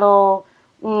resultado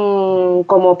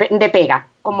como de pega,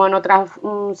 como en otros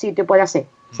sitios puede ser,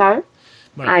 ¿sabes?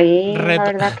 Bueno, ahí la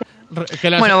verdad que...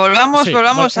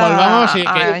 volvamos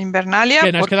a Invernalia.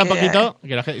 Que nos queda un poquito.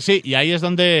 Sí, y ahí es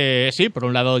donde, sí, por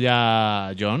un lado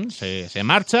ya Jon se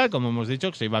marcha, como hemos dicho,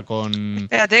 que se iba con...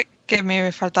 Espérate, que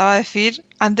me faltaba decir,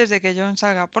 antes de que Jon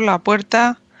salga por la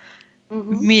puerta,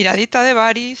 miradita de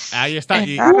Varys. Ahí está.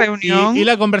 En la reunión. Y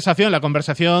la conversación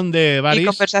de Varys. Y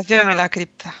conversación en la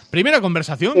cripta. Primera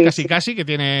conversación, casi, que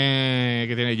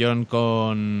tiene Jon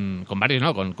con Varys,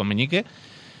 ¿no? Con Meñique.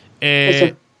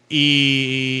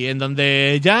 Y en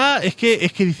donde ya es que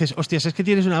dices, hostias, es que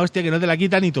tienes una hostia que no te la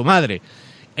quita ni tu madre.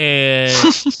 ¿Qué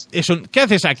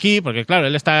haces aquí? Porque claro,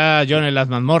 él está Jon en las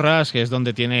mazmorras, que es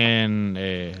donde tienen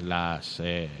las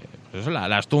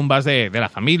tumbas de la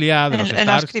familia, de los Stark. En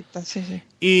las criptas, sí.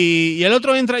 Y el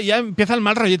otro entra y ya empieza el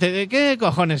mal rollete de ¿qué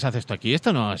cojones haces tú aquí?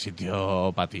 Esto no es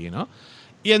sitio para ti, ¿no?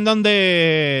 Y en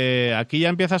donde aquí ya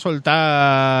empieza a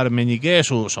soltar Meñique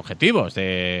sus objetivos.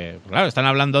 Claro, están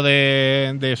hablando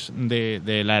de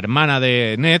la hermana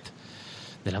de Ned,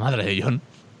 de la madre de Jon.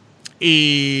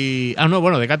 Y...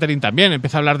 de Catelyn también.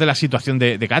 Empieza a hablar de la situación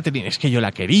de Catelyn. Es que yo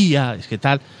la quería, es que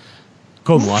tal...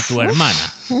 Como a tu hermana.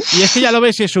 Y es que ya lo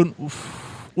ves y es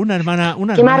una hermana...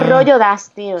 ¿Qué más rollo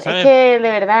das, tío? ¿Sabes? Es que, de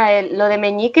verdad, lo de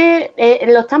Meñique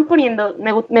lo están poniendo...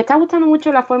 Me está gustando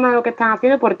mucho la forma de lo que están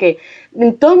haciendo, porque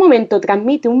en todo momento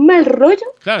transmite un mal rollo.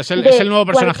 Claro, es el nuevo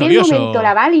personaje odioso. En cualquier momento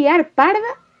la va a liar parda,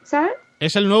 ¿sabes?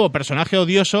 Es el nuevo personaje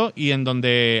odioso, y en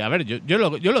donde... A ver, yo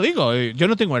lo digo, yo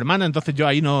no tengo hermana, entonces yo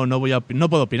ahí no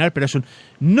puedo opinar, pero es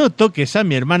no toques a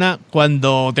mi hermana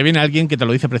cuando te viene alguien que te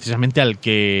lo dice precisamente al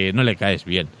que no le caes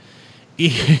bien.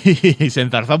 Y se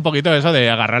enzarza un poquito eso de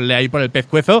agarrarle ahí por el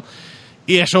pescuezo,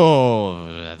 Y eso,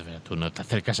 tú no te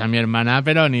acercas a mi hermana,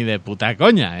 pero ni de puta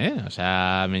coña, ¿eh? O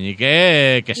sea,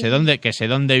 Meñique, que sé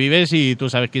dónde vives y tú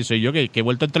sabes quién soy yo, que he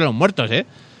vuelto entre los muertos, ¿eh?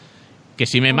 Que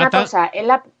si me mata... Cosa, ¿es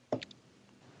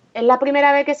la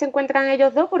primera vez que se encuentran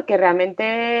ellos dos? Porque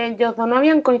realmente ellos dos no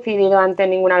habían coincidido antes en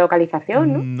ninguna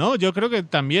localización, ¿no? No, yo creo que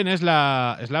también es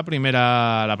la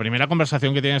primera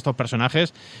conversación que tienen estos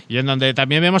personajes y en donde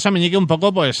también vemos a Meñique un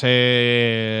poco pues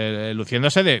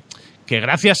luciéndose de que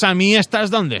gracias a mí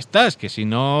estás donde estás, que si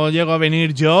no llego a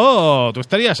venir yo, tú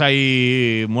estarías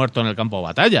ahí muerto en el campo de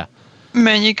batalla.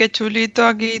 Meñique chulito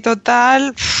aquí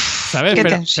total... ¿Sabes?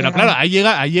 Pero claro, ahí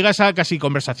llega esa casi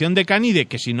conversación de Cani de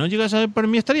que si no llegas a ver por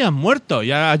mí estarías muerto.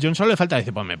 Y a Jon solo le falta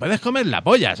decir, pues me puedes comer la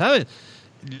polla, ¿sabes?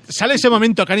 Sale ese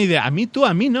momento Cani de a mí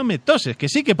no me toses, que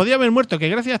sí, que podía haber muerto, que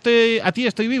gracias a ti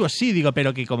estoy vivo, sí, digo,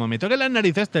 pero que como me toque las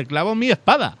narices te clavo mi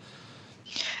espada.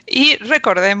 Y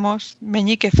recordemos,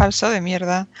 Meñique falso de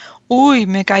mierda. Uy,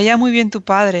 me caía muy bien tu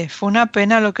padre, fue una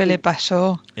pena lo que le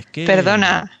pasó. Es que...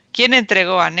 Perdona, ¿quién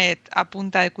entregó a Ned a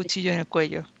punta de cuchillo en el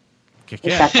cuello?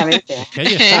 Exactamente. Que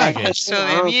ahí está. Falso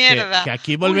de mierda. Que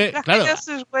aquí vuelve... Uy, claro.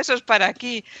 sus huesos para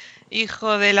aquí,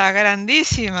 hijo de la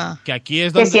grandísima. Que aquí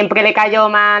es donde... Que siempre le cayó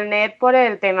mal Ned por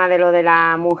el tema de lo de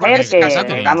la mujer, que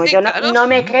vamos, yo no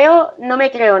me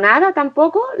creo nada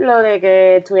tampoco lo de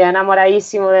que estuviera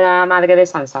enamoradísimo de la madre de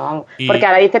Sansa, vamos. Porque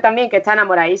ahora dice también que está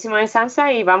enamoradísimo de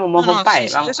Sansa y vamos, mojón pae,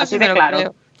 vamos, así de claro.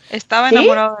 Creo. Estaba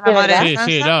enamorado de la madre de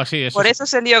Sansa, eso por eso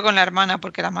se lió con la hermana,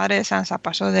 porque la madre de Sansa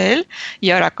pasó de él, y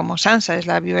ahora como Sansa es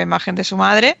la viva imagen de su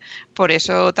madre, por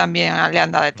eso también le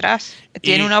anda detrás.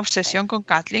 Tiene una obsesión con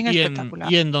Catelyn espectacular.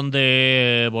 Y en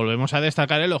donde volvemos a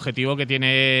destacar el objetivo que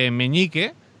tiene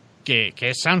Meñique, que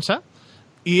es Sansa,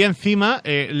 y encima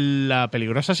la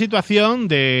peligrosa situación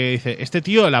de, dice, este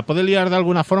tío la puede liar de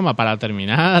alguna forma para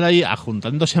terminar ahí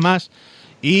ajuntándose más.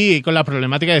 Y con la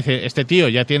problemática de decir, este tío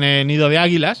ya tiene nido de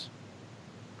águilas,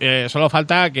 solo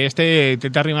falta que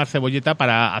intente arrimar cebolleta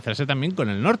para hacerse también con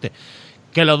el norte.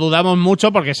 Que lo dudamos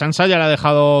mucho porque Sansa ya le ha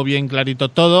dejado bien clarito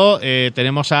todo.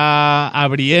 Tenemos a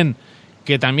Brienne,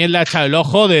 que también le ha echado el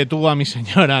ojo de tú a mi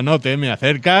señora no te me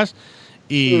acercas.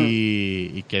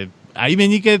 Y que ahí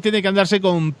Meñique tiene que andarse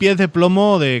con pies de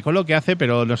plomo con lo que hace,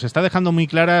 pero nos está dejando muy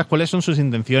claras cuáles son sus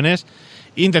intenciones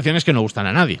que no gustan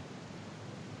a nadie.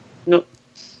 No.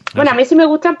 Bueno, a mí sí me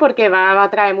gustan porque va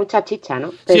a traer mucha chicha,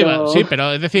 ¿no? Pero... Sí,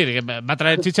 pero es decir, va a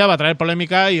traer chicha, va a traer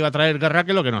polémica y va a traer guerra,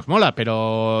 que es lo que nos mola,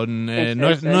 pero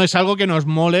no es algo que nos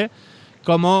mole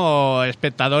como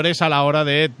espectadores a la hora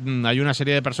de... Hay una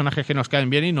serie de personajes que nos caen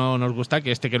bien y no nos gusta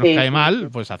que que nos cae mal,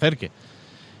 pues acerque.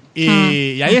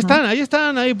 Y ahí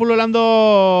están ahí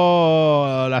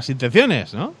pululando las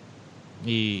intenciones, ¿no?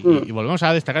 Y volvemos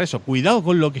a destacar eso. Cuidado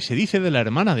con lo que se dice de la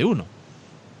hermana de uno.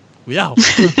 Cuidado,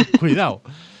 cuidado.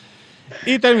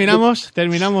 Y terminamos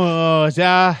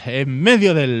ya en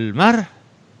medio del mar.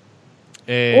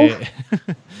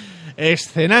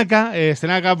 Escenaca,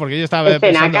 porque yo estaba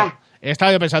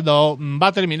pensando, va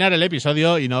a terminar el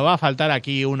episodio y nos va a faltar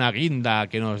aquí una guinda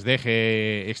que nos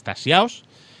deje extasiados.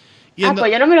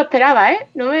 Pues yo no me lo esperaba, ¿eh?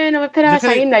 No me esperaba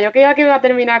esa guinda. Yo creía que iba a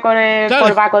terminar con el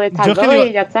polvaco de estas dos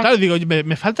y ya está. Claro, digo,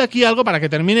 me falta aquí algo para que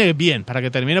termine bien, para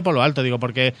que termine por lo alto, digo,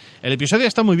 porque el episodio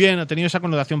está muy bien, ha tenido esa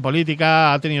connotación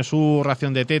política, ha tenido su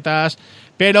ración de tetas,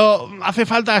 pero hace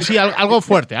falta así algo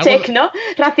fuerte. Check, ¿no?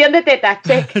 Ración de tetas,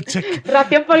 check.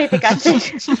 Ración política,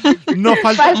 check. No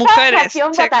falta mujeres,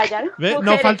 ración batalla, ¿no? Mujeres,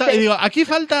 no falta, y digo, aquí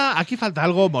falta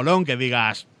algo molón que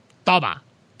digas, toma,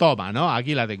 ¿no?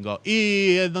 Aquí la tengo.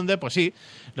 Y es donde, pues sí,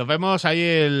 nos vemos ahí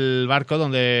el barco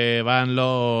donde van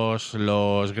los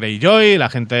Greyjoy, la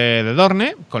gente de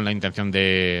Dorne, con la intención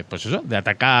de, pues eso, de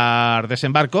atacar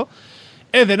desembarco.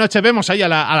 Es de noche, vemos ahí a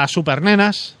las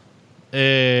supernenas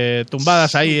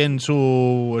tumbadas ahí en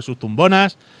sus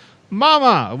tumbonas.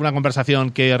 ¡Mama! Una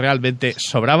conversación que realmente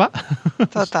sobraba.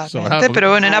 Totalmente, pero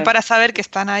bueno, era para saber que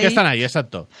están ahí. Que están ahí,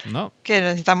 exacto, ¿no? Que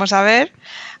necesitamos saber.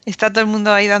 Está todo el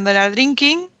mundo ahí dándole al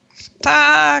drinking.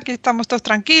 Aquí estamos todos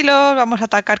tranquilos, vamos a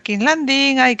atacar King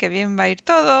Landing, ay, que bien va a ir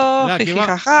todo, la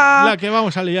que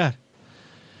vamos a liar.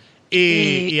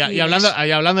 Y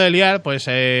hablando de liar, pues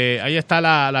ahí está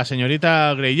la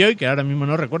señorita Greyjoy, que ahora mismo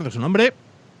no recuerdo su nombre.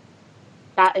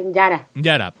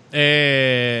 Yara.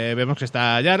 Vemos que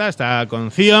está Yara, está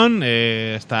con Theon,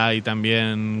 está ahí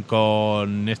también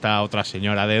con esta otra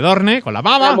señora de Dorne, con la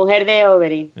mama. La mujer de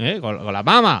Oberyn. Con la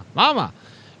mama.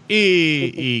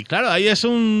 Y claro, ahí es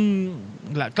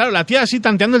la tía así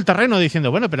tanteando el terreno diciendo,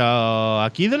 bueno, pero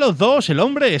aquí de los dos el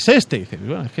hombre es este. Y dice,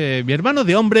 bueno, es que mi hermano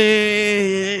de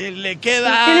hombre le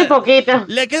queda... Tiene poquito.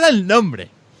 Le queda el nombre.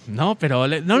 No, pero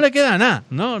no le queda nada.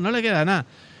 No le queda nada.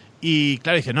 Y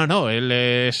claro, dice, no, él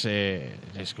es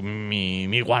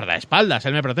mi guardaespaldas,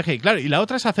 él me protege. Y claro, y la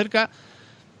otra se acerca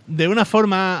de una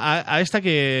forma a esta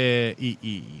que...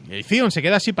 Y Theon se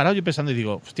queda así parado, yo pensando, y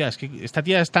digo, hostia, es que esta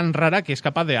tía es tan rara que es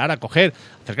capaz de ahora coger,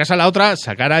 acercarse a la otra,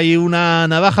 sacar ahí una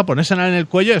navaja, ponérsela en el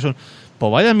cuello, es un...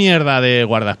 Pues vaya mierda de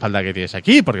guardaespaldas que tienes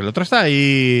aquí, porque el otro está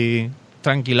ahí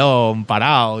tranquilón,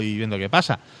 parado y viendo qué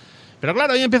pasa. Pero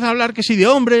claro, ahí empieza a hablar que sí de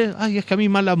hombre, ay, es que a mí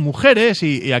más las mujeres,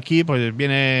 y aquí pues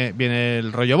viene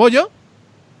el rollo bollo.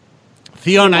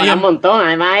 Theon ahí... Un montón,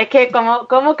 además es que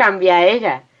cómo cambia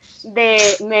ella. De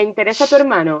me interesa tu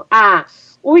hermano a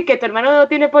uy, que tu hermano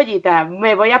tiene pollita,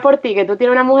 me voy a por ti, que tú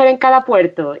tienes una mujer en cada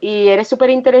puerto y eres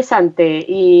súper interesante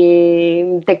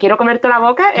y te quiero comer toda la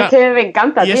boca, claro. Es que me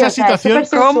encanta, y tío. Esa situación,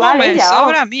 ¿cómo me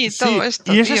sobra a mí todo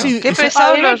esto, y tío? Qué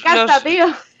pesado me encanta, tío.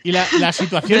 Y la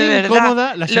situación de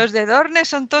incómoda... Los de Dorne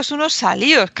son todos unos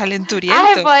salíos,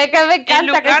 calenturientos. Ay, pues es que me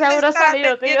encanta que sea unos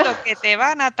salíos, tío. Que te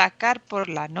van a atacar por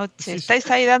la noche. Estáis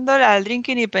ahí dándole al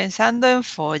drinking y pensando en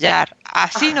follar.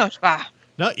 Así nos va.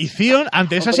 No, y Theon,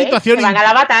 ante esa situación... Van a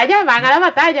la batalla.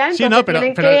 Entonces sí, no, pero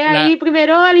tienen que ir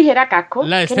primero a aligerar casco.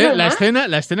 La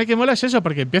escena que mola es eso,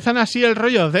 porque empiezan así el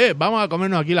rollo de vamos a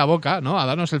comernos aquí la boca, ¿no? A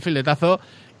darnos el filetazo.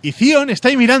 Y Theon está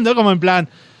ahí mirando como en plan...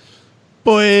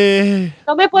 Pues...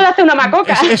 No me puedo hacer una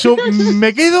macoca. Eso,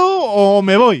 ¿me quedo o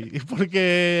me voy?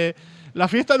 Porque la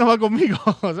fiesta no va conmigo,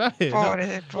 ¿sabes?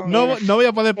 Pobre. No voy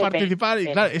a poder participar. Y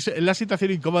claro, es la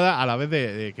situación incómoda a la vez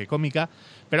de que cómica.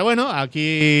 Pero bueno,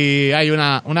 aquí hay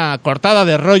una cortada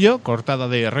de rollo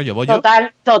bollo.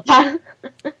 Total.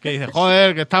 Que dice,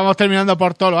 joder, que estamos terminando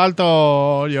por todo lo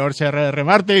alto, George R.R.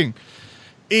 Martin.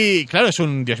 Y claro, es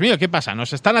un... Dios mío, ¿qué pasa?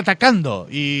 Nos están atacando.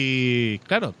 Y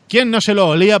claro, ¿quién no se lo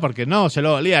olía? Porque no se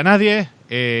lo olía a nadie.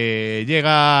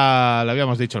 Llega, lo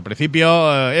habíamos dicho al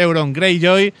principio, Euron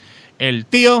Greyjoy, el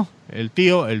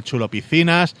chulo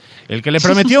piscinas, el que le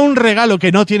prometió un regalo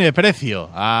que no tiene precio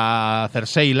a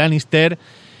Cersei Lannister.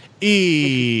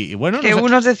 Y bueno... Que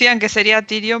unos decían que sería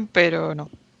Tyrion, pero no.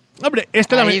 Hombre,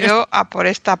 ha ido a por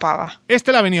esta pava. Le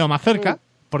ha venido más cerca.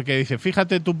 Porque dice,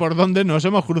 fíjate tú por dónde nos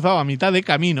hemos cruzado a mitad de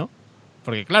camino.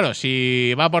 Porque claro,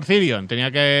 si va por Tyrion tenía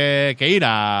que ir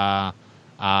a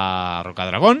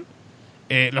Rocadragón.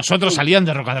 Los otros salían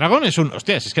de Rocadragón. Es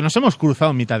que nos hemos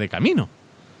cruzado a mitad de camino.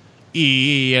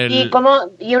 Y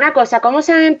una cosa, ¿cómo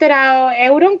se han enterado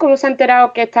Euron? ¿Cómo se ha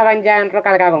enterado que estaban ya en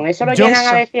Rocadragón? ¿Eso lo llegan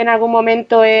a decir en algún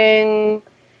momento en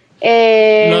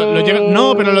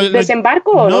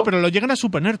desembarco? No, pero lo llegan a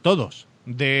suponer todos.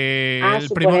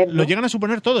 Lo llegan a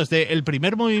suponer todos. El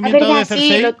primer movimiento de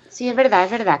Cersei. Sí, es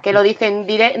verdad. Que lo dicen.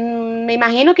 Me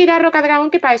imagino que irá a Rocadragón,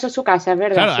 que para eso es su casa, es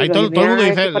verdad. Claro, ahí todo el mundo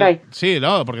dice. Sí,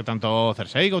 no, porque tanto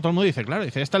Cersei como todo el mundo dice, claro,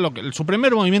 dice, su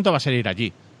primer movimiento va a ser ir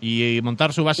allí y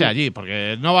montar su base allí,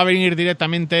 porque no va a venir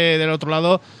directamente del otro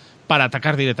lado para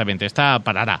atacar directamente. Esta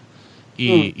parará.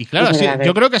 Y claro,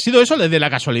 yo creo que ha sido eso de la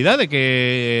casualidad de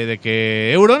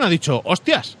que Euron ha dicho,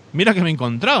 hostias, mira que me he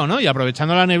encontrado, ¿no? Y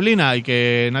aprovechando la neblina y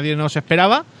que nadie nos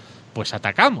esperaba, pues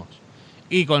atacamos.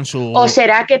 Y con su... ¿O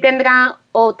será que tendrán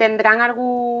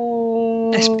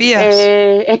algún...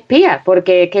 espías,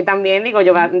 porque que también, digo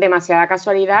yo, demasiada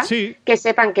casualidad que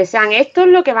sepan que sean estos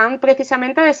los que van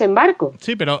precisamente a desembarco.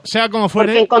 Sí, pero sea como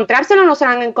fuere... Porque encontrárselo no se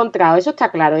lo han encontrado, eso está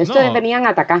claro, estos venían a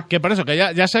atacar. Que por eso, que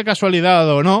ya sea casualidad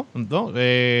o no,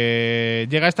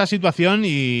 llega esta situación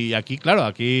y aquí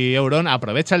Euron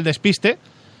aprovecha el despiste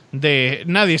de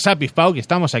nadie se ha pispado que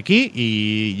estamos aquí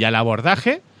y al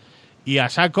abordaje y a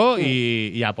saco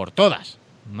y a por todas,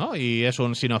 ¿no? Y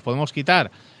si nos podemos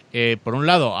quitar, por un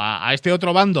lado, a este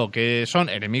otro bando que son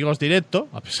enemigos directos,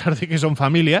 a pesar de que son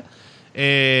familia,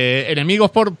 enemigos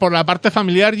por la parte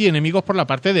familiar y enemigos por la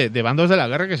parte de bandos de la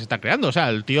guerra que se está creando. O sea,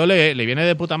 el tío le viene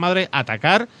de puta madre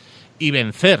atacar y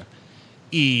vencer.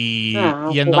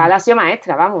 Igual ha sido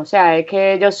maestra, vamos. O sea, es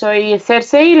que yo soy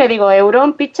Cersei y le digo,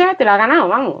 Euron, picha, te lo has ganado,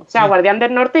 vamos. O sea, Guardián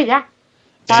del Norte ya.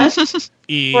 ¿Sabes?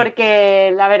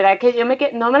 Porque la verdad es que yo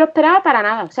no me lo esperaba para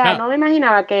nada. O sea, no me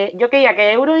imaginaba que... Yo creía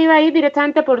que Euron iba a ir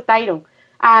directamente por Tyrion.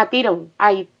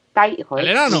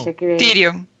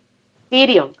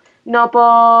 Tyrion. No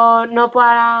por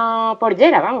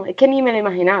Yera, vamos. Es que ni me lo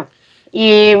imaginaba.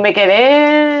 Y me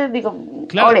quedé, digo,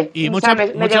 ole. Y me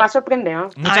lleva a sorprender, ¿no?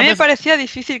 A mí me parecía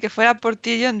difícil que fuera por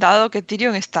Tyrion, dado que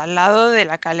Tyrion está al lado de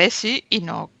la Khaleesi y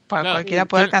no cualquiera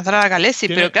puede alcanzar a la Khaleesi,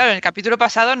 pero claro, en el capítulo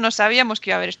pasado no sabíamos que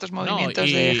iba a haber estos movimientos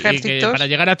de ejércitos. Y que para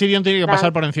llegar a Tyrion tiene que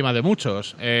pasar por encima de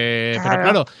muchos. Pero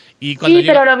claro, y cuando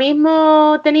pero lo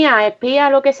mismo tenía espía,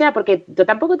 lo que sea, porque yo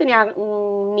tampoco tenía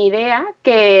ni idea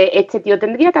que este tío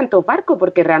tendría tantos barcos,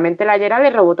 porque realmente la Yera le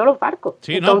robó todos los barcos.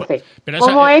 Sí, entonces,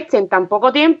 ¿cómo en tan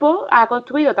poco tiempo ha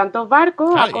construido tantos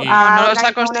barcos? Claro, no los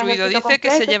ha construido, dice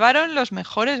que se llevaron los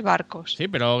mejores barcos. Sí,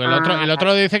 pero el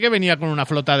otro dice que venía con una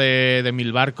flota de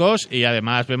 1000 barcos y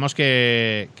además vemos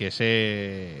que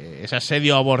ese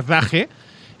asedio abordaje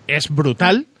es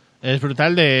brutal. Es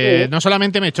brutal no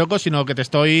solamente me choco, sino que te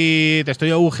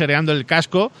estoy agujereando el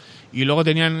casco y luego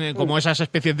tenían como esas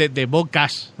especies de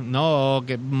bocas, ¿no?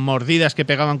 Mordidas que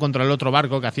pegaban contra el otro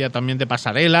barco que hacía también de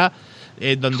pasarela.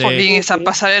 Donde... Jolín, esa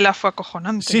pasarela fue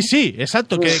acojonante. Sí,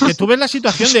 exacto. Que tú ves la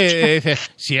situación de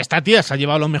dices, si esta tía se ha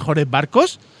llevado los mejores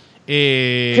barcos...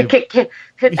 Que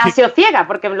ha sido ciega,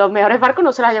 porque los mejores barcos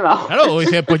no se los ha llevado. Claro,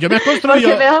 dice, pues yo me he construido...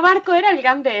 Porque el mejor barco era el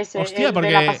grande ese, hostia,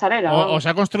 de la pasarela. O se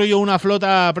ha construido una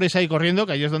flota presa y corriendo,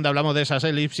 que ahí es donde hablamos de esas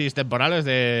elipsis temporales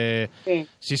de... Sí.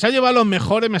 Si se ha llevado los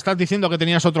mejores, me estás diciendo que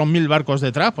tenías otros 1000 barcos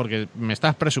detrás, porque me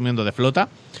estás presumiendo de flota.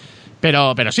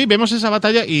 Pero sí, vemos esa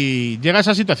batalla y llega a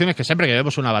esas situaciones que siempre que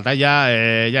vemos una batalla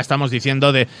ya estamos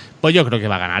diciendo pues yo creo que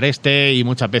va a ganar y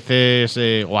muchas veces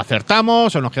o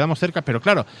acertamos o nos quedamos cerca, pero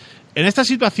claro, en esta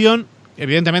situación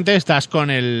evidentemente estás con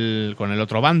el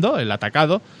otro bando, el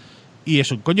atacado, y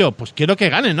es un coño, pues quiero que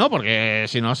gane, ¿no? Porque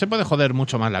si no se puede joder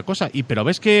mucho más la cosa. Pero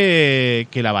ves que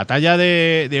la batalla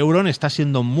de Euron está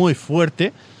siendo muy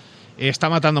fuerte. Está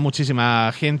matando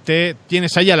muchísima gente.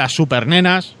 Tienes ahí a las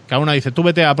supernenas. Cada una dice, tú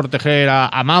vete a proteger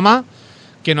a Mama,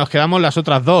 que nos quedamos las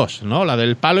otras dos, ¿no? La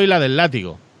del palo y la del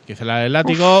látigo. Que dice la del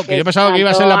látigo, que yo pensaba que iba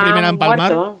a ser la primera en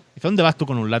palmar. Dice, ¿dónde vas tú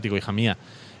con un látigo, hija mía?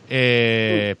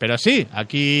 Pero sí,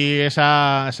 aquí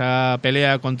esa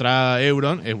pelea contra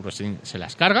Euron se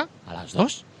las carga a las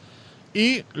dos.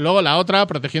 Y luego la otra,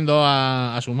 protegiendo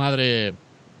a su madre,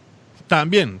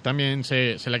 también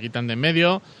se la quitan de en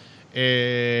medio.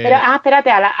 Pero, espérate,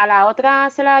 a la otra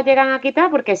se la llegan a quitar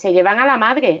porque se llevan a la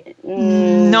madre.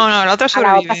 No, la otra sobrevive.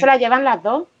 A la otra se la llevan las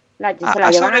dos.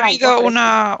 Ha sobrevivido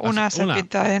una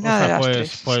serpientadena de las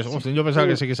tres. Pues yo pensaba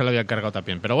que sí que se la había cargado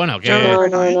también. Pero bueno,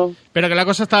 no. Pero que la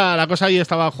cosa ahí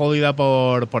estaba jodida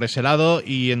por ese lado,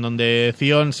 y en donde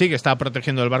Theon sí que está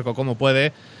protegiendo el barco como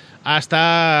puede,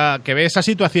 hasta que ve esa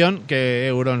situación que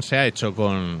Euron se ha hecho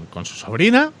con su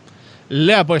sobrina,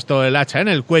 le ha puesto el hacha en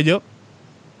el cuello.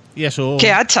 Y eso...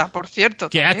 ¿Qué hacha, por cierto?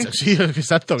 ¿Qué hacha? Sí,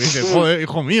 exacto. Dice, joder,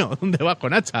 hijo mío, ¿dónde vas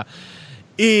con hacha?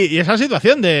 Y esa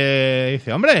situación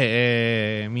dice,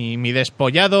 hombre, mi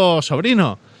despollado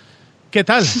sobrino, ¿qué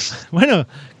tal? Bueno,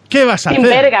 ¿qué vas a hacer? Sin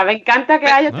verga, me encanta que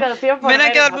haya traducción por ven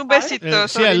a quedarme un besito.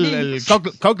 Sí, el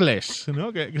cockless,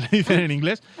 ¿no? Que le dicen en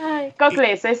inglés. Ay,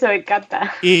 cockless, eso me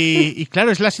encanta. Y claro,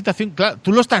 es la situación, claro,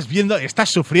 tú lo estás viendo, estás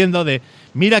sufriendo de,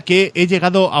 mira que he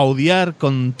llegado a odiar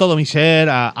con todo mi ser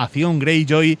a Theon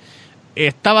Greyjoy,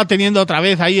 estaba teniendo otra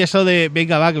vez ahí eso de,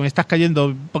 venga va, que me estás cayendo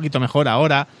un poquito mejor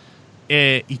ahora,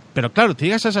 pero claro, te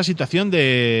llegas a esa situación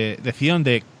de Theon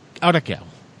de, ¿ahora qué hago?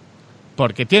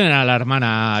 Porque tienen a la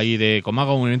hermana ahí de, como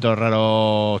haga un movimiento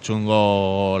raro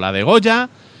chungo, la de Goya,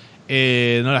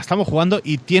 no la estamos jugando,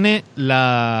 y tiene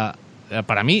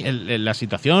para mí la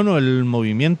situación o el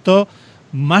movimiento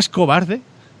más cobarde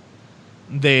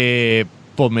de,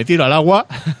 pues me tiro al agua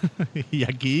y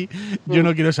aquí yo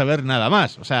no quiero saber nada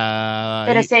más. O sea,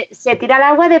 pero se tira al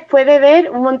agua después de ver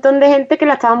un montón de gente que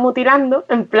la estaban mutilando,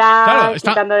 en plan, claro,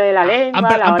 quitándole la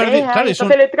lengua, la oreja, claro,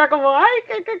 entonces le tira como, ay,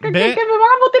 que me van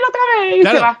a mutilar otra vez, y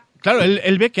claro, se va. Claro,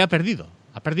 él ve que ha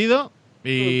perdido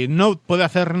y no puede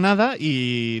hacer nada,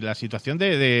 y la situación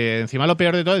de encima lo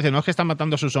peor de todo, dice, no es que están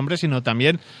matando a sus hombres, sino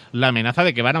también la amenaza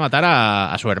de que van a matar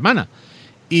a su hermana.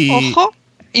 Ojo,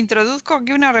 introduzco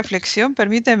aquí una reflexión,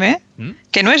 permíteme,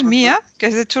 que no es mía, que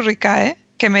es de Churricae,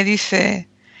 que me dice,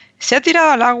 se ha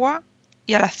tirado al agua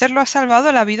y al hacerlo ha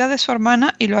salvado la vida de su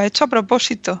hermana y lo ha hecho a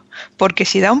propósito, porque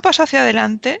si da un paso hacia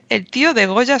adelante, el tío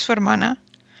degolla a su hermana.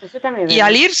 Y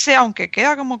al irse, aunque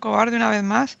queda como cobarde una vez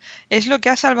más, es lo que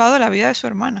ha salvado la vida de su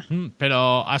hermana.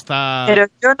 Pero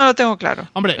yo no lo tengo claro.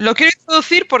 Hombre, lo quiero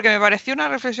introducir porque me pareció una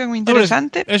reflexión muy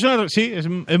interesante. Sí,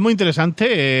 es muy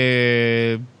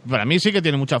interesante. Para mí sí que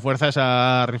tiene mucha fuerza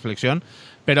esa reflexión.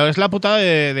 Pero es la putada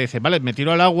de decir, vale, me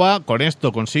tiro al agua, con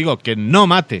esto consigo que no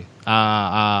mate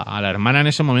a la hermana en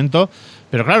ese momento.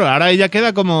 Pero claro, ahora ella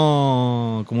queda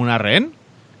como una rehén.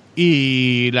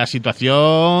 Y la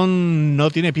situación no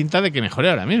tiene pinta de que mejore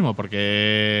ahora mismo,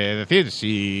 porque, es decir,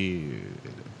 si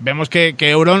vemos que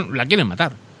Euron la quieren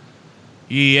matar.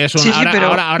 Y es un... Sí, pero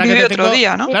ahora vive que otro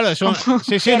día, ¿no? Claro, es un...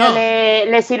 Sí, pero no.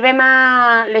 Le sirve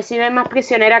más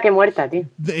prisionera que muerta, tío.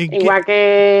 Igual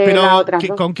que pero las otras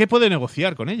dos. ¿con qué puede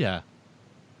negociar con ella?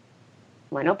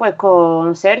 Bueno, pues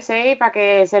con Cersei, para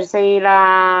que Cersei le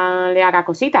haga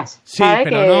cositas. Sí, ¿sabes?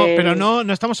 pero no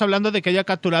estamos hablando de que haya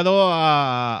capturado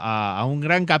a un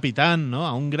gran capitán, ¿no?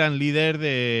 A un gran líder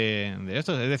de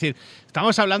estos. Es decir,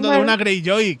 estamos hablando de una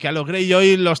Greyjoy, que a los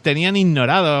Greyjoy los tenían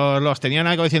ignorados, los tenían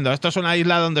algo diciendo, esto es una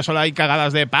isla donde solo hay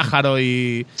cagadas de pájaro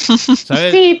y...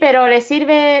 ¿sabes? Sí, pero le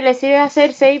sirve a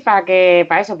Cersei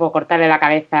para eso, pues cortarle la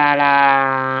cabeza a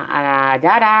la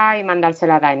Yara y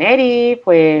mandársela a Daenerys,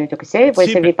 pues yo qué sé,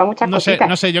 puede servir para muchas cositas.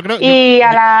 No sé, yo creo... Y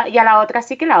a la otra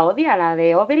sí que la odia, la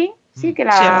de Oberyn. Sí, que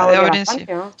la odia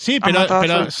bastante, ¿no? Sí,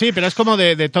 pero es como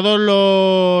de todos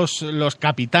los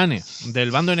capitanes del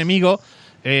bando enemigo,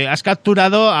 has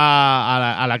capturado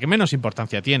a la que menos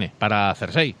importancia tiene para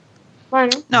Cersei. Bueno.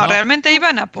 No, realmente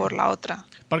iban a por la otra.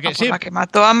 Porque la que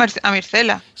mató a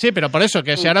Myrcella. Sí, pero por eso,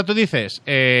 que si ahora tú dices...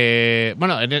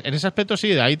 bueno, en ese aspecto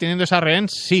sí, ahí teniendo esa rehén,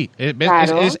 sí.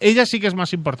 Claro. Ella sí que es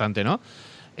más importante, ¿no?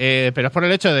 Pero es por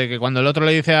el hecho de que cuando el otro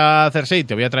le dice a Cersei,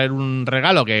 te voy a traer un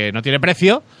regalo que no tiene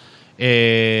precio,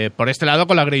 por este lado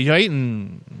con la Greyjoy,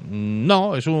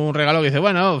 no, es un regalo que dice,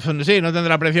 bueno, sí, no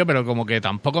tendrá precio, pero como que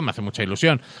tampoco me hace mucha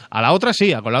ilusión. A la otra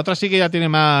sí, con la otra sí que ya tiene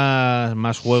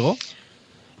más juego.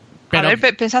 Pero... A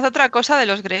ver, pensad otra cosa de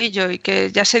los Greyjoy,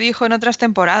 que ya se dijo en otras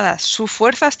temporadas. Su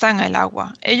fuerza está en el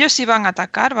agua. Ellos si van a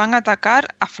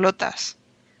atacar a flotas.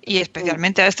 Y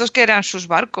especialmente a estos que eran sus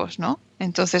barcos, ¿no?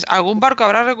 Entonces, algún barco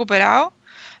habrá recuperado,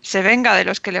 se venga de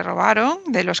los que le robaron,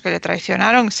 de los que le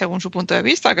traicionaron, según su punto de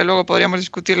vista, que luego podríamos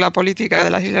discutir la política de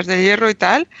las Islas del Hierro y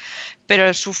tal,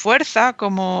 pero su fuerza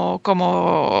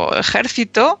como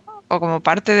ejército o como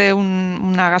parte de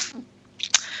en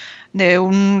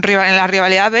la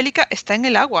rivalidad bélica está en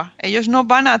el agua. Ellos no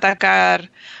van a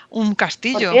atacar un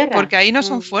castillo porque ahí no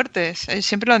son fuertes,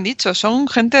 siempre lo han dicho, son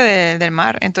gente del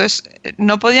mar, entonces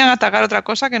no podían atacar otra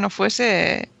cosa que no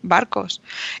fuese barcos.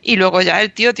 Y luego ya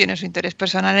el tío tiene su interés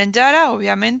personal en Yara,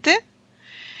 obviamente,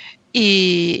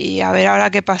 y a ver ahora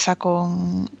qué pasa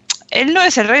con... Él no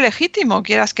es el rey legítimo,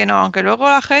 quieras que no, aunque luego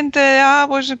la gente,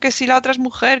 pues que si la otra es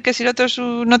mujer, que si el otro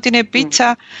no tiene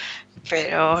picha...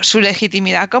 Pero su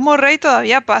legitimidad como rey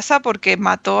todavía pasa porque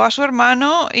mató a su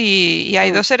hermano y hay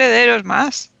dos herederos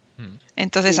más.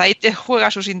 Entonces ahí te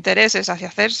juega sus intereses hacia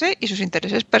hacerse y sus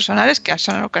intereses personales, que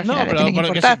son lo que al final le tienen que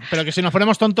importar. Pero que si nos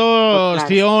ponemos tontos,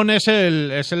 Theon es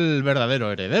el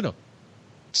verdadero heredero.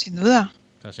 Sin duda.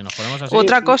 O sea, si nos ponemos así...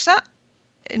 Otra cosa,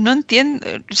 no entiendo,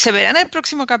 se verá en el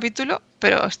próximo capítulo,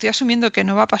 pero estoy asumiendo que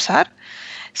no va a pasar.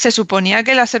 Se suponía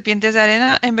que las serpientes de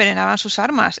arena envenenaban sus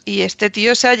armas y este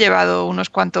tío se ha llevado unos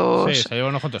cuantos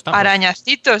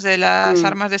arañacitos de las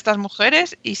armas de estas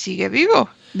mujeres y sigue vivo,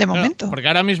 de momento. Porque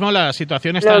ahora mismo la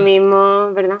situación está... Lo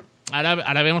mismo, ¿verdad?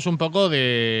 Ahora vemos un poco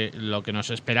de lo que nos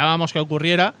esperábamos que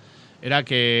ocurriera, era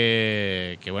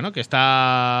que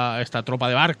esta tropa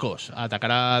de barcos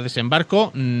atacara a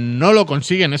desembarco, no lo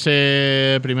consigue en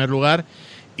ese primer lugar.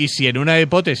 Y si en una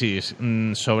hipótesis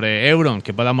sobre Euron,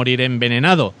 que pueda morir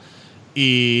envenenado,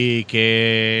 y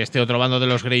que este otro bando de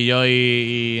los Greyjoy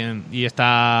y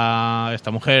esta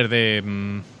mujer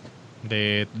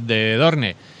de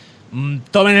Dorne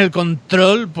tomen el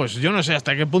control, pues yo no sé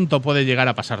hasta qué punto puede llegar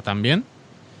a pasar también.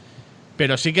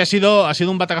 Pero sí que ha sido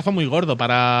un batacazo muy gordo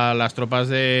para las tropas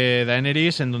de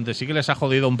Daenerys, en donde sí que les ha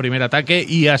jodido un primer ataque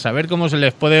y a saber cómo se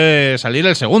les puede salir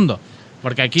el segundo.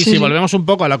 Porque aquí, si volvemos un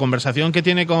poco a la conversación que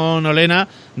tiene con Olenna,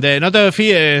 de no te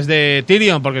fíes de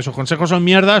Tyrion porque sus consejos son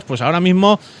mierdas, pues ahora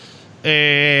mismo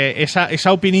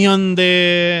esa opinión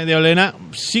de Olenna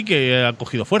sí que ha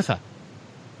cogido fuerza.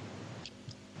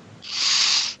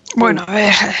 Bueno, a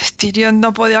ver, Tyrion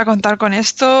no podía contar con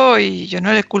esto y yo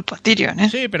no le culpo a Tyrion, ¿eh?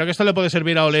 Sí, pero que esto le puede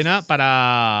servir a Olenna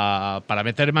para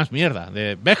meter más mierda.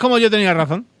 ¿Ves cómo yo tenía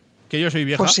razón? Que yo soy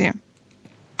vieja.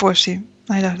 Pues sí,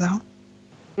 ahí la has dado.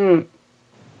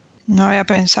 No había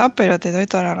pensado, pero te doy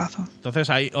toda la razón. Entonces,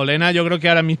 ahí Olenna yo creo que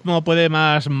ahora mismo puede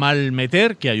más mal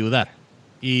meter que ayudar.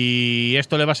 Y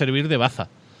esto le va a servir de baza.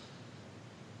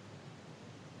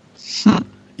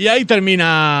 Y ahí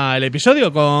termina el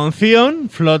episodio con Theon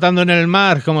flotando en el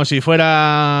mar como si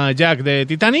fuera Jack de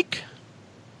Titanic.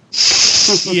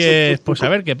 Y pues a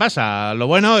ver qué pasa. Lo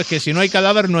bueno es que si no hay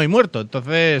cadáver no hay muerto.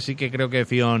 Entonces sí que creo que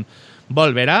Theon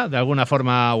volverá de alguna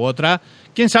forma u otra.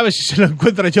 ¿Quién sabe si se lo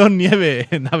encuentra Jon Nieve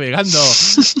navegando?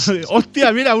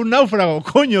 ¡Hostia, mira, un náufrago!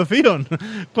 ¡Coño, Theon!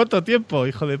 ¿Cuánto tiempo,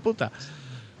 hijo de puta?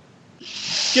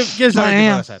 ¿Quién sabe qué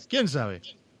va a pasar? ¿Quién sabe?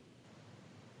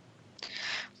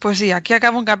 Pues sí, aquí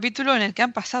acaba un capítulo en el que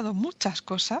han pasado muchas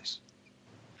cosas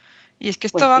Y es que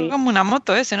esto va como una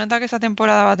moto, ¿eh? Se nota que esta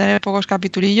temporada va a tener pocos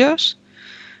capitulillos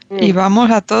y vamos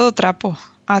a todo trapo,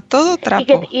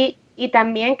 Y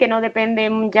también que no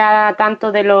dependen ya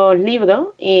tanto de los libros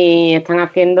y están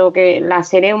haciendo que la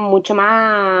serie con mucho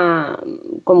más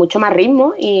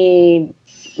ritmo y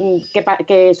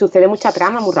que sucede mucha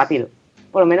trama muy rápido.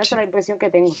 Por lo menos esa es la impresión que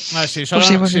tengo. Si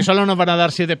solo nos van a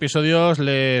dar 7 episodios,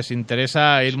 les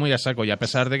interesa ir muy a saco. Y a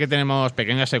pesar de que tenemos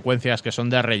pequeñas secuencias que son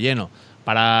de relleno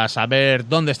para saber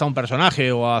dónde está un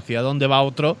personaje o hacia dónde va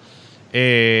otro,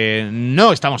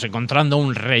 no estamos encontrando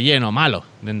un relleno malo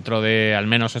dentro de al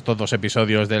menos estos 2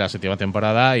 episodios de la 7ª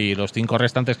temporada, y los 5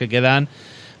 restantes que quedan,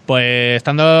 pues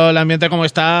estando el ambiente como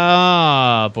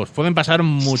está, pues pueden pasar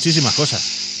muchísimas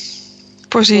cosas.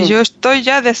 Pues sí, yo estoy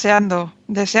ya deseando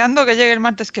que llegue el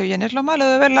martes que viene. Es lo malo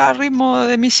de verla a ritmo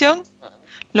de emisión.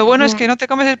 Lo bueno es que no te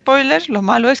comes spoilers, lo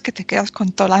malo es que te quedas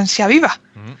con toda la ansia viva.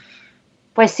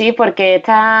 Pues sí, porque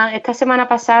esta semana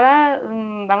pasada,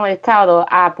 he estado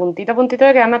a puntito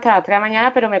de quedarme hasta las 3 de la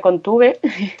mañana, pero me contuve.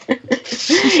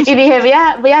 Y dije,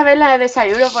 voy a verla de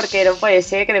desayuno porque no puede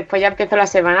ser que después ya empiezo la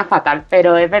semana fatal.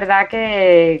 Pero es verdad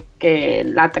que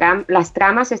las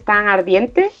tramas están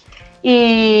ardientes.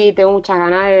 Y tengo muchas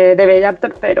ganas de ver ya el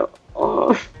tercero.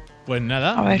 Pues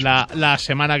nada, la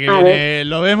semana que viene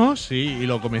lo vemos y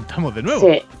lo comentamos de nuevo.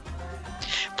 Sí.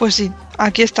 Pues sí,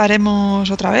 aquí estaremos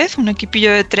otra vez, un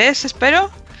equipillo de 3, espero.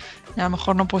 A lo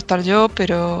mejor no puedo estar yo,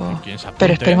 pero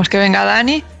esperemos que venga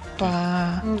Dani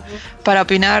para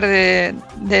opinar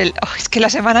del... es que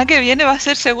la semana que viene va a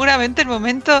ser seguramente el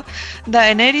momento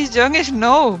Daenerys, Jon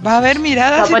Snow. Va a haber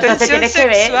miradas y tensión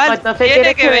sexual.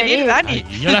 Tiene que venir Dani.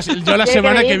 Y yo la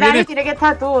semana que viene... Tiene que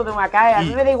estar tú, Macaya. A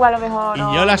mí me da igual, a lo mejor. Y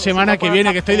yo la semana que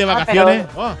viene, que estoy de vacaciones...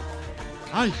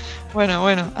 Bueno,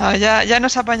 ya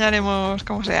nos apañaremos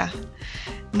como sea.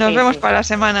 Nos vemos para la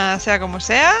semana, sea como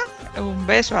sea. Un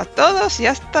beso a todos y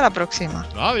hasta la próxima.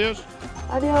 Adiós.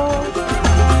 Adiós.